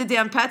ran out to the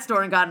damn pet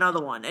store and got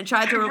another one and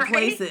tried to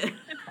replace it. You're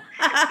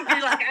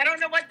like, I don't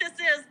know what this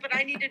is, but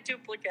I need a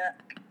duplicate.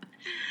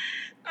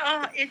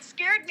 Oh, it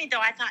scared me,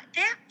 though. I thought,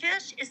 that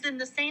fish is in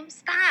the same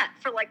spot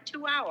for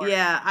 2 hours.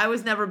 Yeah, I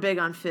was never big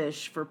on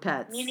fish for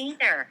pets. Me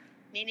neither.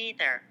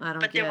 I don't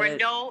But there were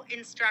no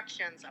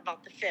instructions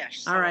about the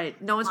fish. So. All right.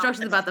 No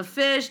instructions about the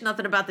fish,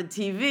 nothing about the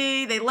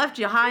TV. They left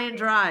you high and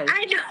dry.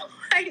 I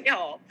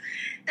know.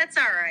 That's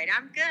all right.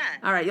 I'm good.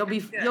 All right, you'll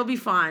be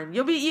fine.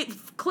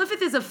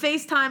 Clifford is a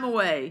FaceTime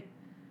away.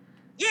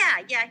 Yeah.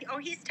 Oh,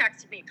 he's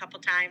texted me a couple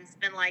times.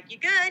 Been like, "You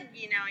good?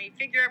 You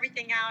figure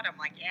everything out." I'm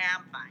like, "Yeah,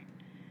 I'm fine."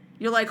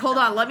 You're like, "Hold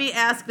on, let me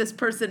ask this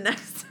person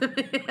next to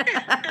me."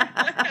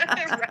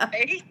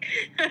 Right.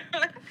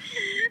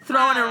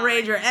 Throwing a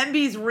rager.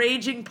 MB's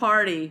raging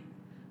party.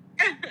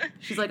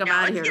 She's like, I'm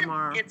out of here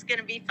tomorrow. It's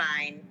gonna be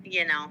fine.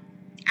 I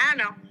don't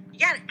know.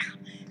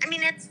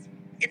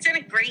 It's in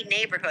a great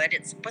neighborhood.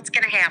 It's what's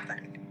going to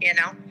happen,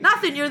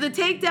 Nothing. You're the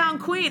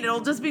takedown queen.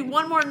 It'll just be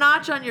one more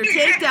notch on your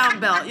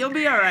takedown belt. You'll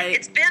be all right.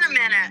 It's been a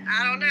minute.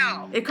 I don't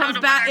know. It comes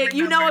back. It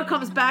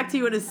comes back to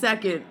you in a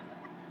second.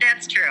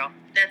 That's true.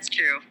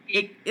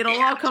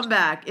 It'll all come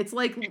back. It's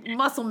like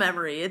muscle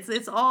memory.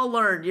 It's all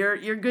learned.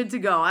 You're good to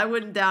go. I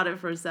wouldn't doubt it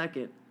for a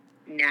second.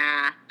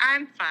 Nah,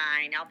 I'm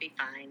fine. I'll be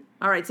fine.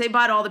 All right. Say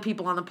bye to all the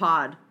people on the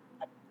pod.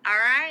 All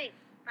right.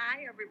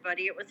 Bye,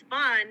 everybody. It was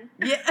fun.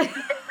 Yeah. We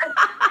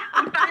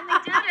finally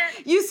did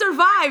it. You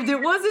survived.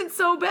 It wasn't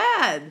so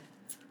bad.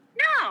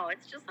 No,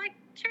 it's just like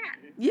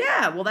chatting.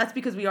 Yeah, well, that's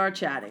because we are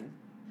chatting.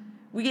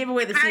 We gave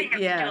away the I have to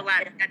do a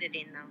lot of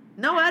editing, though.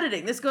 No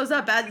editing. This goes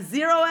up at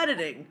 0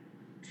 editing.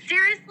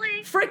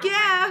 Seriously? Frick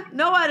yeah.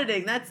 No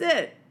editing. That's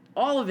it.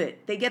 All of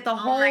it. They get the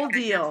whole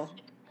deal.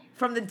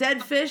 From the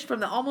dead fish, from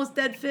the almost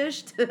dead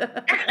fish to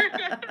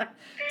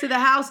the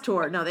house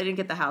tour. No, they didn't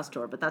get the house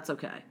tour, but that's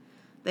okay.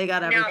 They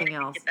got everything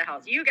else.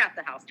 You got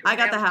the house tour. I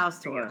got the house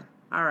tour.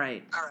 All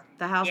right.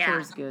 The house tour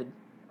is good.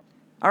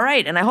 All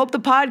right, and I hope the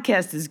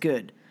podcast is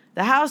good.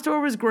 The house tour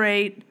was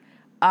great.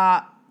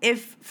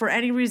 If for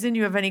any reason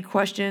you have any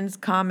questions,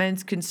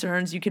 comments,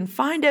 concerns, you can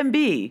find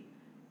MB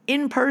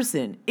in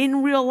person,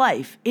 in real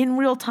life, in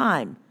real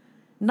time,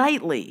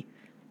 nightly,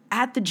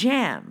 at the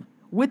Jam,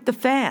 with the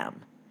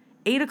fam,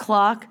 8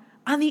 o'clock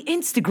on the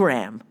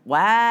Instagram.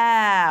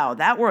 Wow,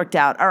 that worked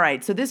out. All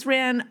right, so this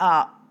ran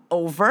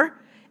over.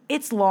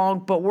 It's long,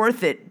 but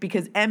worth it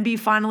because MB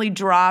finally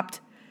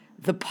dropped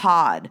the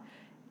pod,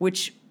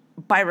 which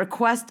by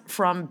request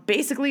from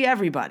basically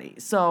everybody.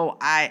 So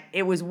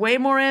it was way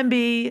more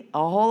MB, a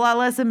whole lot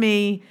less of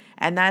me,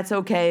 and that's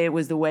okay. It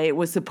was the way it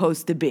was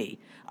supposed to be.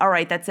 All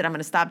right, that's it. I'm going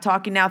to stop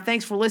talking now.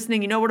 Thanks for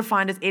listening. You know where to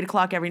find us, 8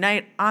 o'clock every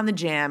night on the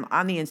Jam,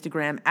 on the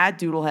Instagram, at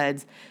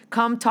Doodleheads.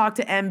 Come talk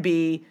to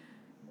MB,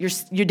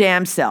 your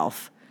damn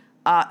self.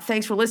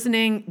 Thanks for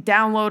listening.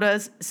 Download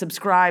us,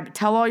 subscribe,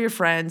 tell all your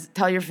friends,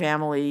 tell your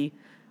family,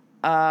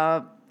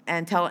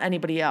 and tell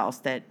anybody else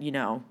that,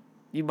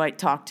 you might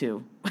talk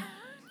to.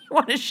 You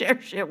want to share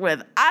shit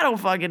with. I don't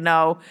fucking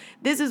know.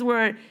 This is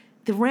where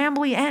the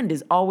rambly end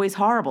is always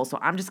horrible, so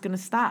I'm just going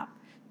to stop.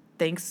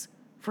 Thanks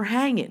for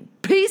hanging.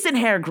 Peace and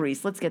hair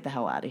grease. Let's get the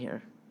hell out of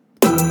here.